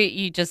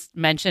 you just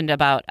mentioned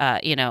about,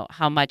 you know,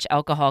 how much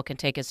alcohol can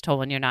take its toll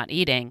when you're not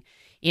eating.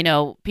 You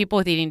know, people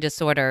with eating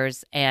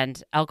disorders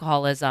and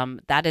alcoholism,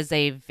 that is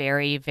a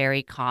very,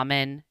 very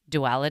common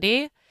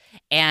duality.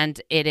 And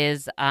it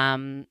is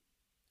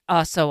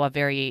also a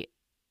very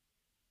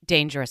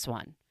dangerous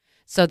one.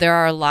 So there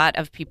are a lot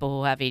of people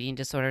who have eating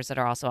disorders that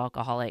are also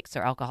alcoholics,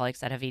 or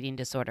alcoholics that have eating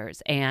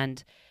disorders.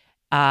 And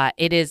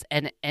it is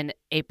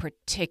a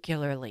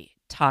particularly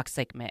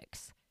toxic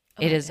mix.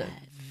 Oh, it is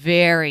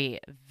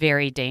very,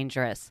 very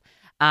dangerous.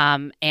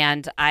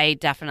 And I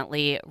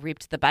definitely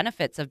reaped the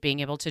benefits of being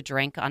able to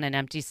drink on an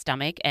empty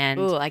stomach and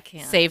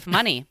save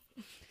money.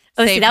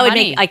 See, that would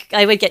make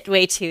I would get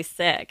way too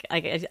sick.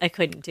 I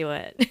couldn't do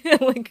it.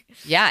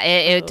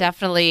 It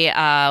definitely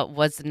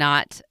was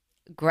not.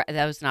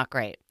 That was not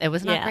great. It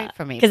was not great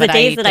for me. Because the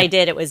days that I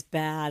did, it was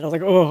bad. I was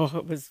like,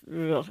 it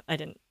was. I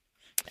didn't.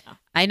 Yeah.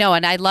 I know,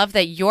 and I love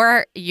that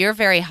you're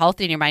very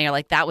healthy in your mind. You're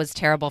like, that was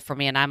terrible for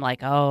me, and I'm like,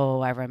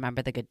 oh, I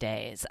remember the good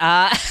days.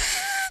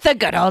 The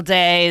good old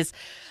days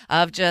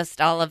of just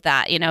all of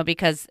that, you know,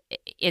 because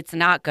it's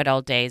not good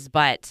old days,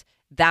 but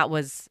that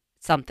was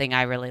something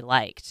I really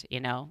liked, you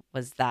know,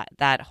 was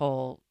that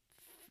whole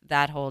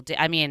day.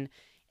 I mean,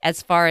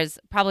 as far as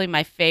probably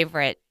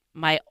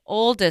my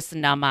oldest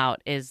numb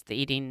out is the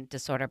eating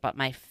disorder, but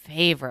my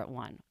favorite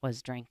one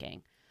was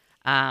drinking.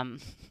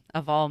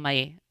 Of all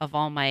my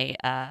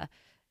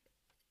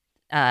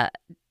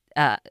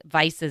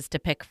vices to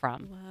pick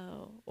from.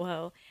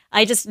 Whoa.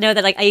 I just know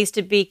that, like, I used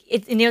to be,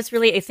 you know, it's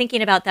really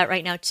thinking about that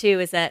right now too,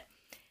 is that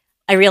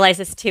I realized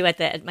this too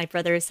at my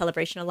brother's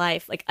celebration of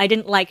life. Like, I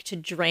didn't like to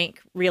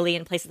drink really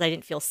in places I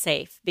didn't feel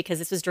safe, because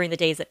this was during the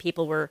days that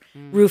people were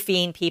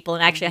roofing people.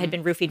 And actually I had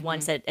been roofied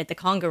once at the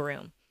Congo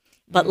room,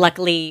 but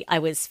luckily I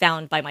was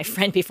found by my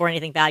friend before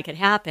anything bad could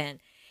happen.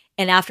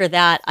 And after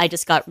that, I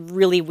just got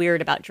really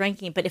weird about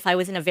drinking. But if I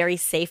was in a very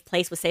safe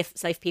place with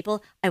safe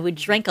people, I would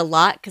drink a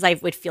lot because I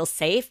would feel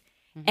safe.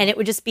 And it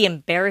would just be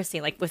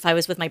embarrassing. Like if I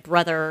was with my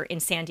brother in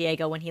San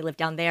Diego when he lived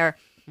down there,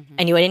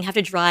 I knew I didn't have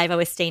to drive. I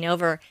was staying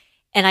over.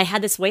 And I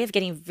had this way of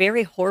getting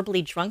very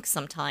horribly drunk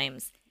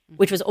sometimes,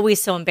 which was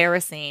always so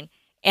embarrassing.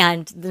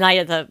 And the night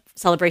of the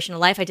celebration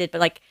of life I did,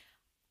 but like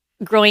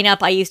growing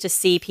up, I used to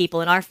see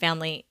people in our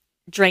family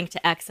drink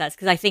to excess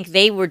because I think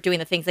they were doing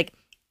the things like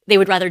they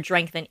would rather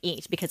drink than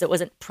eat because it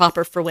wasn't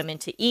proper for women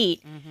to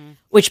eat,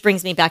 which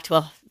brings me back to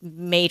a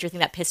major thing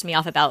that pissed me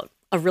off about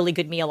a really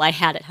good meal I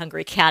had at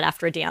Hungry Cat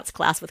after a dance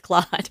class with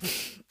Claude.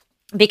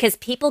 Because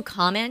people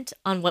comment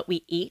on what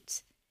we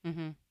eat,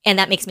 and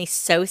that makes me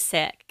so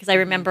sick because I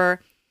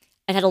remember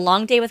I had a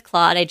long day with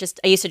Claude.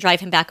 I used to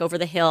drive him back over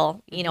the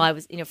hill. I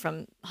was,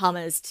 from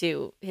Hamas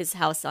to his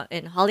house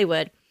in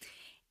Hollywood.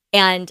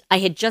 And I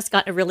had just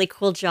gotten a really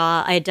cool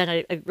job. I had done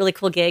a really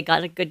cool gig,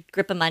 got a good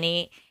grip of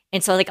money.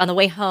 And so like on the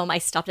way home, I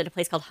stopped at a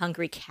place called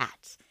Hungry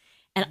Cat.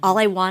 And all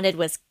I wanted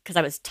was, because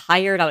I was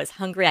tired, I was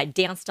hungry, I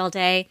danced all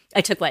day.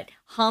 I took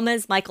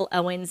Hamas, Michael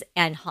Owens,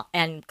 and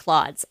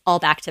Claude's all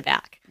back to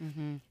back.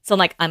 So I'm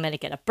like, I'm going to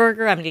get a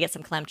burger. I'm going to get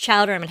some clam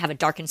chowder. I'm going to have a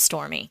dark and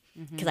stormy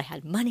because I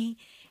had money.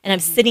 And I'm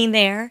sitting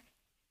there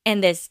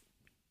and I'm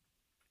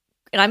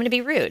going to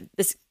be rude.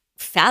 This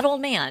fat old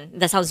man,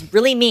 that sounds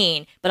really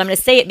mean, but I'm going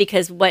to say it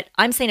because what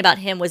I'm saying about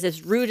him was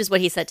as rude as what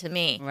he said to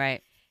me.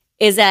 Right.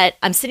 Is that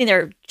I'm sitting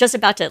there just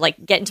about to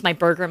get into my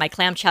burger, my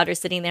clam chowder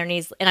sitting there,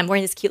 and I'm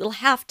wearing this cute little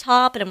half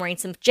top, and I'm wearing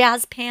some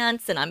jazz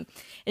pants, and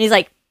he's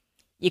like,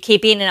 you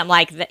keep eating, and I'm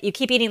like, you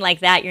keep eating like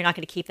that, you're not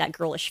going to keep that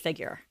girlish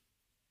figure.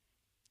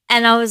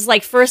 And I was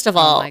like, first of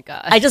all, oh my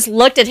gosh. I just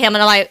looked at him,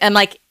 and I'm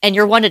like, and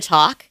you're one to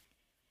talk,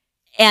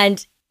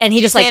 and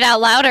he just say it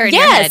out louder. In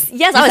yes, your head.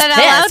 yes, I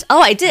was pissed.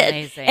 Oh, I did.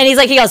 Amazing. And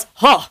he goes,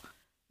 oh,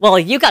 well,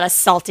 you got a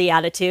salty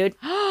attitude.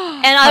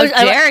 And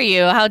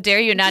How dare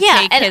you not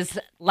take his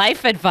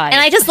life advice?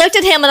 And I just looked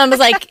at him and I was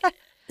like,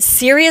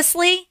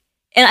 seriously?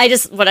 And I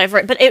just,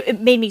 whatever. But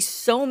it made me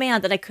so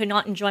mad that I could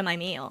not enjoy my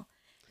meal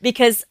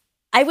because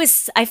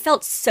I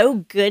felt so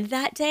good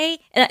that day.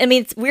 And I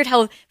mean, it's weird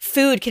how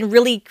food can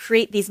really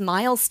create these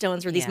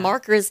milestones or these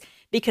markers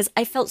because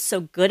I felt so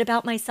good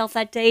about myself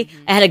that day.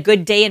 I had a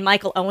good day in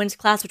Michael Owens'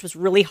 class, which was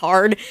really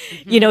hard,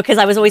 because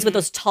I was always with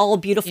those tall,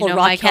 beautiful Rockette.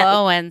 Michael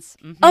Owens.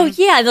 Oh,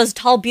 yeah, those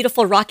tall,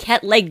 beautiful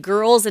Rockette leg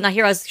girls. And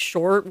here I was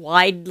short,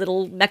 wide,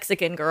 little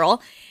Mexican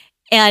girl.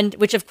 And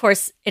which, of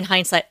course, in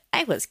hindsight,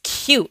 I was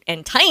cute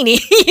and tiny,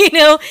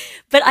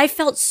 but I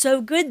felt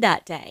so good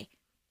that day.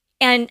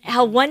 And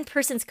how one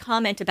person's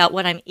comment about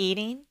what I'm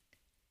eating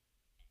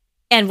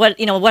and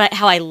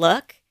how I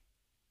look.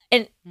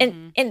 And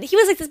he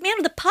was like this man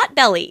with a pot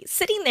belly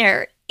sitting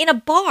there in a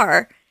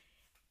bar.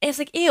 And it's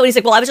like, ew. And he's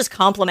like, well, I was just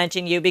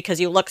complimenting you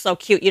because you look so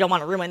cute. You don't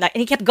want to ruin that.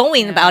 And he kept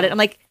going about it. I'm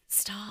like,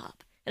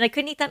 stop. And I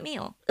couldn't eat that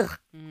meal. Ugh,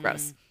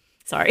 gross.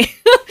 Sorry.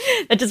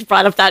 I just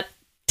brought up that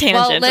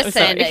tangent. Well,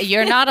 listen,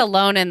 you're not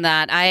alone in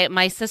that.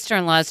 My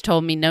sister-in-law has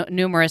told me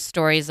numerous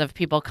stories of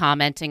people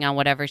commenting on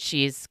whatever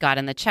she's got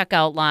in the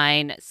checkout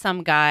line.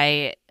 Some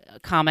guy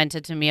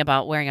commented to me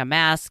about wearing a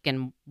mask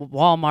in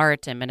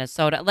Walmart in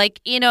Minnesota.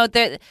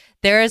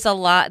 There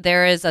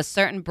is a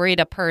certain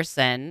breed of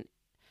person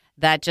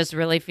that just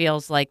really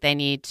feels like they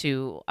need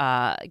to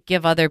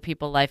give other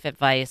people life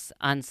advice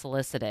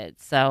unsolicited.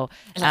 So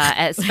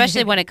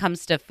especially when it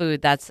comes to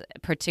food, that's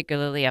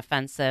particularly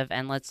offensive.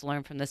 And let's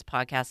learn from this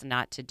podcast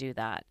not to do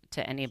that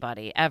to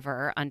anybody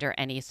ever under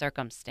any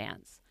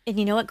circumstance. And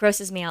you know what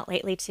grosses me out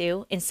lately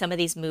too? In some of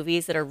these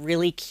movies that are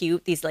really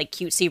cute, these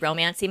cutesy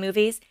romancy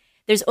movies,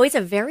 there's always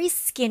a very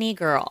skinny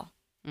girl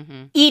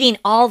eating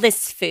all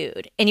this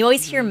food. And you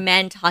always hear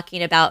men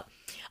talking about,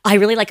 I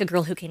really like a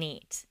girl who can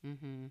eat.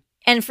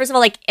 And first of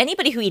all,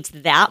 anybody who eats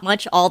that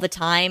much all the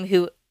time,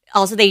 who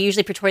also they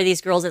usually portray these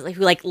girls as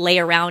who lay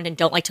around and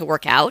don't like to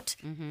work out.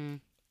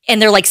 And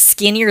they're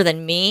skinnier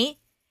than me.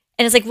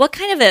 And it's what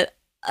kind of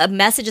a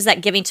message is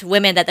that giving to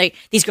women that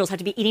these girls have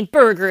to be eating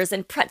burgers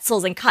and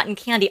pretzels and cotton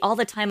candy all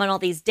the time on all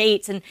these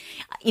dates? And,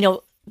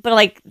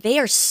 but they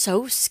are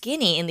so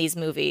skinny in these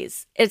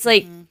movies. It's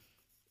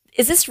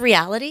is this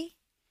reality?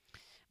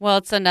 Well,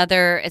 it's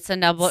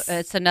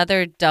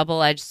another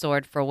double-edged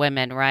sword for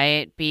women,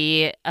 right?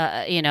 Be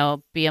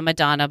a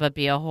Madonna, but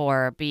be a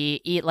whore.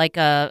 Eat like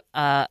a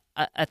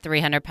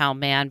 300-pound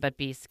man, but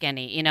be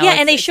skinny. Yeah,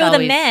 and they show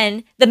the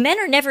men. The men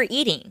are never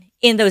eating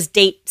in those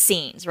date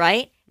scenes,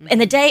 right?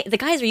 And the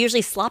guys are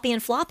usually sloppy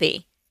and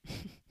floppy.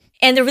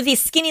 And there were these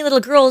skinny little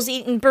girls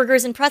eating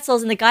burgers and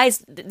pretzels, and the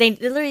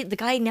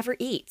guy never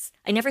eats.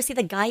 I never see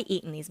the guy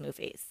eat in these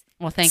movies.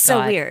 Well, thank God.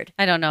 So weird.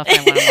 I don't know if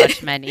I want to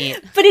watch men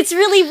eat. But it's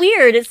really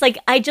weird. It's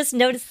I just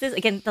noticed this.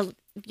 Again,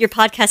 your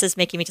podcast is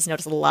making me just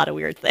notice a lot of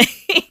weird things.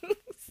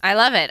 I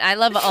love it. I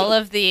love all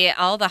the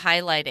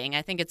highlighting.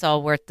 I think it's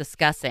all worth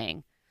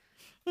discussing.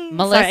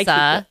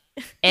 Melissa,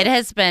 it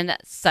has been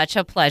such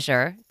a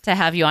pleasure to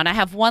have you on. I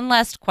have one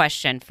last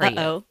question for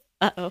you.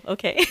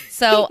 Okay.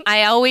 So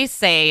I always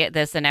say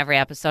this in every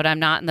episode. I'm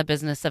not in the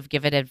business of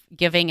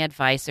giving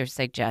advice or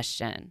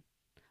suggestion.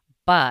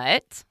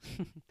 But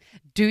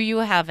do you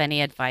have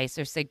any advice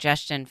or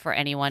suggestion for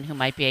anyone who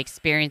might be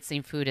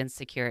experiencing food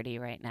insecurity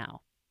right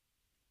now?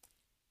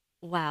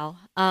 Wow.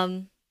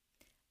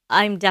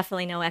 I'm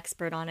definitely no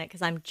expert on it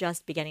because I'm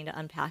just beginning to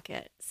unpack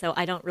it. So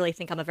I don't really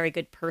think I'm a very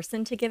good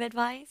person to give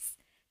advice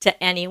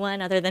to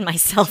anyone other than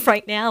myself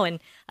right now. And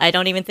I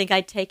don't even think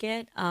I'd take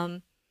it.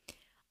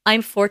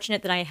 I'm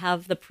fortunate that I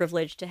have the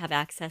privilege to have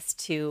access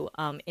to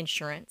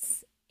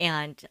insurance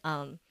and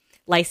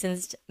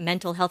licensed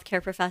mental health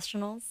care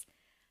professionals.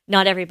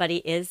 Not everybody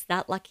is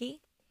that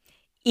lucky.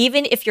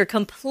 Even if you're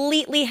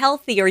completely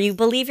healthy or you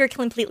believe you're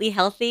completely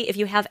healthy, if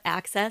you have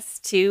access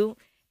to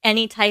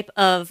any type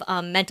of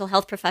mental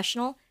health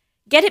professional,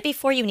 get it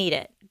before you need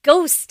it.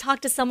 Go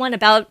talk to someone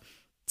about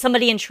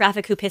somebody in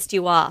traffic who pissed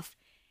you off.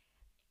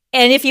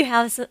 And if you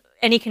have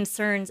any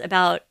concerns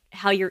about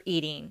how you're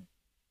eating,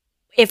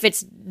 if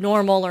it's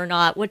normal or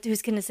not,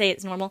 who's going to say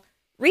it's normal?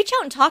 Reach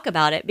out and talk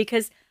about it,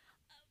 because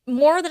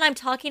more than I'm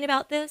talking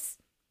about this,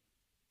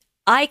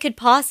 I could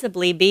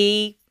possibly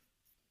be,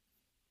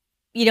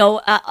 in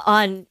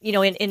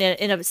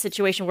a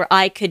situation where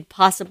I could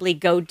possibly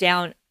go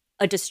down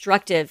a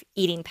destructive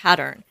eating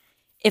pattern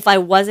if I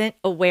wasn't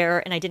aware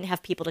and I didn't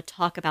have people to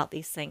talk about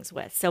these things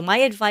with. So my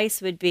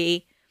advice would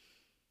be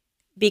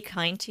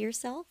kind to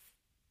yourself,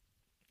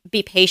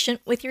 be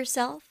patient with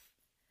yourself,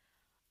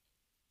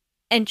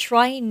 and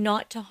try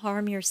not to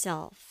harm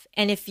yourself.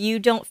 And if you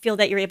don't feel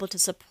that you're able to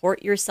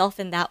support yourself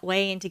in that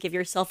way and to give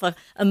yourself a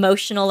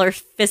emotional or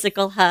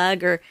physical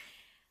hug, or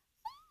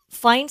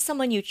find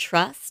someone you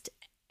trust.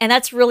 And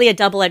that's really a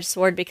double-edged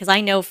sword, because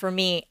I know for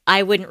me,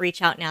 I wouldn't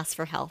reach out and ask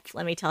for help,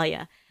 let me tell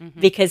you,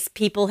 because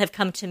people have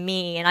come to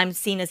me and I'm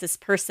seen as this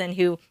person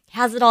who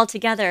has it all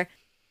together.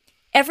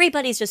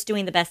 Everybody's just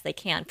doing the best they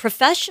can.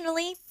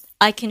 Professionally,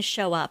 I can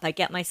show up. I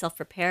get myself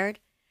prepared.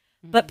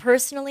 But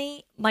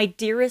personally, my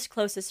dearest,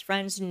 closest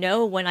friends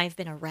know when I've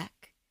been a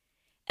wreck.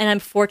 And I'm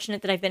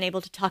fortunate that I've been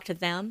able to talk to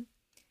them.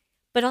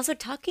 But also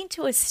talking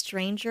to a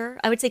stranger,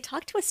 I would say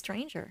talk to a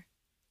stranger.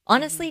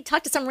 Honestly,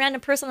 talk to some random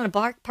person on a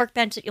park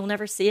bench that you'll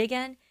never see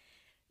again.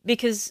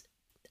 Because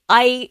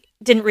I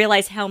didn't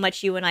realize how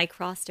much you and I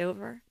crossed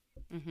over.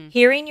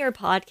 Hearing your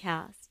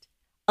podcast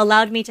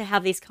allowed me to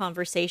have these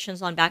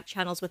conversations on back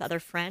channels with other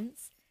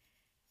friends.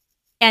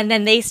 And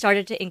then they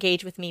started to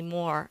engage with me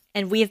more.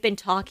 And we have been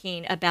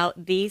talking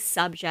about these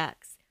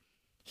subjects.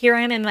 Here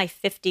I am in my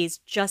 50s,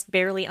 just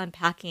barely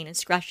unpacking and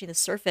scratching the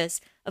surface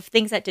of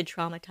things that did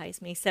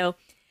traumatize me. So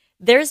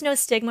there's no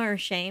stigma or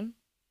shame.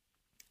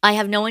 I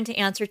have no one to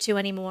answer to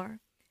anymore.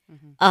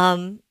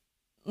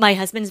 My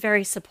husband's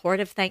very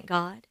supportive, thank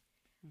God.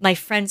 My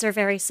friends are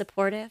very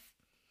supportive.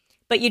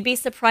 But you'd be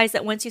surprised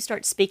that once you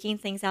start speaking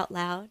things out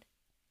loud,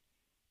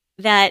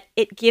 that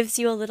it gives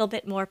you a little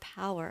bit more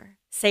power.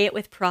 Say it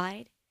with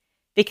pride.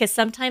 Because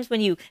sometimes when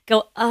you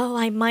go, oh,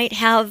 I might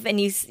have, and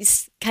you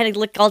kind of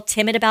look all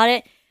timid about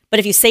it. But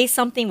if you say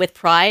something with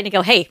pride and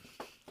go, hey,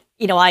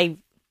 I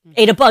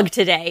ate a bug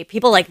today.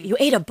 People like, you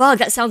ate a bug?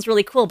 That sounds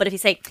really cool. But if you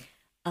say,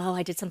 oh,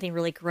 I did something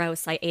really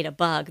gross, I ate a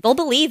bug, they'll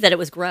believe that it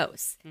was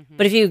gross.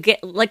 But if you get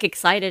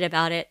excited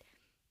about it,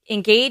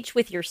 engage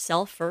with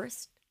yourself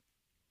first.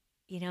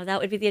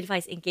 That would be the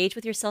advice. Engage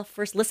with yourself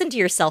first. Listen to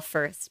yourself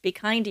first. Be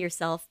kind to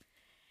yourself.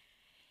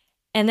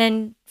 And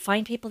then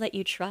find people that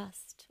you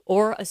trust.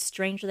 Or a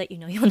stranger that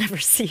you'll never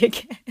see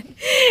again.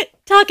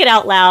 Talk it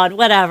out loud,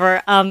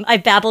 whatever.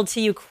 I've babbled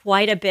to you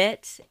quite a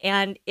bit,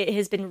 and it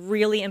has been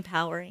really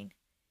empowering.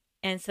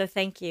 And so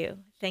thank you.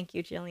 Thank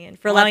you, Jillian,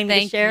 for allowing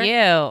me to share.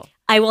 Thank you.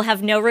 I will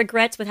have no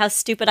regrets with how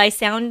stupid I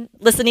sound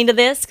listening to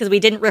this, because we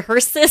didn't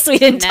rehearse this. We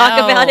didn't talk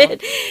about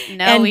it.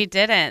 No, we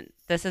didn't.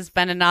 This has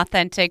been an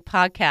authentic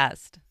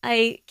podcast.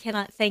 I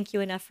cannot thank you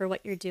enough for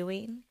what you're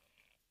doing.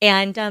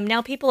 And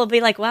now people will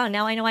be like, wow,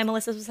 now I know why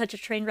Melissa was such a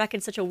train wreck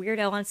and such a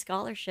weirdo on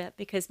scholarship.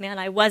 Because, man,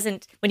 I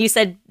wasn't, when you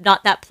said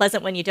not that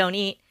pleasant when you don't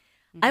eat,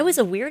 I was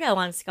a weirdo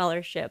on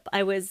scholarship.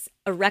 I was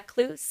a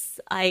recluse.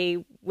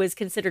 I was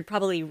considered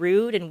probably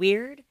rude and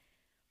weird.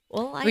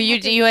 Well,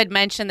 you had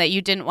mentioned that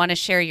you didn't want to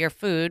share your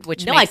food,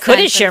 which no, I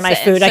couldn't share my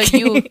food.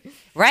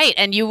 Right,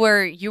 and you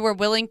were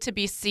willing to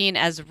be seen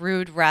as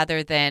rude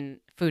rather than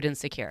food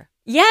insecure.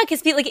 Yeah,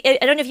 because I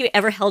don't know if you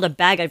ever held a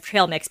bag of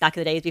trail mix back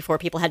in the days before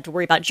people had to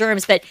worry about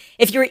germs, but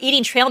if you were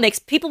eating trail mix,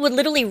 people would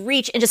literally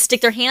reach and just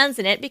stick their hands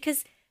in it,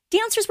 because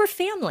dancers were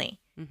family.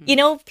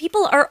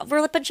 People were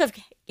a bunch of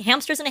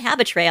hamsters in a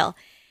habit trail,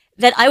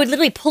 that I would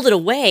literally pull it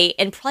away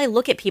and probably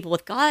look at people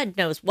with God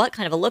knows what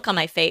kind of a look on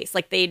my face,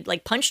 like they'd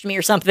punched me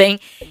or something,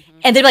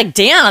 and they'd be like,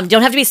 damn,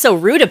 don't have to be so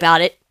rude about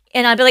it.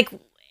 And I'd be like,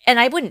 and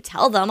I wouldn't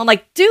tell them. I'm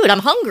like, dude, I'm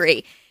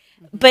hungry.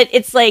 But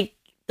it's like,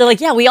 they're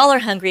like, yeah, we all are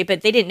hungry,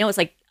 but they didn't know. It's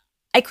like,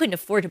 I couldn't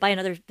afford to buy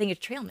another thing of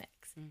trail mix.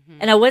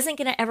 And I wasn't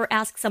going to ever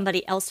ask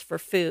somebody else for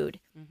food,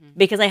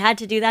 because I had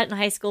to do that in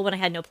high school when I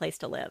had no place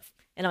to live.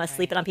 And I was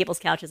sleeping on people's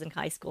couches in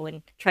high school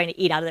and trying to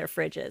eat out of their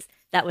fridges.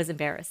 That was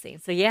embarrassing.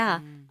 So yeah,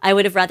 I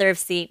would have rather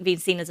have been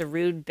seen as a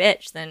rude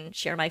bitch than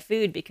share my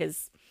food,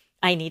 because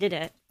I needed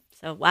it.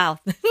 So wow.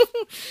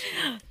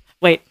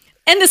 Wait.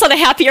 End this on a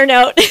happier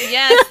note.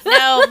 Yes.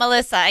 No,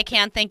 Melissa, I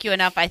can't thank you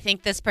enough. I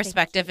think this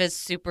perspective is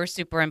super,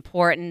 super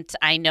important.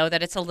 I know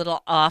that it's a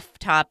little off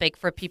topic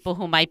for people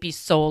who might be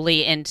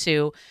solely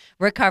into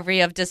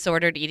recovery of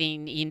disordered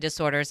eating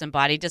disorders, and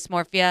body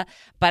dysmorphia.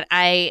 But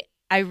I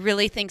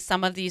really think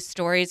some of these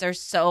stories are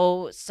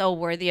so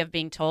worthy of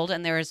being told,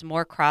 and there is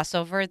more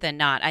crossover than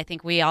not. I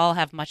think we all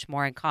have much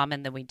more in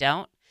common than we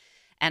don't.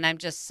 And I'm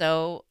just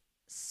so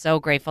so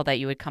grateful that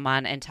you would come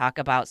on and talk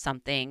about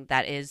something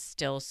that is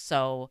still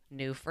so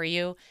new for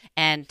you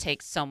and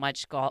takes so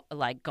much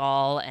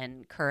gall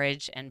and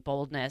courage and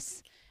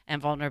boldness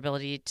and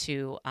vulnerability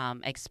to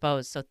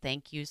expose. So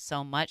thank you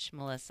so much,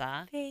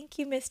 Melissa. Thank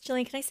you, Miss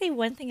Jillian. Can I say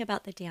one thing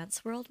about the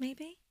dance world,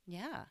 maybe?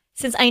 Yeah.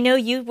 Since I know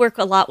you work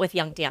a lot with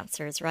young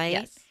dancers, right?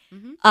 Yes.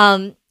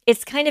 Mm-hmm.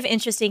 It's kind of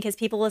interesting because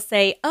people will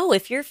say, oh,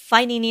 if you're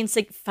finding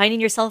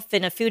yourself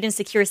in a food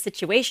insecure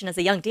situation as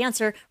a young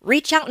dancer,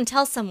 reach out and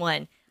tell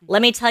someone. Mm-hmm.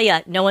 Let me tell you,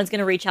 no one's going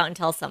to reach out and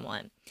tell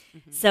someone.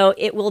 Mm-hmm. So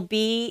it will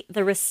be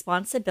the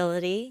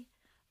responsibility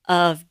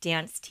of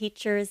dance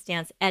teachers,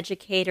 dance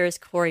educators,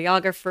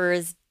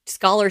 choreographers,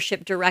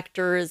 scholarship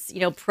directors,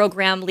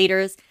 program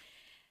leaders,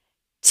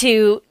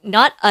 to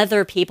not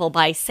other people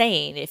by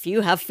saying, if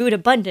you have food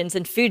abundance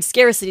and food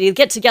scarcity,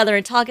 get together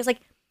and talk. It's like,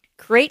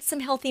 create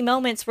some healthy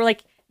moments where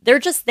they're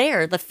just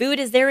there. The food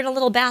is there in a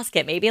little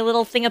basket, maybe a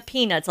little thing of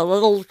peanuts, a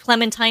little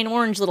clementine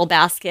orange little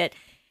basket.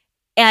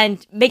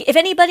 And if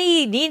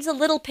anybody needs a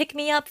little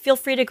pick-me-up, feel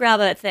free to grab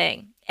a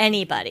thing.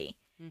 Anybody.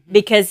 Mm-hmm.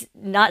 Because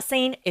not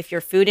saying if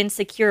you're food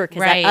insecure,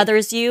 because that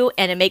others you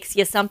and it makes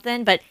you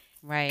something, but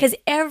because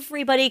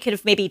everybody could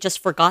have maybe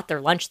just forgot their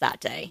lunch that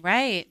day.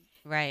 Right.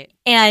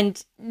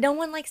 And no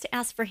one likes to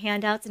ask for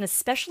handouts, and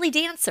especially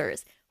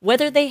dancers.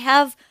 Whether they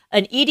have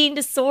an eating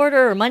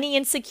disorder or money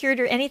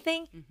insecurity or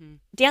anything,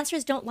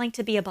 dancers don't like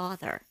to be a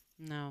bother.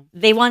 No.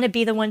 They want to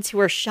be the ones who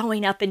are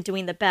showing up and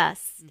doing the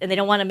best, and they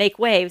don't want to make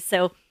waves.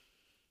 So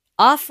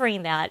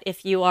offering that,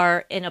 if you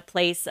are in a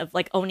place of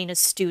owning a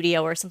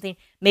studio or something,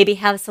 maybe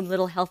have some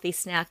little healthy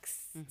snacks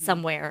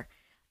somewhere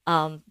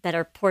that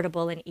are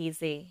portable and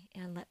easy,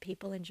 and let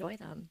people enjoy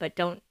them, but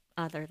don't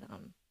other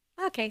them.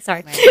 Okay,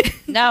 sorry. Right.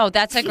 No,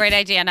 that's a great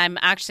idea. And I'm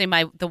actually,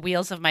 the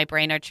wheels of my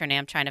brain are turning.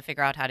 I'm trying to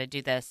figure out how to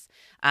do this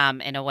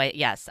in a way.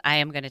 Yes, I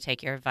am going to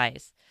take your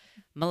advice.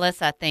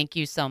 Melissa, thank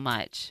you so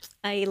much.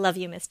 I love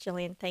you, Miss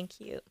Jillian. Thank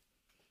you.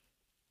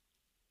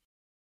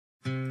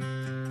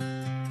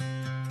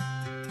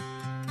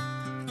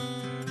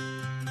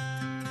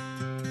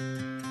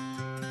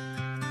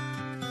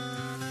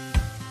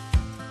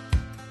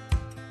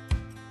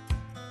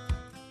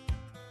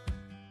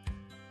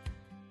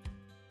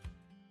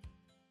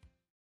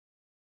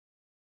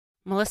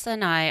 Melissa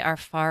and I are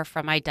far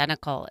from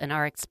identical in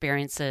our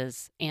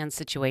experiences and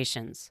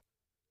situations.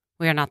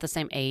 We are not the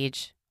same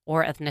age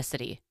or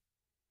ethnicity.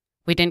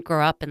 We didn't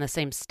grow up in the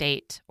same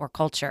state or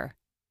culture.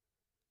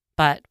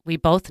 But we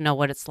both know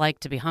what it's like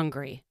to be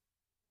hungry.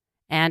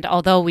 And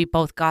although we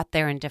both got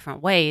there in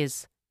different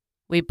ways,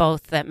 we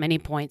both at many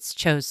points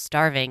chose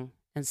starving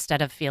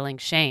instead of feeling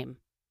shame.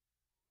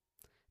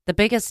 The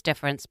biggest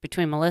difference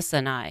between Melissa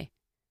and I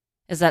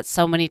is that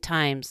so many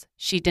times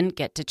she didn't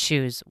get to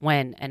choose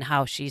when and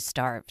how she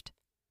starved,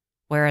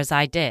 whereas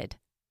I did,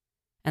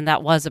 and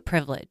that was a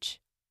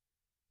privilege,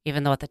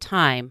 even though at the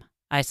time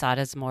I saw it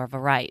as more of a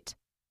right.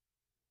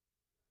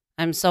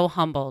 I'm so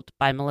humbled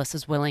by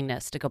Melissa's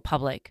willingness to go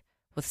public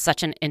with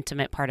such an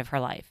intimate part of her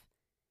life,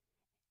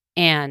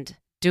 and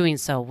doing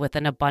so with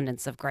an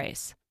abundance of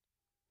grace.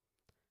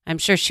 I'm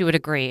sure she would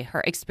agree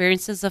her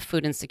experiences of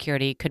food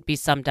insecurity could be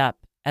summed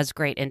up as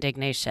great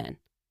indignation.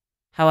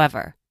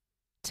 However,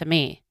 to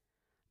me,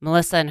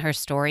 Melissa and her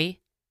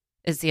story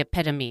is the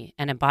epitome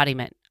and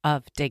embodiment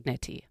of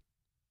dignity.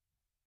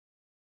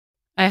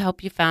 I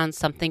hope you found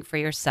something for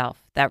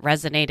yourself that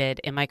resonated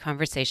in my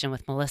conversation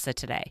with Melissa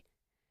today.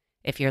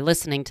 If you're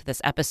listening to this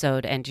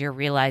episode and you're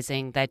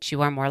realizing that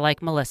you are more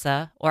like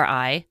Melissa or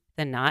I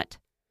than not,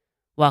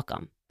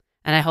 welcome.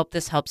 And I hope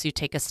this helps you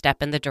take a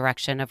step in the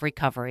direction of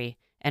recovery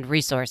and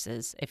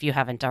resources if you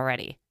haven't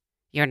already.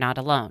 You're not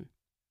alone.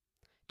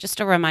 Just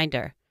a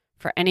reminder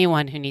for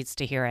anyone who needs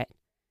to hear it.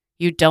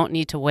 You don't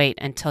need to wait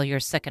until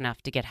you're sick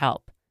enough to get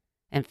help.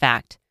 In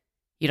fact,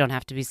 you don't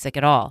have to be sick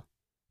at all,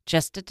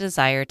 just a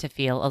desire to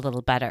feel a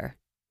little better.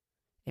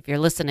 If you're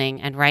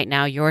listening and right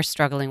now you're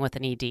struggling with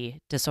an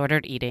ED,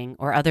 disordered eating,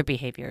 or other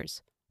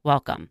behaviors,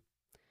 welcome.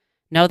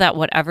 Know that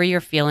whatever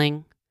you're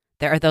feeling,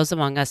 there are those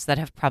among us that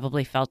have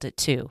probably felt it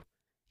too.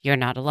 You're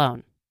not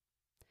alone.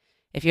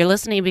 If you're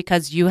listening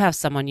because you have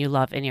someone you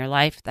love in your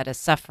life that is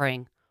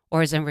suffering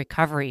or is in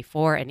recovery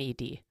for an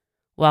ED,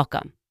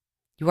 welcome.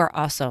 You are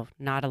also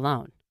not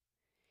alone.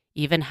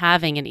 Even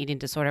having an eating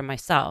disorder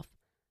myself,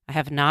 I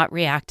have not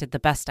reacted the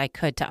best I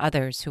could to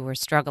others who were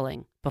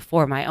struggling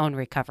before my own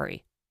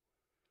recovery.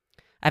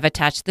 I've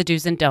attached the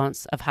do's and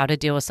don'ts of how to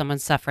deal with someone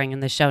suffering in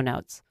the show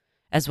notes,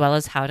 as well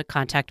as how to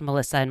contact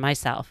Melissa and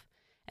myself,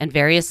 and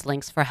various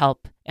links for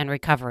help and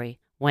recovery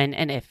when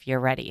and if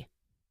you're ready.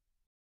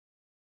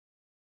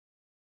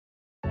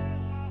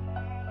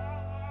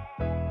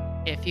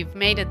 If you've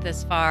made it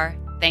this far,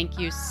 thank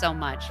you so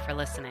much for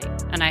listening,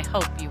 and I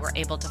hope you were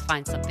able to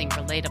find something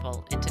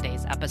relatable in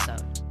today's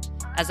episode.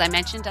 As I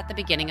mentioned at the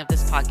beginning of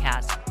this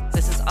podcast,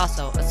 this is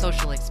also a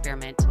social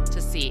experiment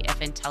to see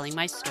if in telling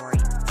my story,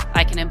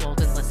 I can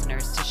embolden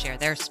listeners to share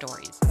their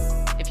stories.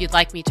 If you'd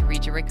like me to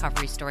read your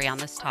recovery story on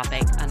this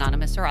topic,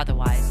 anonymous or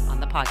otherwise, on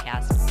the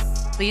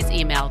podcast, please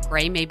email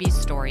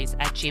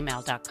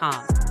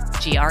graymaybestories@gmail.com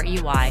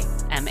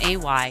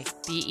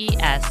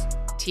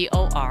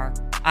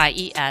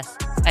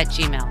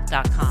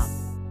GrayMaybestories@gmail.com.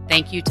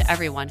 Thank you to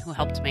everyone who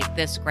helped make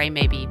this Gray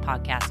Maybe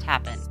podcast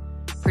happen.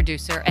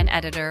 Producer and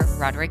editor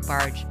Roderick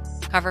Barge.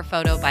 Cover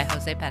photo by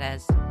Jose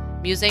Perez.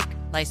 Music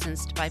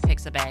licensed by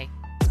Pixabay.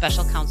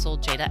 Special counsel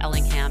Jada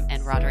Ellingham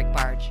and Roderick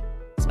Barge.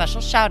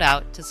 Special shout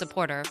out to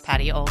supporter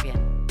Patty Olgan.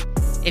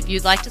 If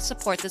you'd like to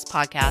support this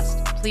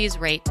podcast, please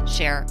rate,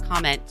 share,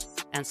 comment,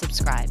 and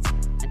subscribe.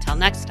 Until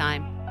next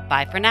time,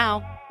 bye for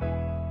now.